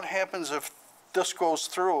know, what happens if this goes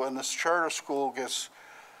through and this charter school gets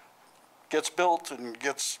built and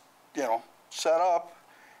gets, you know, set up,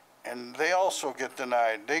 and they also get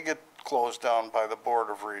denied. They get closed down by the Board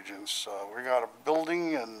of Regents. We got a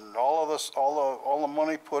building and all of this, all the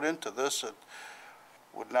money put into this, it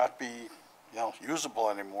would not be, you know, usable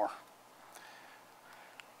anymore.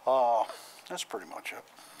 That's pretty much it.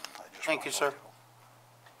 Thank you, sir.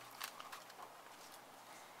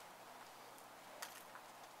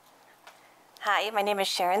 Hi, my name is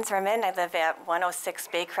Sharon Zimmerman. I live at 106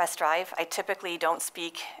 Baycrest Drive. I typically don't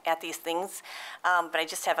speak at these things, but I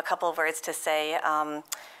just have a couple of words to say.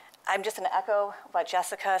 I'm just going to echo what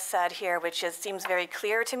Jessica said here, which seems very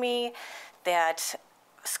clear to me that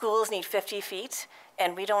schools need 50 feet,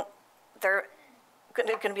 and they're going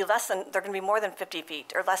to be they're going to be more than 50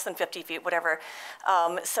 feet or less than 50 feet, whatever.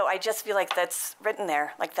 So I just feel like that's written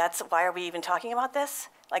there. Like, why are we even talking about this?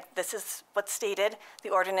 Like, this is what's stated, the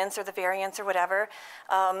ordinance or the variance or whatever.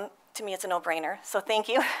 To me, it's a no-brainer. So thank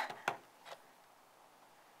you.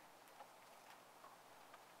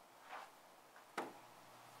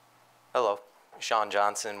 Hello, Sean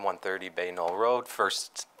Johnson, 130 Bay Knoll Road,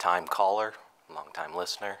 first-time caller, long-time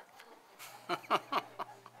listener.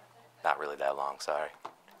 Not really that long, sorry.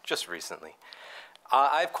 Just recently.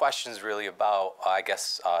 I have questions really about, I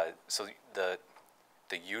guess, so the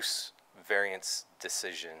use variance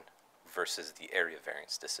decision versus the area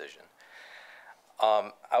variance decision.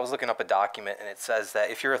 I was looking up a document, and it says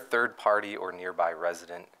that if you're a third party or nearby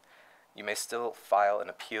resident, you may still file an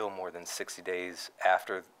appeal more than 60 days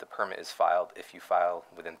after the permit is filed if you file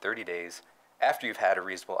within 30 days after you've had a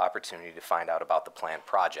reasonable opportunity to find out about the planned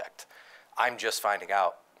project. I'm just finding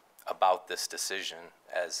out about this decision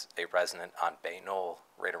as a resident on Bay Knoll,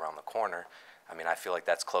 right around the corner. I mean, I feel like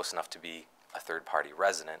that's close enough to be a third-party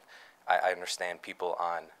resident. I understand people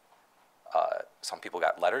on, some people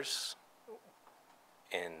got letters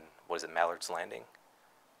in, Mallard's Landing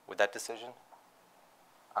with that decision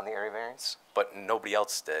on the area variance, but nobody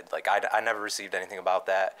else did. Like, I never received anything about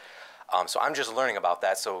that. So I'm just learning about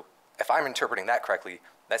that. So if I'm interpreting that correctly,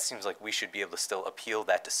 that seems like we should be able to still appeal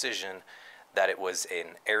that decision that it was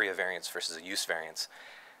an area variance versus a use variance.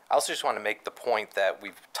 I also just want to make the point that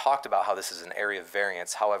we've talked about how this is an area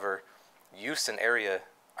variance. However, use and area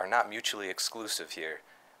are not mutually exclusive here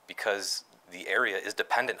because the area is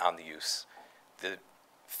dependent on the use. The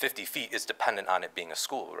 50 feet is dependent on it being a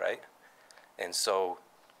school, right? And so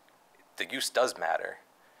the use does matter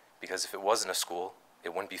because if it wasn't a school, it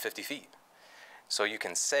wouldn't be 50 feet. So you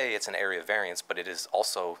can say it's an area variance, but it is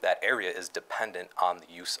also, that area is dependent on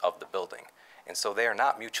the use of the building. And so they are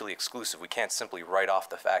not mutually exclusive. We can't simply write off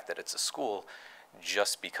the fact that it's a school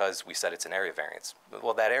just because we said it's an area variance.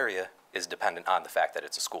 Well, that area is dependent on the fact that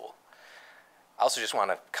it's a school. I also just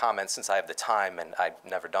want to comment, since I have the time and I've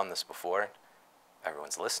never done this before,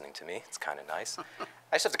 everyone's listening to me, it's kind of nice.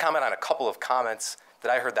 I just have to comment on a couple of comments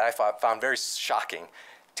that I heard that I found very shocking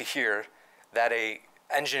to hear, that a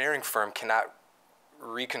engineering firm cannot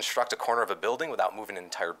reconstruct a corner of a building without moving an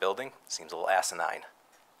entire building. Seems a little asinine,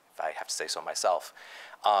 if I have to say so myself.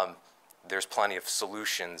 There's plenty of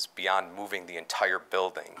solutions beyond moving the entire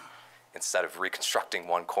building instead of reconstructing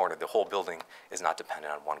one corner. The whole building is not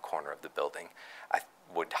dependent on one corner of the building. I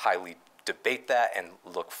would highly debate that and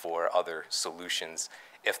look for other solutions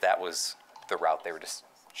if that was the route they were just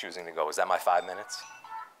choosing to go. Is that my 5 minutes?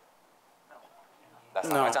 That's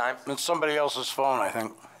not my time? It's somebody else's phone, I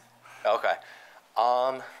think. Okay.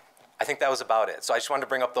 I think that was about it. So I just wanted to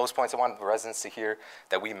bring up those points. I wanted the residents to hear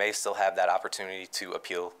that we may still have that opportunity to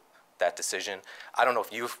appeal that decision. I don't know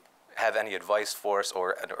if you have any advice for us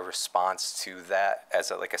or a response to that.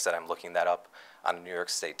 Like I said, I'm looking that up on a New York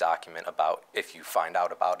State document about if you find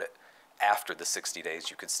out about it after the 60 days,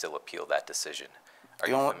 you could still appeal that decision. Are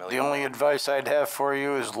you familiar? The only advice I'd have for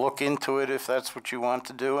you is look into it if that's what you want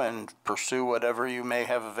to do and pursue whatever you may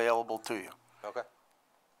have available to you. Okay.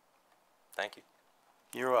 Thank you.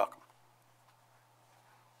 You're welcome.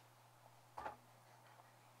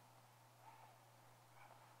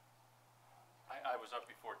 was up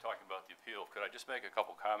before talking about the appeal. Could I just make a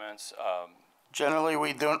couple comments? Generally,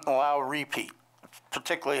 we don't allow repeat.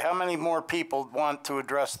 Particularly, how many more people want to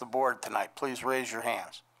address the board tonight? Please raise your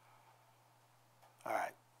hands. All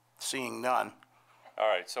right, seeing none. All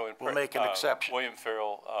right, so we'll make an exception. William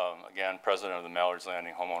Farrell, again, president of the Mallards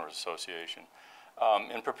Landing Homeowners Association.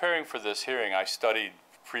 In preparing for this hearing, I studied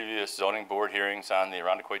previous zoning board hearings on the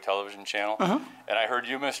Irondequoit television channel, and I heard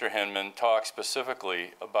you, Mr. Hinman, talk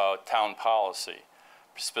specifically about town policy,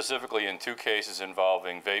 specifically in two cases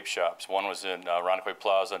involving vape shops. One was in Irondequoit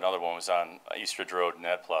Plaza, another one was on Eastridge Road in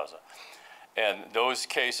that plaza. And those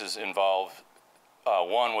cases involve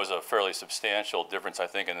one was a fairly substantial difference, I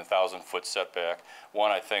think, in the 1,000-foot setback.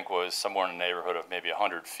 One, I think, was somewhere in the neighborhood of maybe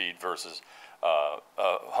 100 feet versus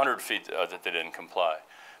 100 feet that they didn't comply.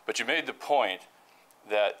 But you made the point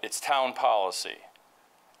that it's town policy,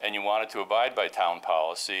 and you wanted to abide by town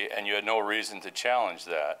policy, and you had no reason to challenge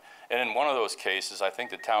that. And in one of those cases, I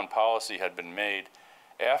think the town policy had been made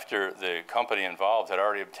after the company involved had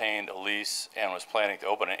already obtained a lease and was planning to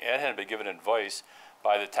open it. It had been given advice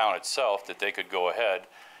by the town itself that they could go ahead,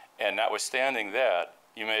 and notwithstanding that,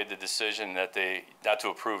 you made the decision that not to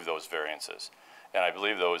approve those variances. And I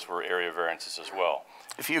believe those were area variances as well.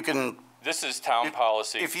 If you can, this is town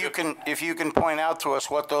policy. If you can point out to us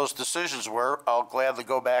what those decisions were, I'll gladly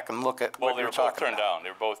go back and look at what you're talking about. They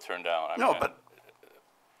were both turned down. No, but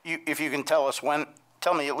if you can tell us when,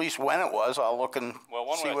 tell me at least when it was, I'll look and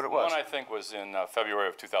see what it was. One I think was in February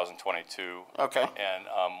of 2022. Okay.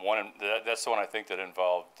 And that's the one I think that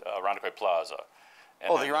involved Irondequoit Plaza.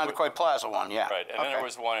 And the Irondequoit Plaza one, yeah. Right, and then there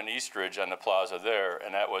was one in Eastridge on the plaza there,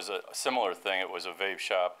 and that was a similar thing. It was a vape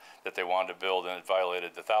shop that they wanted to build, and it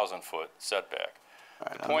violated the 1,000-foot setback.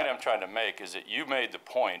 Right, the point I'm trying to make is that you made the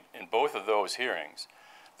point in both of those hearings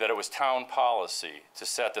that it was town policy to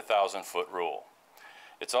set the 1,000-foot rule.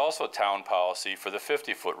 It's also town policy for the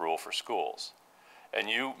 50-foot rule for schools. And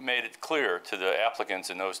you made it clear to the applicants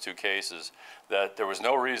in those two cases that there was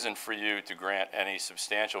no reason for you to grant any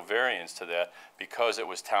substantial variance to that because it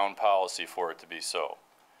was town policy for it to be so.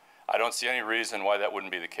 I don't see any reason why that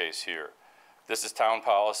wouldn't be the case here. This is town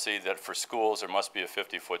policy that for schools there must be a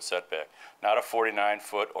 50-foot setback, not a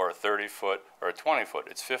 49-foot or a 30-foot or a 20-foot.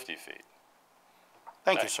 It's 50 feet.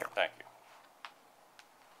 Thank you, sir. Thank you.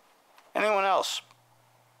 Anyone else?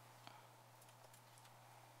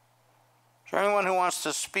 Is there anyone who wants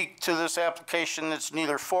to speak to this application that's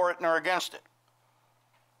neither for it nor against it?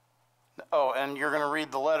 Oh, and you're going to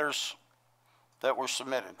read the letters that were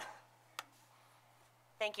submitted.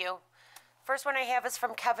 Thank you. First one I have is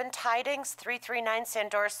from Kevin Tidings, 339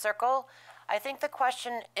 Sandora Circle. I think the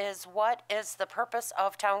question is, what is the purpose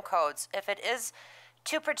of town codes? If it is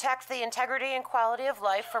to protect the integrity and quality of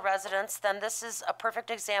life for residents, then this is a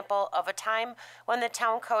perfect example of a time when the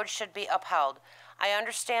town code should be upheld. I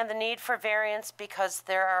understand the need for variance because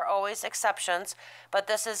there are always exceptions, but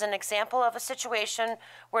this is an example of a situation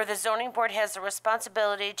where the zoning board has the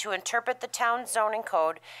responsibility to interpret the town zoning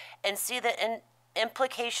code and see the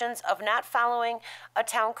implications of not following a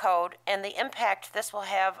town code and the impact this will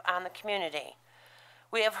have on the community.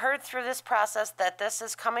 We have heard through this process that this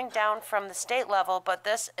is coming down from the state level, but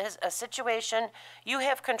this is a situation you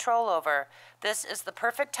have control over. This is the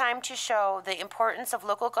perfect time to show the importance of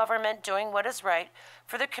local government doing what is right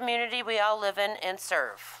for the community we all live in and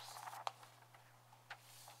serve.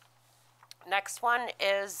 Next one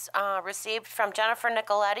is received from Jennifer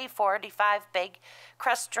Nicoletti, 485 Big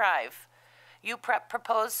Crest Drive. You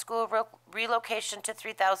propose school relocation to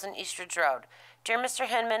 3000 Eastridge Road. Dear Mr.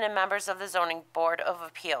 Hinman and members of the Zoning Board of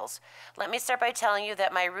Appeals, let me start by telling you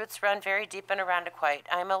that my roots run very deep in Irondequoit.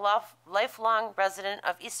 I am a lifelong resident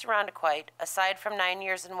of East Irondequoit, aside from 9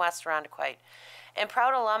 years in West Irondequoit, and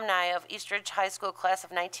proud alumni of Eastridge High School class of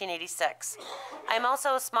 1986. I am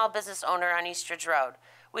also a small business owner on Eastridge Road.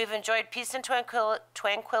 We've enjoyed peace and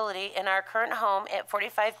tranquility in our current home at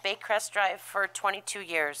 45 Baycrest Drive for 22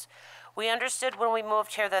 years. We understood when we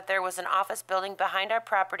moved here that there was an office building behind our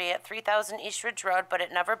property at 3000 Eastridge Road, but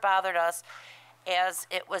it never bothered us as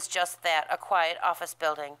it was just that, a quiet office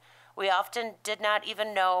building. We often did not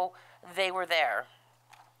even know they were there.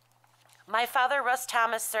 My father, Russ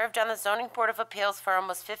Thomas, served on the Zoning Board of Appeals for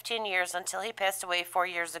almost 15 years until he passed away 4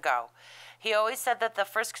 years ago. He always said that the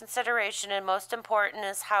first consideration and most important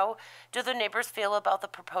is how do the neighbors feel about the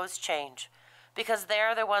proposed change, because they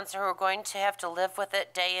are the ones who are going to have to live with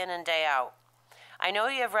it day in and day out. I know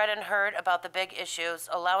you have read and heard about the big issues.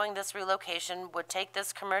 Allowing this relocation would take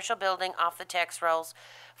this commercial building off the tax rolls,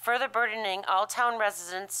 further burdening all town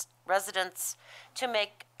residents to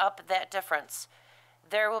make up that difference.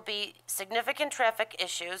 There will be significant traffic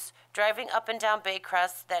issues, driving up and down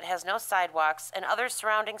Baycrest that has no sidewalks, and other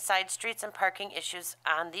surrounding side streets and parking issues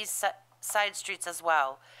on these side streets as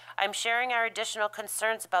well. I'm sharing our additional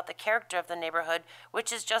concerns about the character of the neighborhood,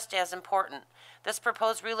 which is just as important. This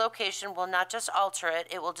proposed relocation will not just alter it,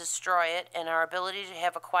 it will destroy it and our ability to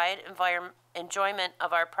have a quiet enjoyment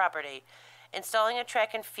of our property. Installing a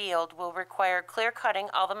track and field will require clear-cutting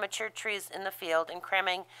all the mature trees in the field and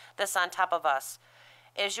cramming this on top of us.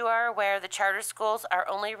 As you are aware, the charter schools are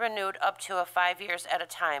only renewed up to 5 years at a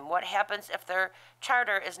time. What happens if their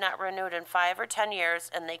charter is not renewed in 5 or 10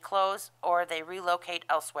 years and they close or they relocate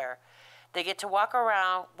elsewhere? They get to walk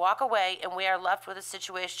away, and we are left with a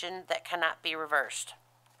situation that cannot be reversed.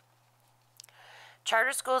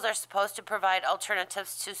 Charter schools are supposed to provide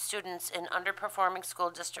alternatives to students in underperforming school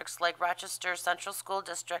districts like Rochester Central School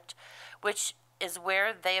District, which is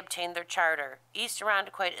where they obtained their charter. East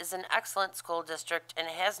Irondequoit is an excellent school district and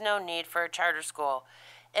has no need for a charter school.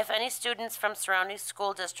 If any students from surrounding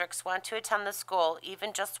school districts want to attend the school,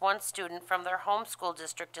 even just one student from their home school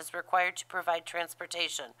district is required to provide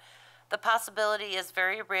transportation. The possibility is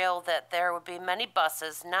very real that there would be many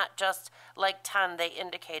buses, not just like 10 they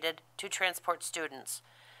indicated, to transport students.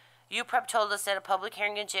 UPrep told us at a public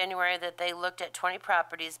hearing in January that they looked at 20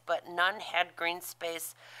 properties, but none had green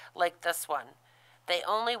space like this one. They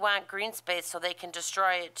only want green space so they can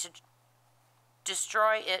destroy it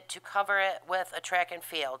to cover it with a track and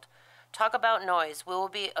field. Talk about noise. We will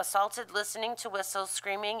be assaulted listening to whistles,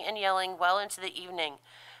 screaming, and yelling well into the evening.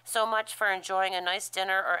 So much for enjoying a nice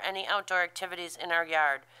dinner or any outdoor activities in our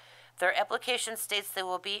yard. Their application states they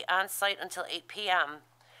will be on site until 8 p.m.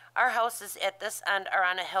 Our houses at this end are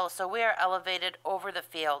on a hill, so we are elevated over the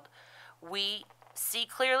field. We see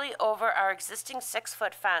clearly over our existing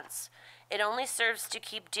 6-foot fence. It only serves to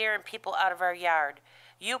keep deer and people out of our yard.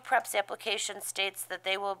 UPrep's application states that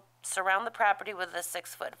they will surround the property with a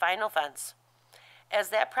 6-foot vinyl fence. As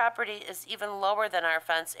that property is even lower than our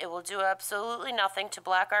fence, it will do absolutely nothing to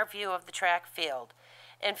block our view of the track field.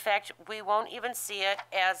 In fact, we won't even see it,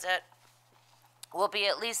 as it will be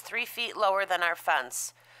at least 3 feet lower than our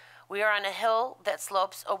fence. We are on a hill that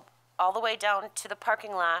slopes all the way down to the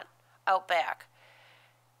parking lot out back.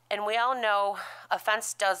 And we all know a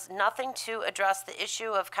fence does nothing to address the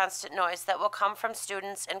issue of constant noise that will come from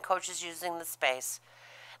students and coaches using the space.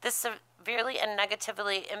 This severely and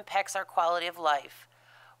negatively impacts our quality of life.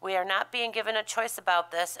 We are not being given a choice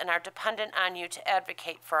about this and are dependent on you to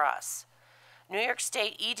advocate for us. New York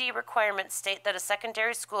State ED requirements state that a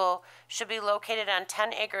secondary school should be located on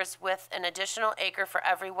 10 acres with an additional acre for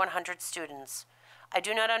every 100 students. I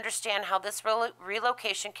do not understand how this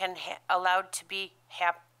relocation can be allowed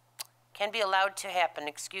to happen.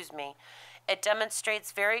 It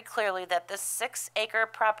demonstrates very clearly that this 6-acre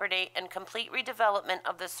property and complete redevelopment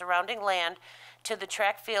of the surrounding land to the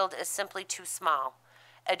track field is simply too small.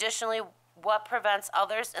 Additionally, what prevents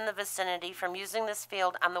others in the vicinity from using this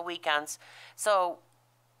field on the weekends, so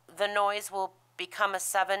the noise will become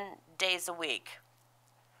 7 days a week?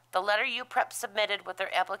 The letter UPrep submitted with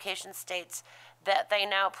their application states that they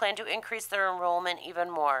now plan to increase their enrollment even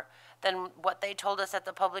more than what they told us at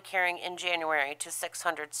the public hearing in January to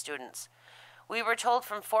 600 students. We were told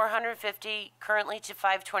from 450 currently to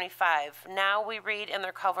 525. Now we read in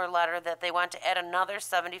their cover letter that they want to add another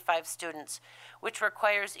 75 students, which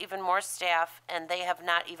requires even more staff, and they have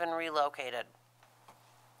not even relocated.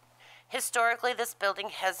 Historically, this building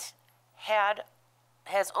has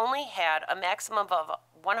only had a maximum of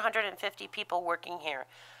 150 people working here.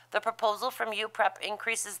 The proposal from UPrep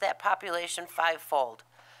increases that population 5-fold.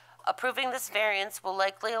 Approving this variance will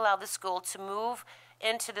likely allow the school to move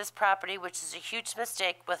into this property, which is a huge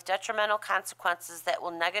mistake with detrimental consequences that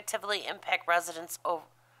will negatively impact residents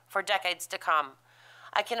for decades to come.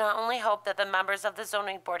 I can only hope that the members of the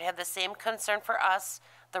zoning board have the same concern for us,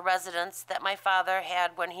 the residents, that my father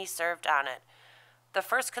had when he served on it. The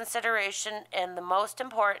first consideration, and the most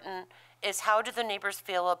important, is how do the neighbors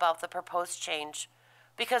feel about the proposed change?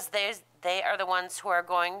 Because they are the ones who are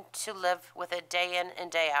going to live with it day in and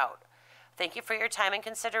day out. Thank you for your time and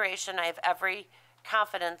consideration. I have every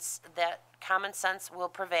confidence that common sense will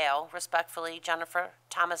prevail. Respectfully, Jennifer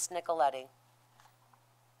Thomas Nicoletti.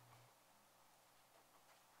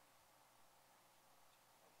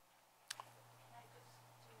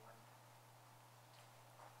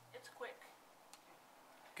 It's quick.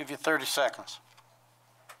 Give you 30 seconds.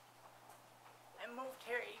 I moved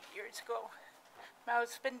here 8 years ago. My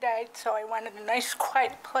husband died, so I wanted a nice,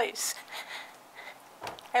 quiet place.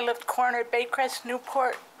 I lived corner Baycrest,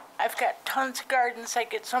 Newport. I've got tons of gardens. I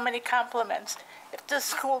get so many compliments. If this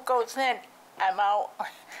school goes in, I'm out.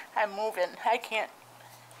 I'm moving. I can't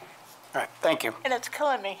All right, thank you. And it's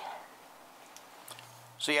killing me.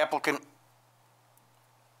 Is the applicant,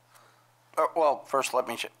 well, first let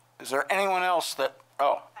me, is there anyone else that,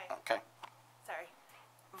 oh, okay. Sorry.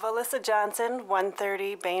 Valissa Johnson,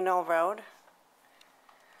 130 Baynell Road.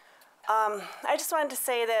 I just wanted to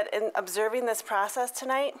say that in observing this process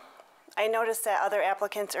tonight, I noticed that other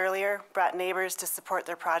applicants earlier brought neighbors to support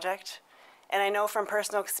their project. And I know from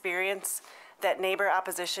personal experience that neighbor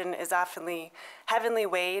opposition is often heavily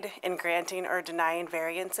weighed in granting or denying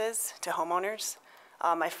variances to homeowners.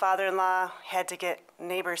 My father-in-law had to get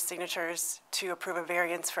neighbors' signatures to approve a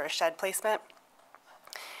variance for a shed placement.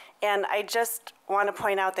 And I just want to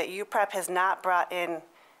point out that UPREP has not brought in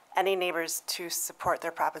any neighbors to support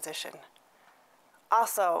their proposition.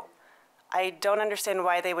 Also, I don't understand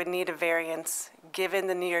why they would need a variance given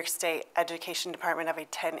the New York State Education Department of a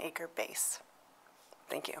 10-acre base.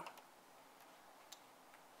 Thank you.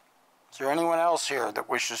 Is there anyone else here that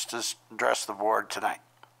wishes to address the board tonight?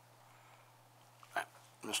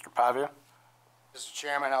 Mr. Pavia? Mr.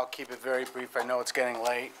 Chairman, I'll keep it very brief. I know it's getting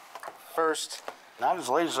late. First, not as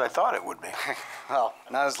late as I thought it would be. Well,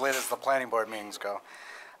 not as late as the planning board meetings go.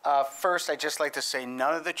 First, I'd just like to say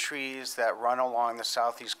none of the trees that run along the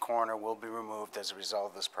southeast corner will be removed as a result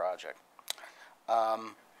of this project.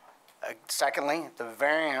 Secondly, the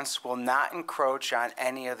variance will not encroach on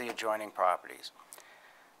any of the adjoining properties.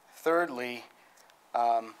 Thirdly,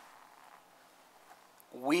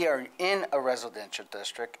 we are in a residential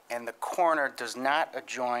district, and the corner does not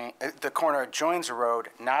adjoin. The corner adjoins a road,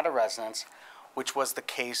 not a residence, which was the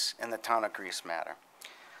case in the town of Greece matter.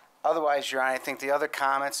 Otherwise, Your Honor, I think the other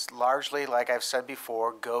comments largely, like I've said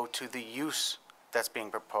before, go to the use that's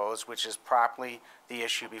being proposed, which is properly the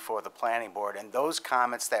issue before the planning board. And those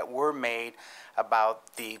comments that were made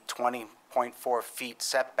about the 20.4 feet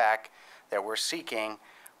setback that we're seeking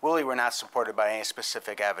really were not supported by any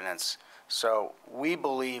specific evidence. So we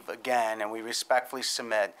believe, again, and we respectfully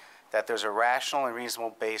submit that there's a rational and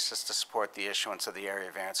reasonable basis to support the issuance of the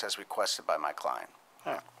area variance as requested by my client.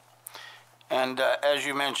 Yeah. And as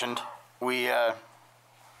you mentioned, you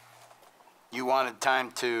wanted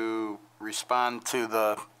time to respond to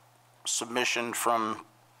the submission from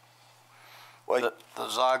the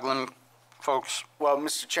Zoglin folks? Well,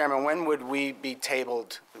 Mr. Chairman, when would we be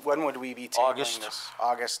tabled? When would we be tabling August. this?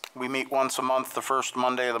 August. We meet once a month, the first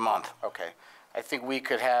Monday of the month. Okay. I think we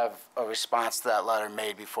could have a response to that letter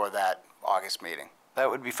made before that August meeting. That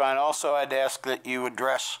would be fine. Also, I'd ask that you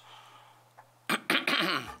address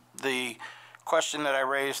the question that I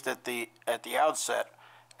raised at the outset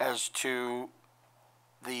as to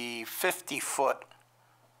the 50-foot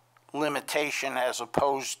limitation as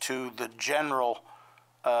opposed to the general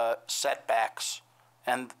setbacks,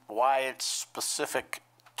 and why it's specific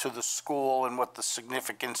to the school and what the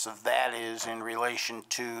significance of that is in relation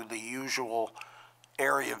to the usual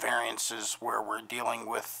area variances where we're dealing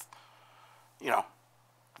with,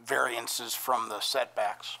 variances from the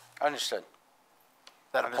setbacks. Understood.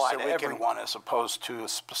 That apply to everyone as opposed to a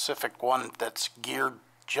specific one that's geared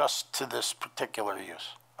just to this particular use.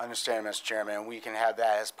 Understand, Mr. Chairman, and we can have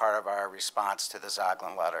that as part of our response to the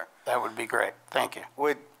Zoglin letter. That would be great. Thank you.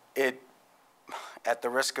 Would it, at the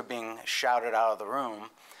risk of being shouted out of the room,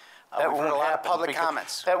 that we've heard a lot of public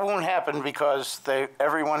comments. That won't happen because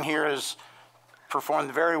everyone here has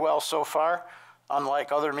performed very well so far,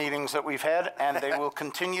 unlike other meetings that we've had, and they will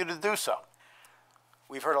continue to do so.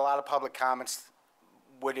 We've heard a lot of public comments.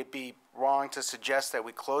 Would it be wrong to suggest that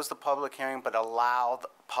we close the public hearing but allow the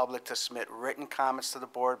public to submit written comments to the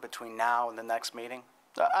board between now and the next meeting?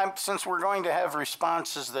 Since we're going to have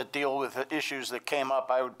responses that deal with the issues that came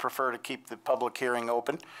up, I would prefer to keep the public hearing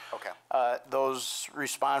open. Okay. Those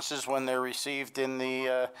responses, when they're received in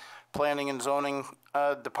the Planning and Zoning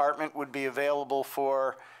Department, would be available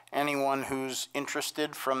for anyone who's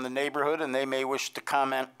interested from the neighborhood, and they may wish to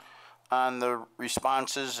comment on the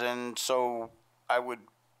responses, and so I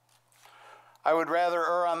would rather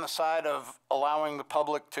err on the side of allowing the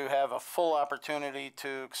public to have a full opportunity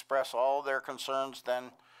to express all their concerns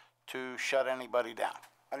than to shut anybody down.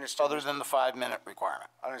 Understand. Other than the 5-minute requirement.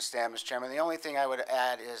 Understand, Mr. Chairman. The only thing I would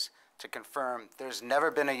add is to confirm there's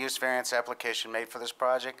never been a use variance application made for this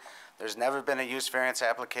project. There's never been a use variance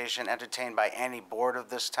application entertained by any board of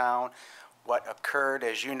this town. What occurred,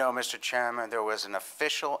 as you know, Mr. Chairman, there was an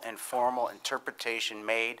official and formal interpretation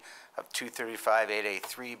made of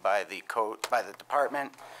 235-8A3 by the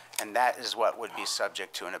department, and that is what would be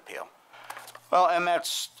subject to an appeal. Well, and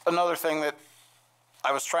that's another thing that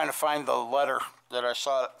I was trying to find the letter that I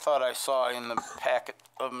thought I saw in the packet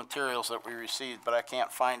of materials that we received, but I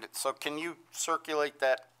can't find it. So can you circulate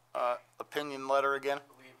that opinion letter again?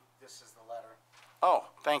 I believe this is the letter. Oh,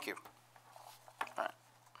 thank you.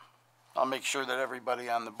 I'll make sure that everybody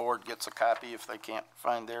on the board gets a copy if they can't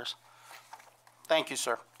find theirs. Thank you,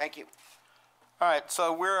 sir. Thank you. All right,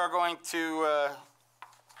 so we are going to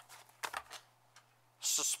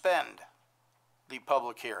suspend the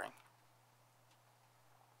public hearing.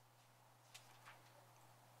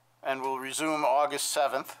 And we'll resume August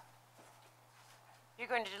 7th. You're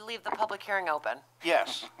going to leave the public hearing open?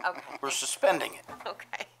 Yes. Okay. We're suspending it.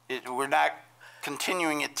 Okay. We're not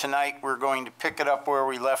continuing it tonight. We're going to pick it up where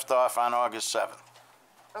we left off on August 7th.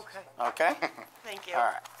 Okay. Okay? Thank you. All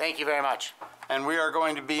right. Thank you very much. And we are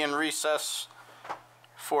going to be in recess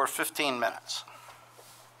for 15 minutes.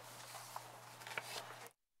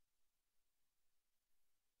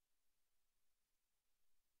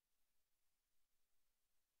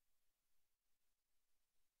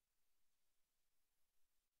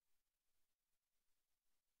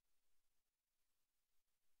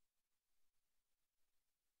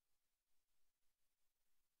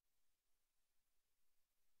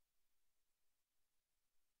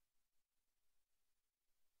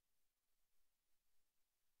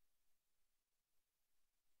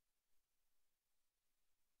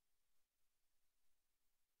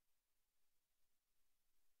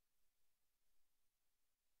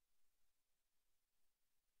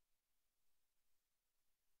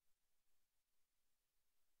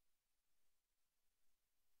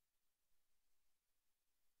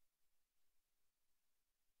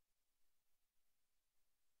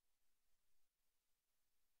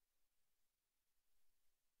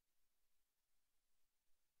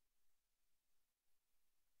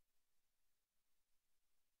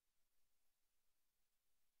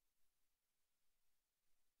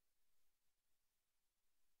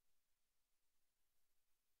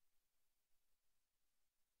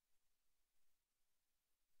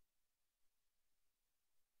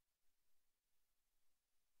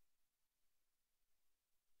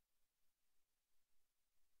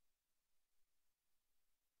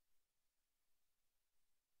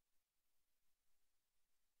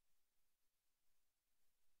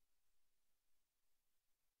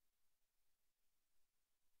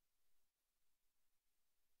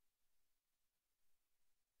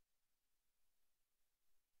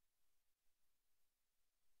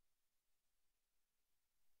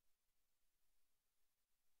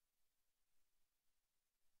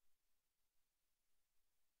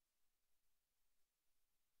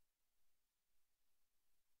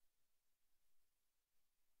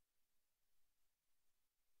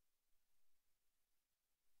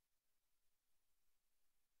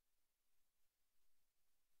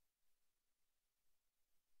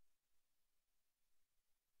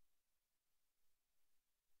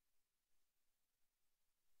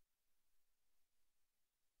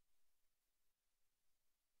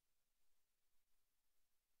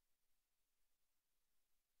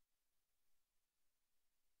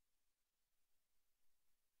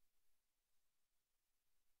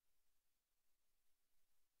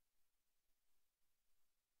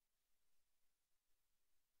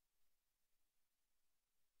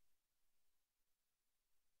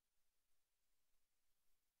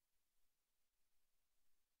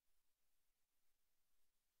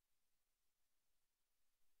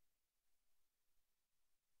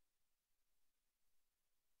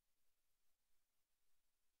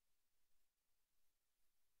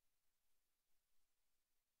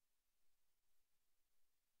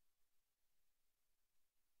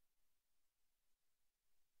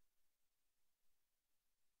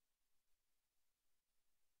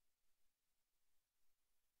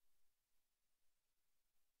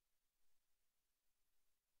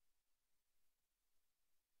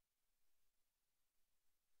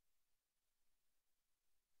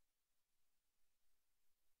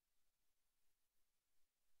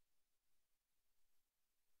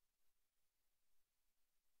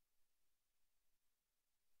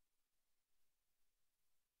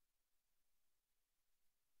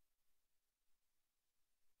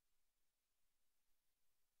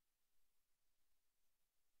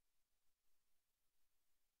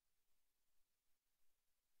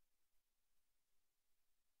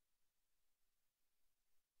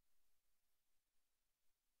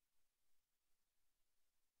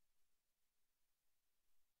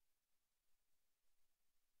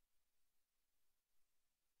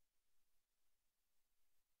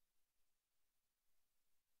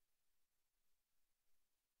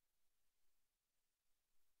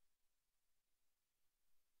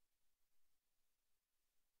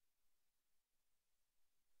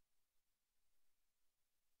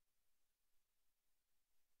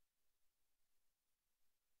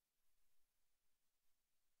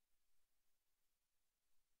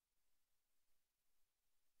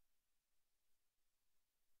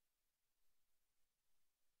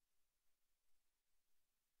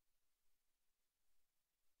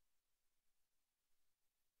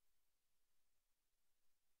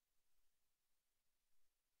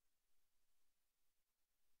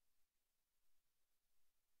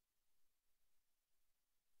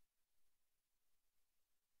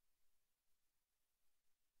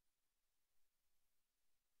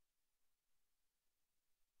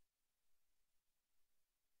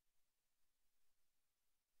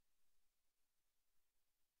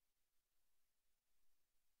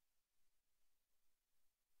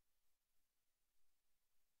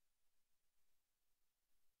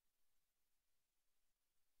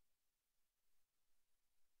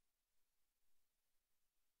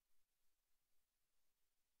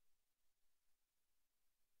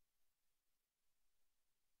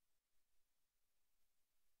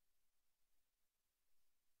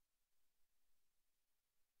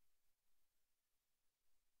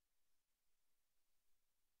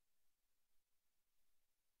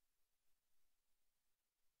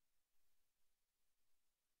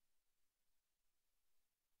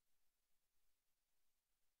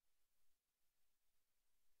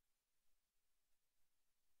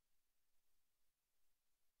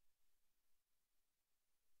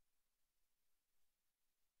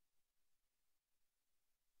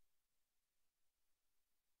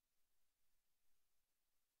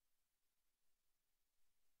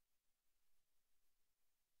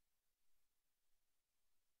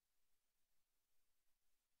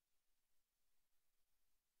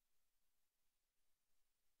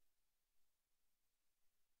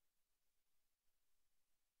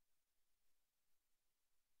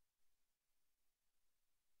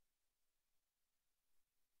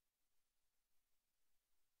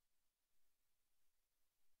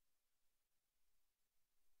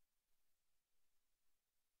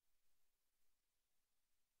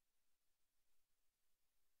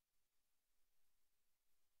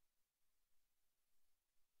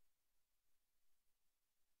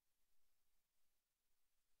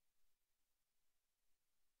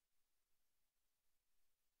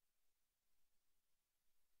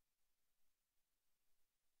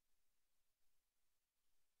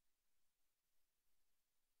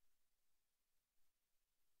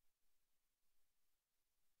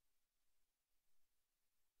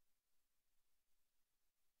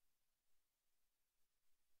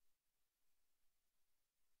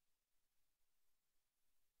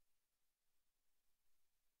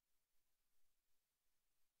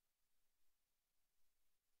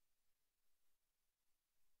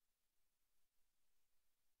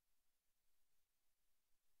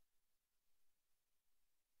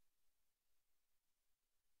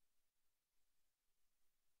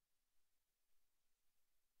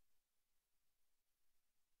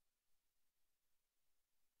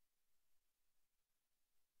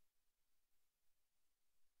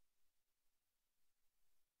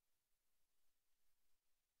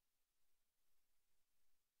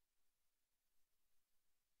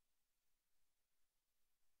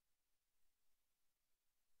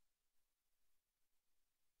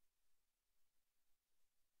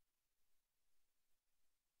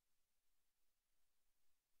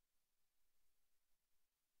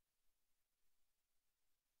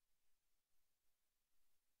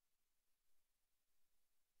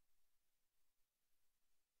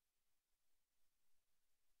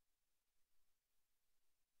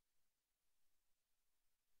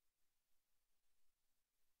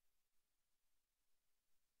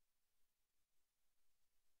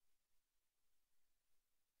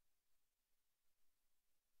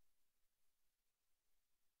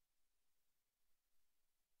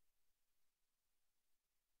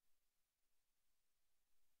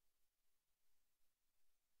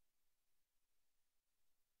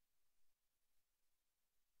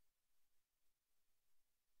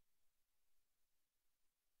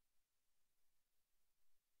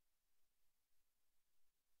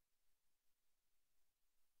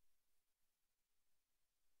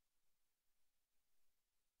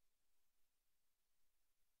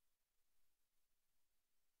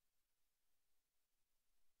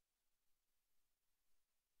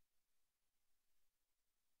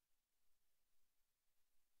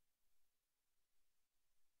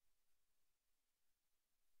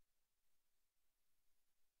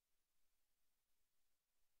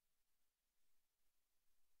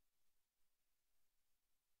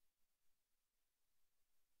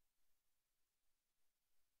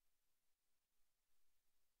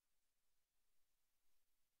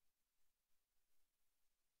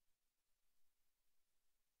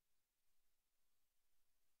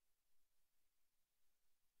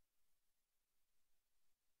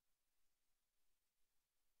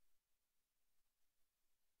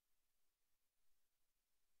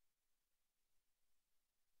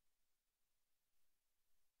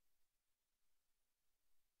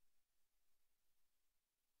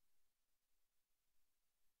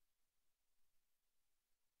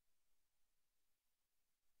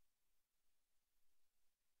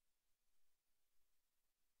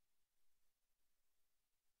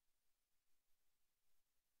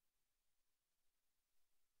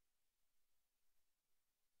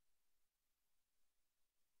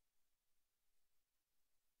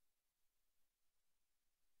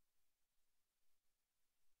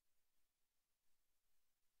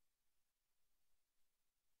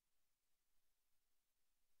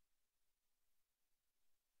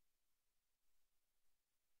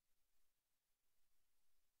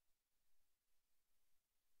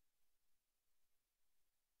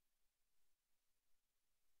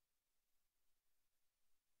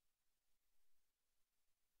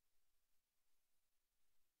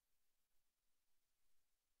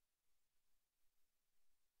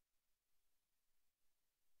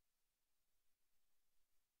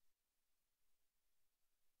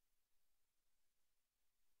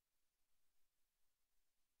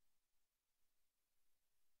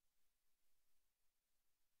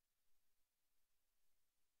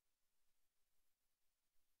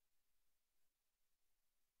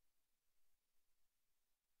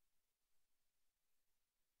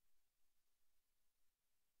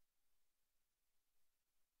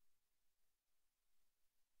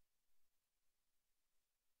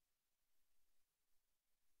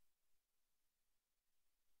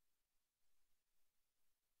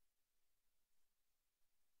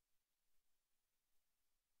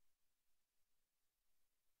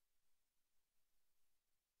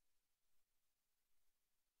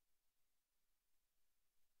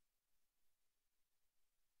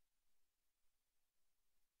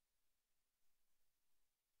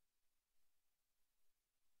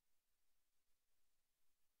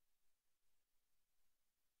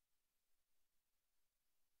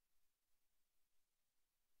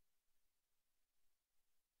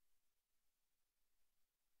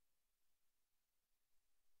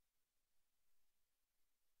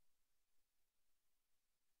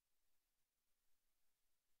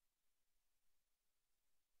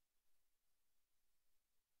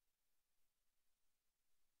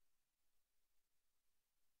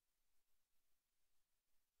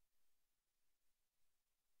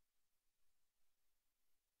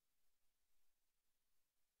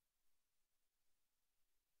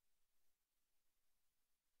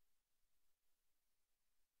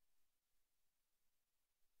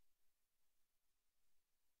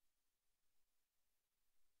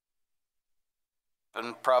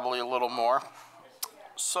 and probably a little more.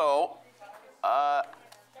 So, I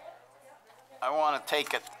want to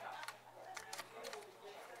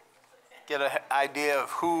get an idea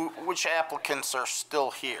of which applicants are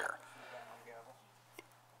still here.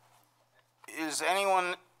 Is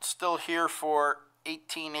anyone still here for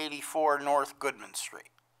 1884 North Goodman Street?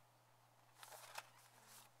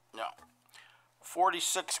 No.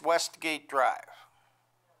 46 Westgate Drive?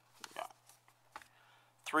 No.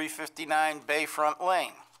 359 Bayfront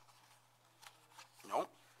Lane? Nope.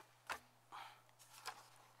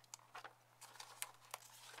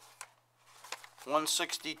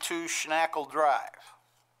 .162 Schnackle Drive?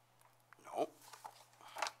 Nope.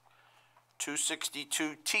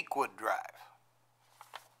 262 Teakwood Drive?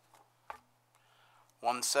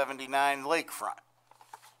 179 Lakefront?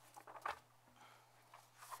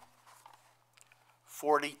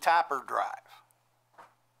 40 Topper Drive?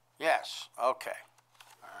 Yes, okay.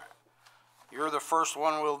 All right. You're the first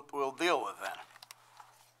one we'll deal with then.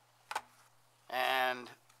 And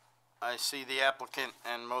I see the applicant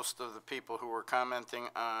and most of the people who were commenting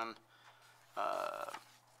on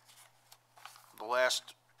the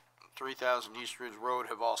last 3000 East Ridge Road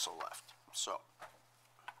have also left. So,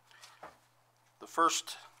 the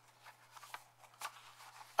first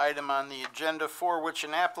item on the agenda for which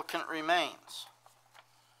an applicant remains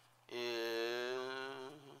is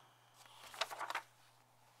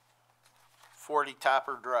 40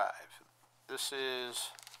 Topper Drive. This is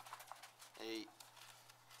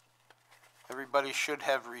everybody should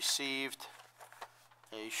have received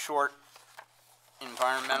a short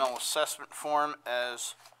environmental assessment form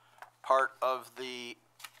as part of the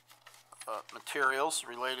materials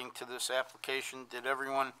relating to this application. Did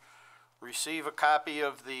everyone receive a copy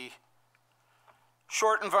of the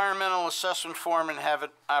short environmental assessment form and have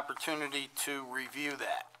an opportunity to review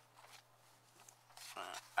that?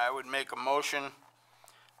 I would make a motion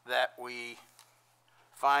that we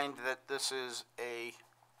find that this is a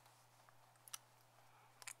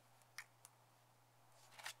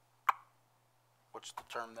what's the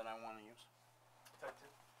term that I want to use?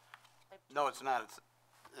 No, it's not.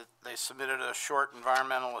 They submitted a short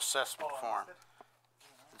environmental assessment form.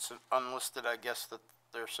 It's unlisted, I guess, that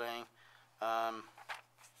they're saying.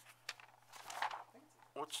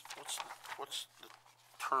 What's the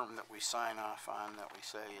term that we sign off on that we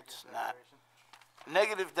say it's not?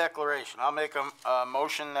 Negative declaration. I'll make a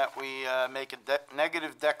motion that we make a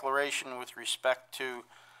negative declaration with respect to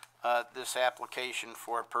this application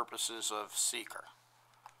for purposes of seeker.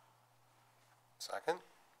 Second.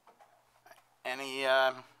 Any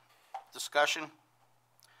discussion?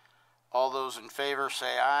 All those in favor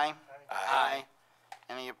say aye. Aye.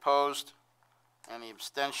 Any opposed? Any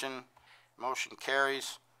abstention? Motion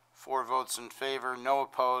carries. 4 votes in favor, no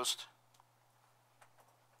opposed,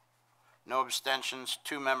 no abstentions,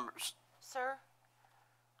 2 members. Sir,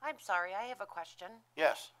 I'm sorry, I have a question.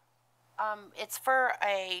 Yes. It's for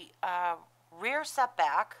a rear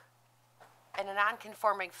setback and a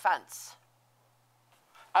non-conforming fence.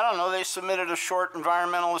 I don't know, they submitted a short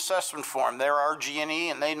environmental assessment form. They're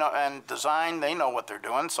RG&E and they know, and design, they know what they're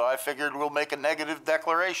doing, so I figured we'll make a negative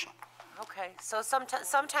declaration. Okay, so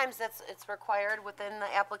sometimes it's required within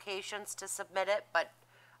the applications to submit it, but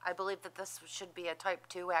I believe that this should be a type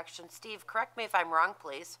 2 action. Steve, correct me if I'm wrong,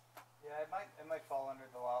 please. Yeah, it might fall under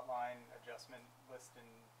the lot line adjustment list in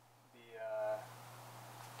the,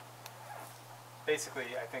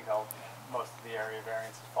 basically, I think most of the area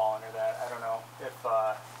variances fall under that. I don't know if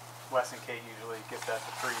Wes and Kate usually get that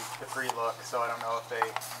the pre-look, so I don't know if they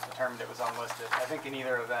determined it was unlisted. I think in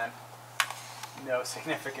either event, no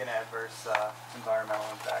significant adverse environmental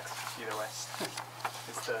impacts either way.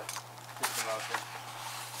 It's the motion.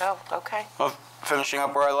 Oh, okay. Well, finishing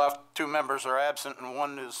up where I left, 2 members are absent and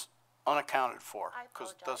 1 is unaccounted for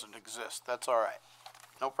because it doesn't exist. That's all right.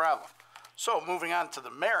 No problem. So moving on to the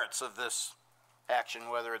merits of this action,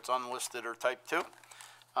 whether it's unlisted or type 2,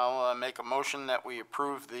 I'll make a motion that we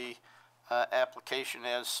approve the application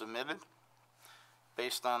as submitted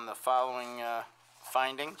based on the following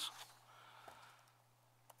findings.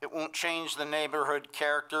 It won't change the neighborhood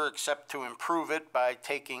character except to improve it by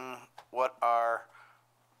taking what are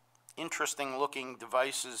interesting looking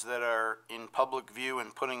devices that are in public view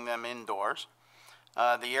and putting them indoors.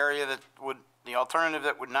 The alternative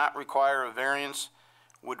that would not require a variance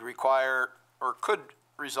would require or could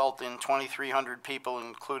result in 2,300 people,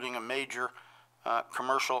 including a major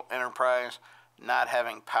commercial enterprise, not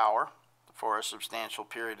having power for a substantial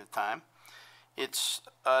period of time. It's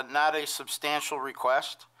not a substantial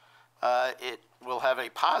request. It will have a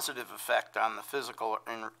positive effect on the physical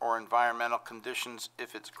or environmental conditions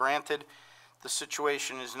if it's granted. The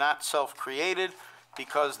situation is not self-created,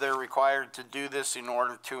 because they're required to do this in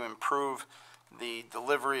order to improve the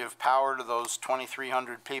delivery of power to those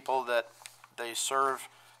 2,300 people that they serve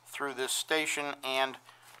through this station, and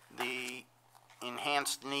the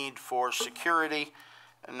enhanced need for security.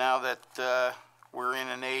 And now that we're in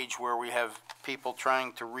an age where we have people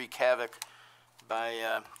trying to wreak havoc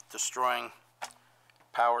by destroying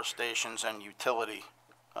power stations and utility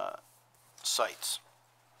sites.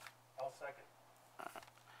 I'll second.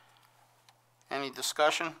 Any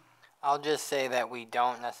discussion? I'll just say that we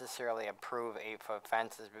don't necessarily approve 8-foot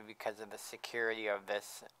fences, but because of the security of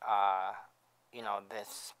this, this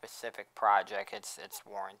specific project, it's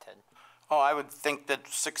warranted. Oh, I would think that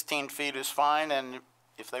 16 feet is fine, and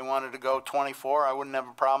if they wanted to go 24, I wouldn't have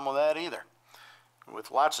a problem with that either, with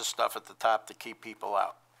lots of stuff at the top to keep people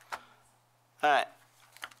out. All right.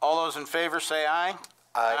 All those in favor say aye.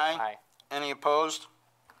 Aye. Aye. Any opposed?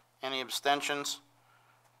 Any abstentions?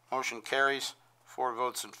 Motion carries. 4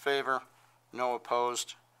 votes in favor, no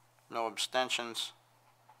opposed, no abstentions.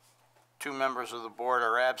 2 members of the board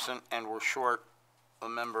are absent, and we're short a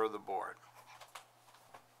member of the board.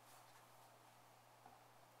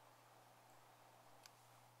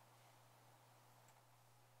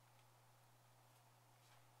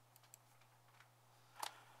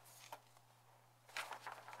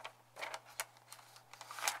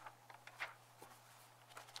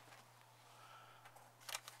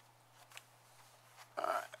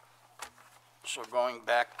 So going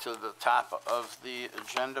back to the top of the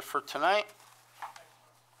agenda for tonight.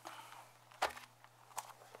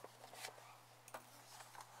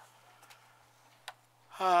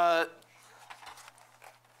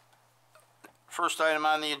 First item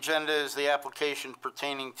on the agenda is the application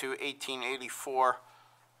pertaining to 1884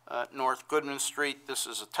 North Goodman Street. This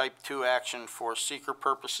is a type 2 action for seeker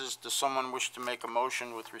purposes. Does someone wish to make a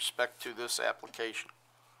motion with respect to this application?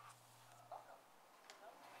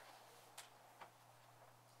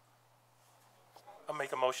 I'll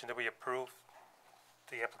make a motion that we approve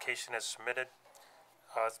the application as submitted.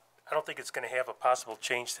 I don't think it's going to have a possible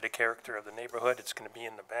change to the character of the neighborhood. It's going to be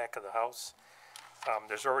in the back of the house.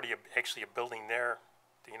 There's already actually a building there,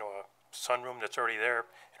 a sunroom that's already there,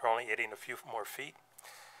 and we're only adding a few more feet.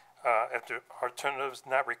 After alternatives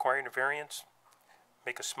not requiring a variance,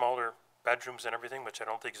 make a smaller bedrooms and everything, which I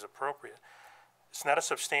don't think is appropriate. It's not a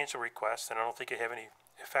substantial request, and I don't think it have any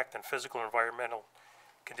effect on physical or environmental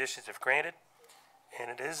conditions if granted. And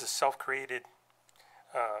it is a self-created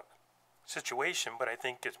situation, but I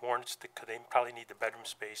think it warrants because they probably need the bedroom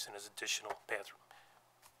space and an additional bathroom.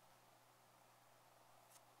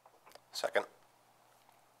 Second.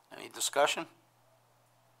 Any discussion?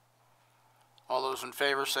 All those in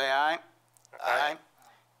favor say aye. Aye.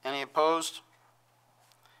 Any opposed?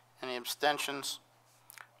 Any abstentions?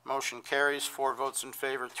 Motion carries. 4 votes in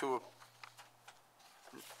favor, 2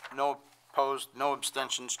 no opposed, no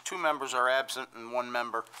abstentions. 2 members are absent and 1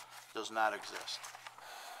 member does not exist.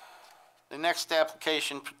 The next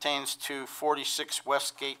application pertains to 46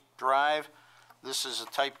 Westgate Drive. This is a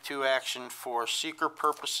type 2 action for seeker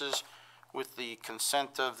purposes. With the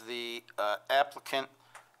consent of the applicant,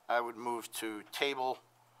 I would move to table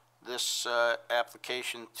this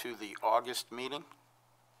application to the August meeting.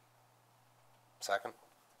 Second.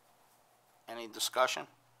 Any discussion?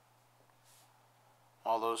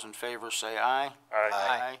 All those in favor say aye. Aye.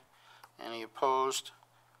 Aye. Any opposed?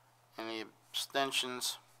 Any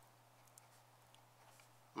abstentions?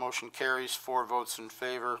 Motion carries. 4 votes in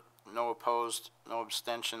favor, no opposed, no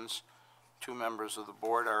abstentions. 2 members of the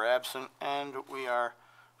board are absent, and we are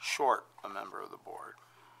short a member of the board.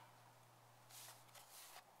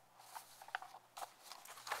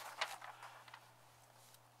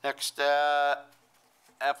 Next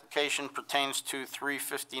application pertains to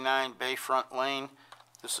 359 Bayfront Lane.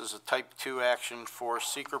 This is a type 2 action for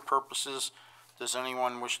seeker purposes. Does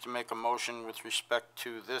anyone wish to make a motion with respect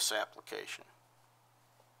to this application?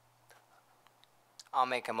 I'll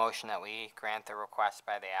make a motion that we grant the request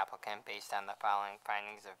by the applicant based on the following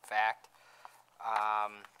findings of fact.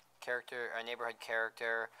 Neighborhood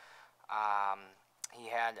character. He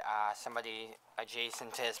had somebody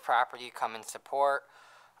adjacent to his property come and support.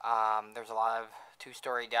 There's a lot of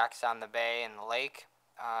 2-story decks on the bay and the lake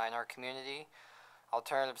in our community.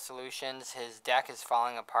 Alternative solutions, his deck is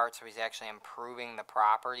falling apart, so he's actually improving the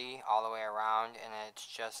property all the way around, and it's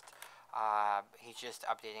just he's just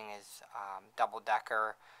updating his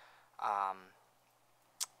double-decker.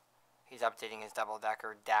 He's updating his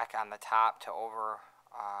double-decker deck on the top to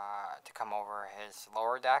come over his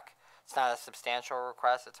lower deck. It's not a substantial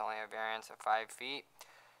request. It's only a variance of 5 feet.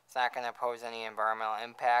 It's not going to pose any environmental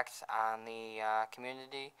impacts on the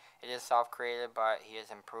community. It is self-created, but he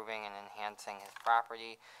is improving and enhancing his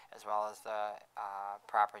property as well as the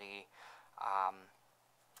property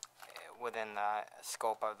within the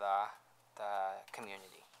scope of the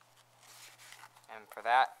community. And for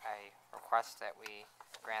that, I request that we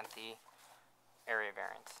grant the area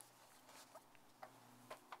variance.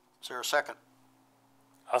 Is there a second?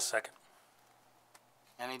 I'll second.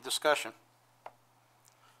 Any discussion?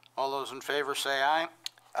 All those in favor say aye.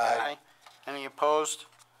 Aye. Any opposed?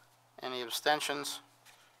 Any abstentions?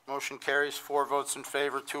 Motion carries. 4 votes in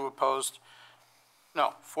favor, 2 opposed.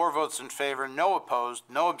 No, 4 votes in favor, no opposed,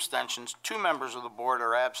 no abstentions. 2 members of the board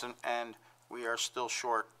are absent, and we are still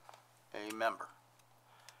short a member.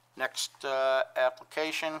 Next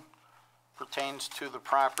application pertains to the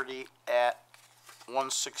property at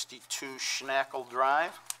 162 Schnackle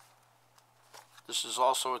Drive. This is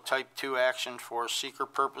also a type 2 action for seeker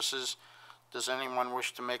purposes. Does anyone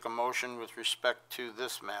wish to make a motion with respect to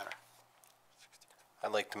this matter?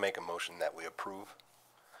 I'd like to make a motion that we approve.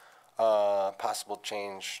 Possible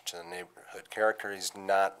change to the neighborhood character. He's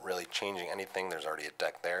not really changing anything. There's already a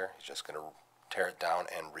deck there. He's just going to tear it down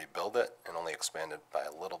and rebuild it and only expand it by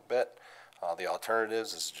a little bit. The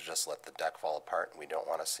alternatives is to just let the deck fall apart, and we don't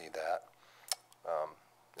want to see that.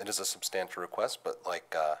 It is a substantial request, but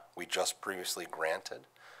like we just previously granted,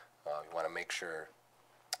 we want to make sure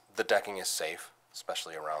the decking is safe,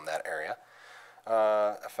 especially around that area.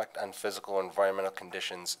 Effect on physical and environmental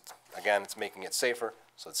conditions. Again, it's making it safer,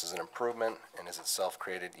 so this is an improvement. And is it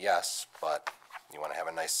self-created? Yes, but you want to have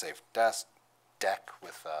a nice, safe deck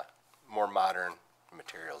with more modern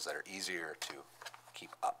materials that are easier to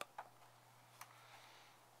keep up.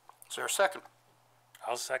 Is there a second?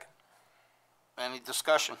 I'll second. Any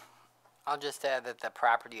discussion? I'll just add that the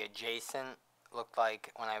property adjacent looked like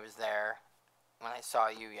when I was there, when I saw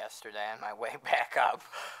you yesterday on my way back up.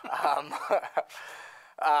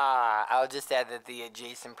 I'll just add that the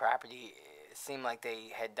adjacent property seemed like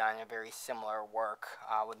they had done a very similar work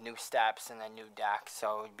with new steps and a new deck,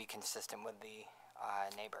 so it would be consistent with the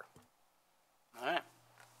neighbor. All right.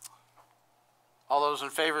 All those in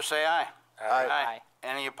favor say aye. Aye. Aye.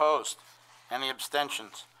 Any opposed? Any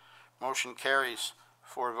abstentions? Motion carries.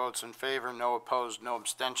 4 votes in favor, no opposed, no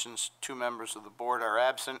abstentions. 2 members of the board are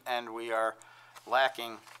absent, and we are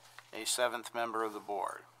lacking a 7th member of the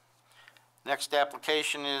board. Next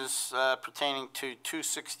application is pertaining to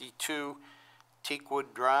 262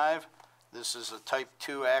 Teakwood Drive. This is a type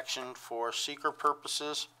 2 action for seeker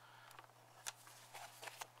purposes.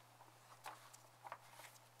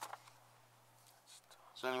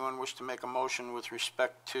 Does anyone wish to make a motion with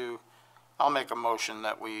respect to, I'll make a motion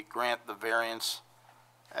that we grant the variance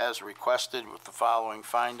as requested with the following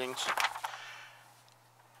findings.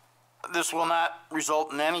 This will not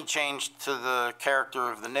result in any change to the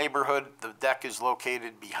character of the neighborhood. The deck is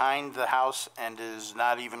located behind the house and is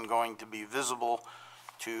not even going to be visible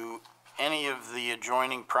to any of the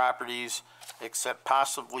adjoining properties except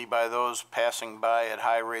possibly by those passing by at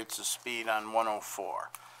high rates of speed on 104.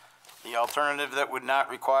 The alternative that would not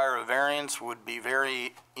require a variance would be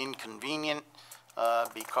very inconvenient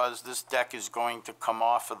because this deck is going to come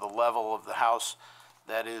off of the level of the house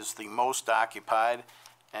that is the most occupied,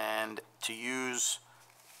 and to use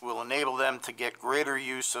will enable them to get greater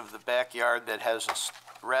use of the backyard that has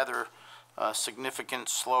a rather significant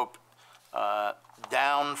slope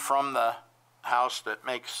down from the house that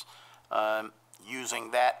makes using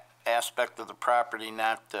that aspect of the property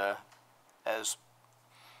not as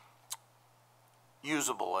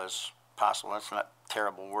usable as possible. That's not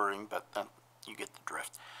terrible wording, but you get the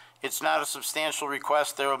drift. It's not a substantial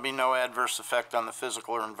request. There will be no adverse effect on the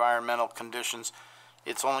physical or environmental conditions.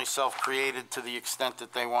 It's only self-created to the extent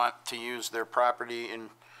that they want to use their property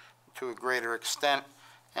to a greater extent,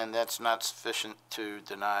 and that's not sufficient to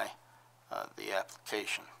deny the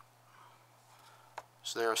application.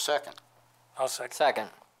 Is there a second? I'll second. Second.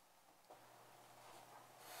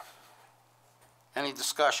 Any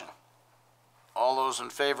discussion? All those in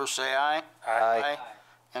favor say aye. Aye.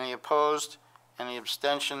 Any opposed? Any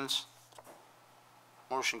abstentions?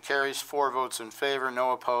 Motion carries. 4 votes in favor,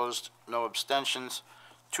 no opposed, no abstentions.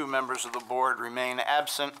 2 members of the board remain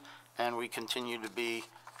absent, and we continue to be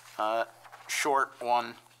short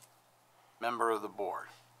 1 member of the board.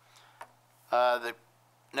 The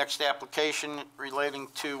next application relating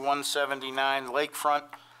to 179 Lakefront.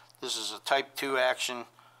 This is a type 2 action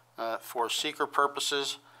for seeker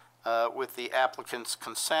purposes. With the applicant's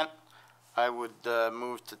consent, I would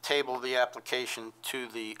move to table the application to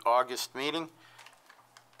the August meeting.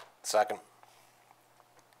 Second.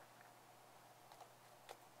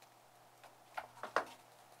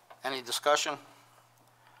 Any discussion?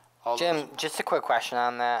 All Jim, those- just a quick question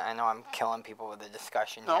on that. I know I'm killing people with the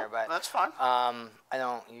discussion No, here, but that's fine. I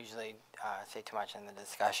don't usually say too much in the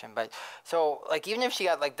discussion, but so like even if she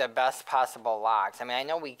got like the best possible locks, I mean I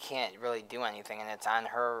know we can't really do anything and it's on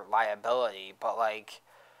her liability, but like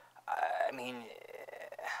I mean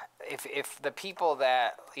if the people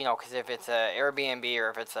that because if it's a Airbnb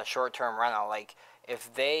or if it's a short-term rental, like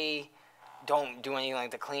if they don't do anything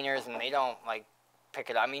like the cleaners and they don't like pick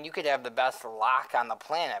it up. I mean, you could have the best lock on the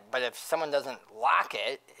planet, but if someone doesn't lock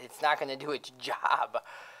it, it's not going to do its job.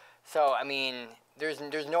 So, I mean, there's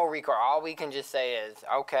no recourse. All we can just say is,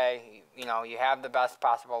 okay, you have the best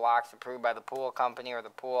possible locks approved by the pool company or the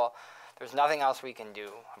pool. There's nothing else we can do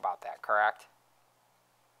about that, correct?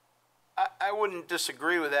 I wouldn't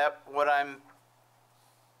disagree with that. What I'm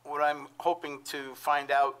hoping to find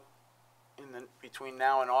out between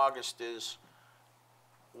now and August is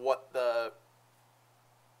what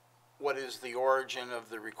is the origin of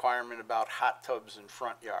the requirement about hot tubs in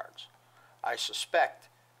front yards. I suspect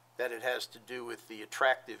that it has to do with the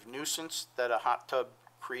attractive nuisance that a hot tub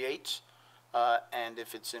creates, and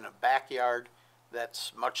if it's in a backyard,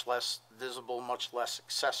 that's much less visible, much less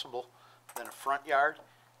accessible than a front yard,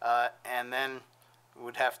 and then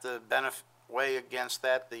would have to weigh against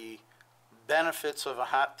that the benefits of a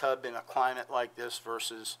hot tub in a climate like this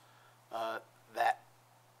versus that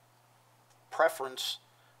preference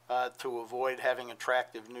to avoid having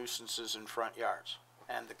attractive nuisances in front yards,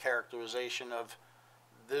 and the characterization of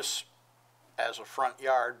this as a front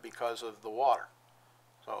yard because of the water.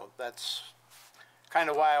 So that's kind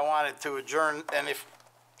of why I wanted to adjourn, and if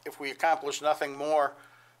we accomplish nothing more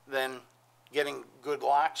than getting good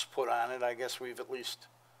locks put on it, I guess we've at least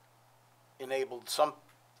enabled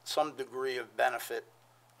some degree of benefit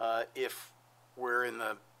if we're in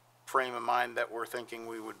the frame of mind that we're thinking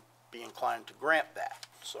we would be inclined to grant that.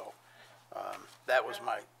 So that was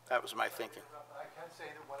my thinking. I can say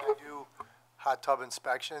that when I do hot tub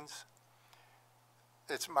inspections,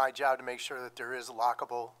 it's my job to make sure that there is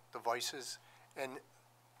lockable devices, and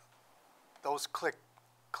those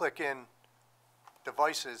click-in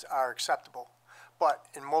devices are acceptable. But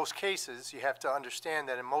in most cases, you have to understand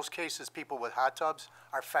that in most cases, people with hot tubs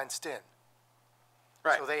are fenced in.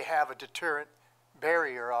 Right. So they have a deterrent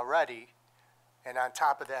barrier already, and on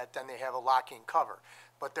top of that, then they have a locking cover.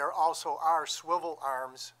 But there also are swivel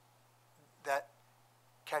arms that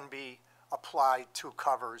can be applied to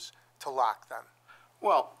covers to lock them.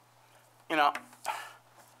 Well,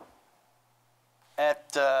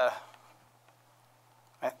 at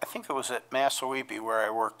I think it was at Massawepie where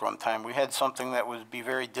I worked one time, we had something that would be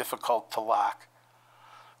very difficult to lock.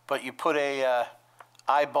 But you put a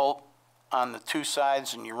eye bolt on the two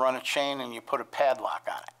sides and you run a chain and you put a padlock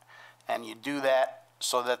on it. And you do that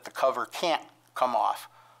so that the cover can't come off.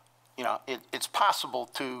 It's possible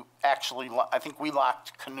to actually, I think we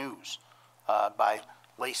locked canoes by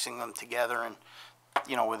lacing them together and,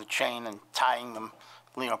 with a chain and tying them,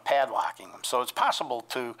 padlocking them. So it's possible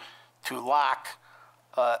to lock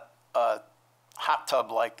a hot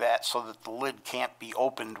tub like that so that the lid can't be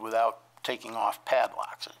opened without taking off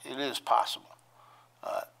padlocks. It is possible,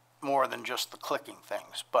 more than just the clicking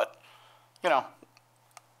things. But,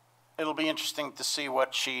 it'll be interesting to see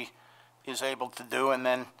what she is able to do, and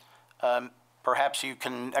then perhaps you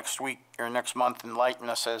can next week or next month enlighten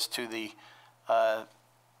us as to the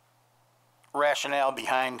rationale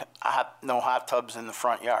behind no hot tubs in the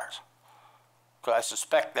front yards. Because I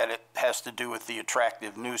suspect that it has to do with the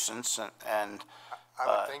attractive nuisance and I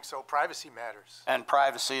would think so. Privacy matters. And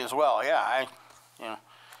privacy as well. Yeah,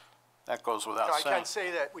 that goes without saying. I can say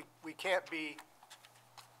that we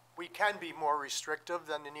can be more restrictive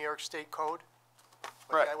than the New York State Code.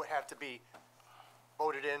 But right. That would have to be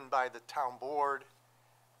voted in by the town board.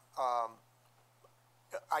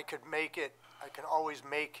 I can always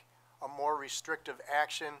make a more restrictive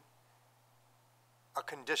action a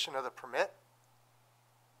condition of the permit.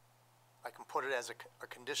 I can put it as a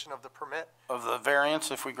condition of the permit. Of the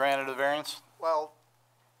variance, if we granted a variance? Well,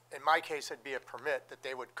 in my case, it'd be a permit that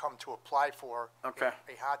they would come to apply for Okay.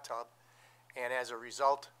 a hot tub. And as a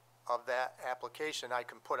result of that application, I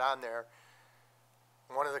can put on there,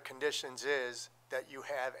 one of the conditions is that you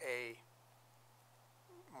have a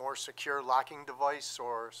more secure locking device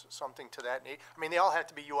or something to that need. I mean, they all have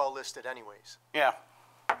to be UL listed anyways. Yeah.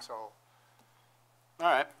 So. All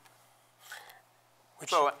right.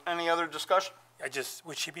 So, any other discussion?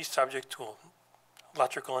 Would she be subject to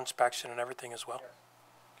electrical inspection and everything as well? Okay.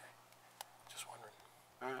 Just wondering.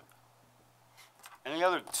 All right. Any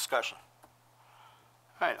other discussion?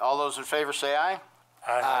 All right, all those in favor say aye.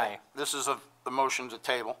 Aye. This is the motion to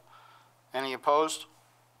table. Any opposed?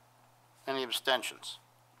 Any abstentions?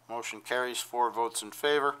 Motion carries, 4 votes in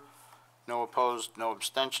favor, no opposed, no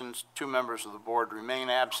abstentions. 2 members of the board remain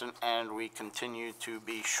absent, and we continue to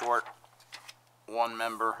be short 1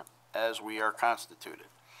 member as we are constituted.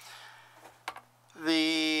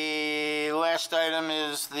 The last item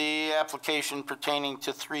is the application pertaining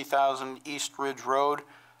to 3000 East Ridge Road.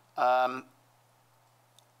 We're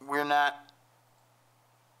not,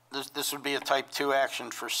 this would be a type 2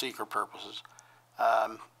 action for seeker purposes.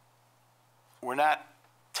 We're not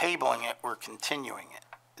tabling it, we're continuing it.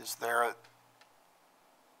 Is there a,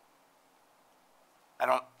 I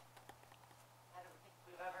don't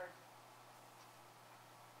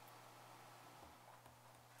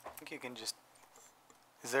think you can just,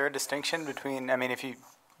 is there a distinction between, I mean, if you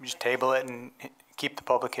just table it and keep the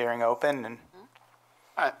public hearing open and?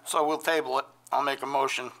 All right, so we'll table it. I'll make a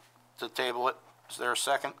motion to table it. Is there a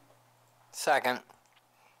second? Second.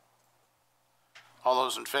 All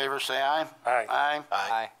those in favor say aye. Aye. Aye.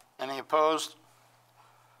 Aye. Any opposed?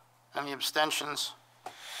 Any abstentions?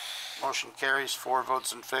 Motion carries, 4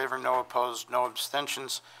 votes in favor, no opposed, no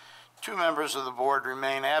abstentions. 2 members of the board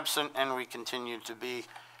remain absent, and we continue to be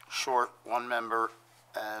short 1 member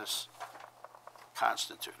as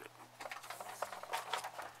constituted.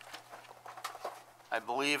 I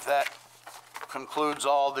believe that concludes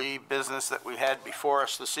all the business that we had before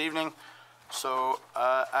us this evening. So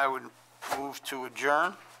I would move to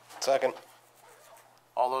adjourn. Second.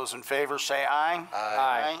 All those in favor say aye.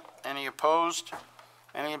 Aye. Any opposed?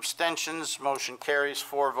 Any abstentions? Motion carries,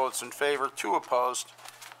 4 votes in favor, 2 opposed.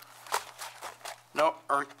 No,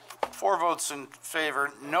 or 4 votes in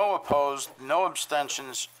favor, no opposed, no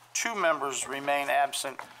abstentions. 2 members remain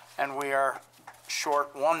absent, and we are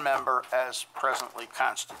short 1 member as presently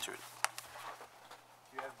constituted.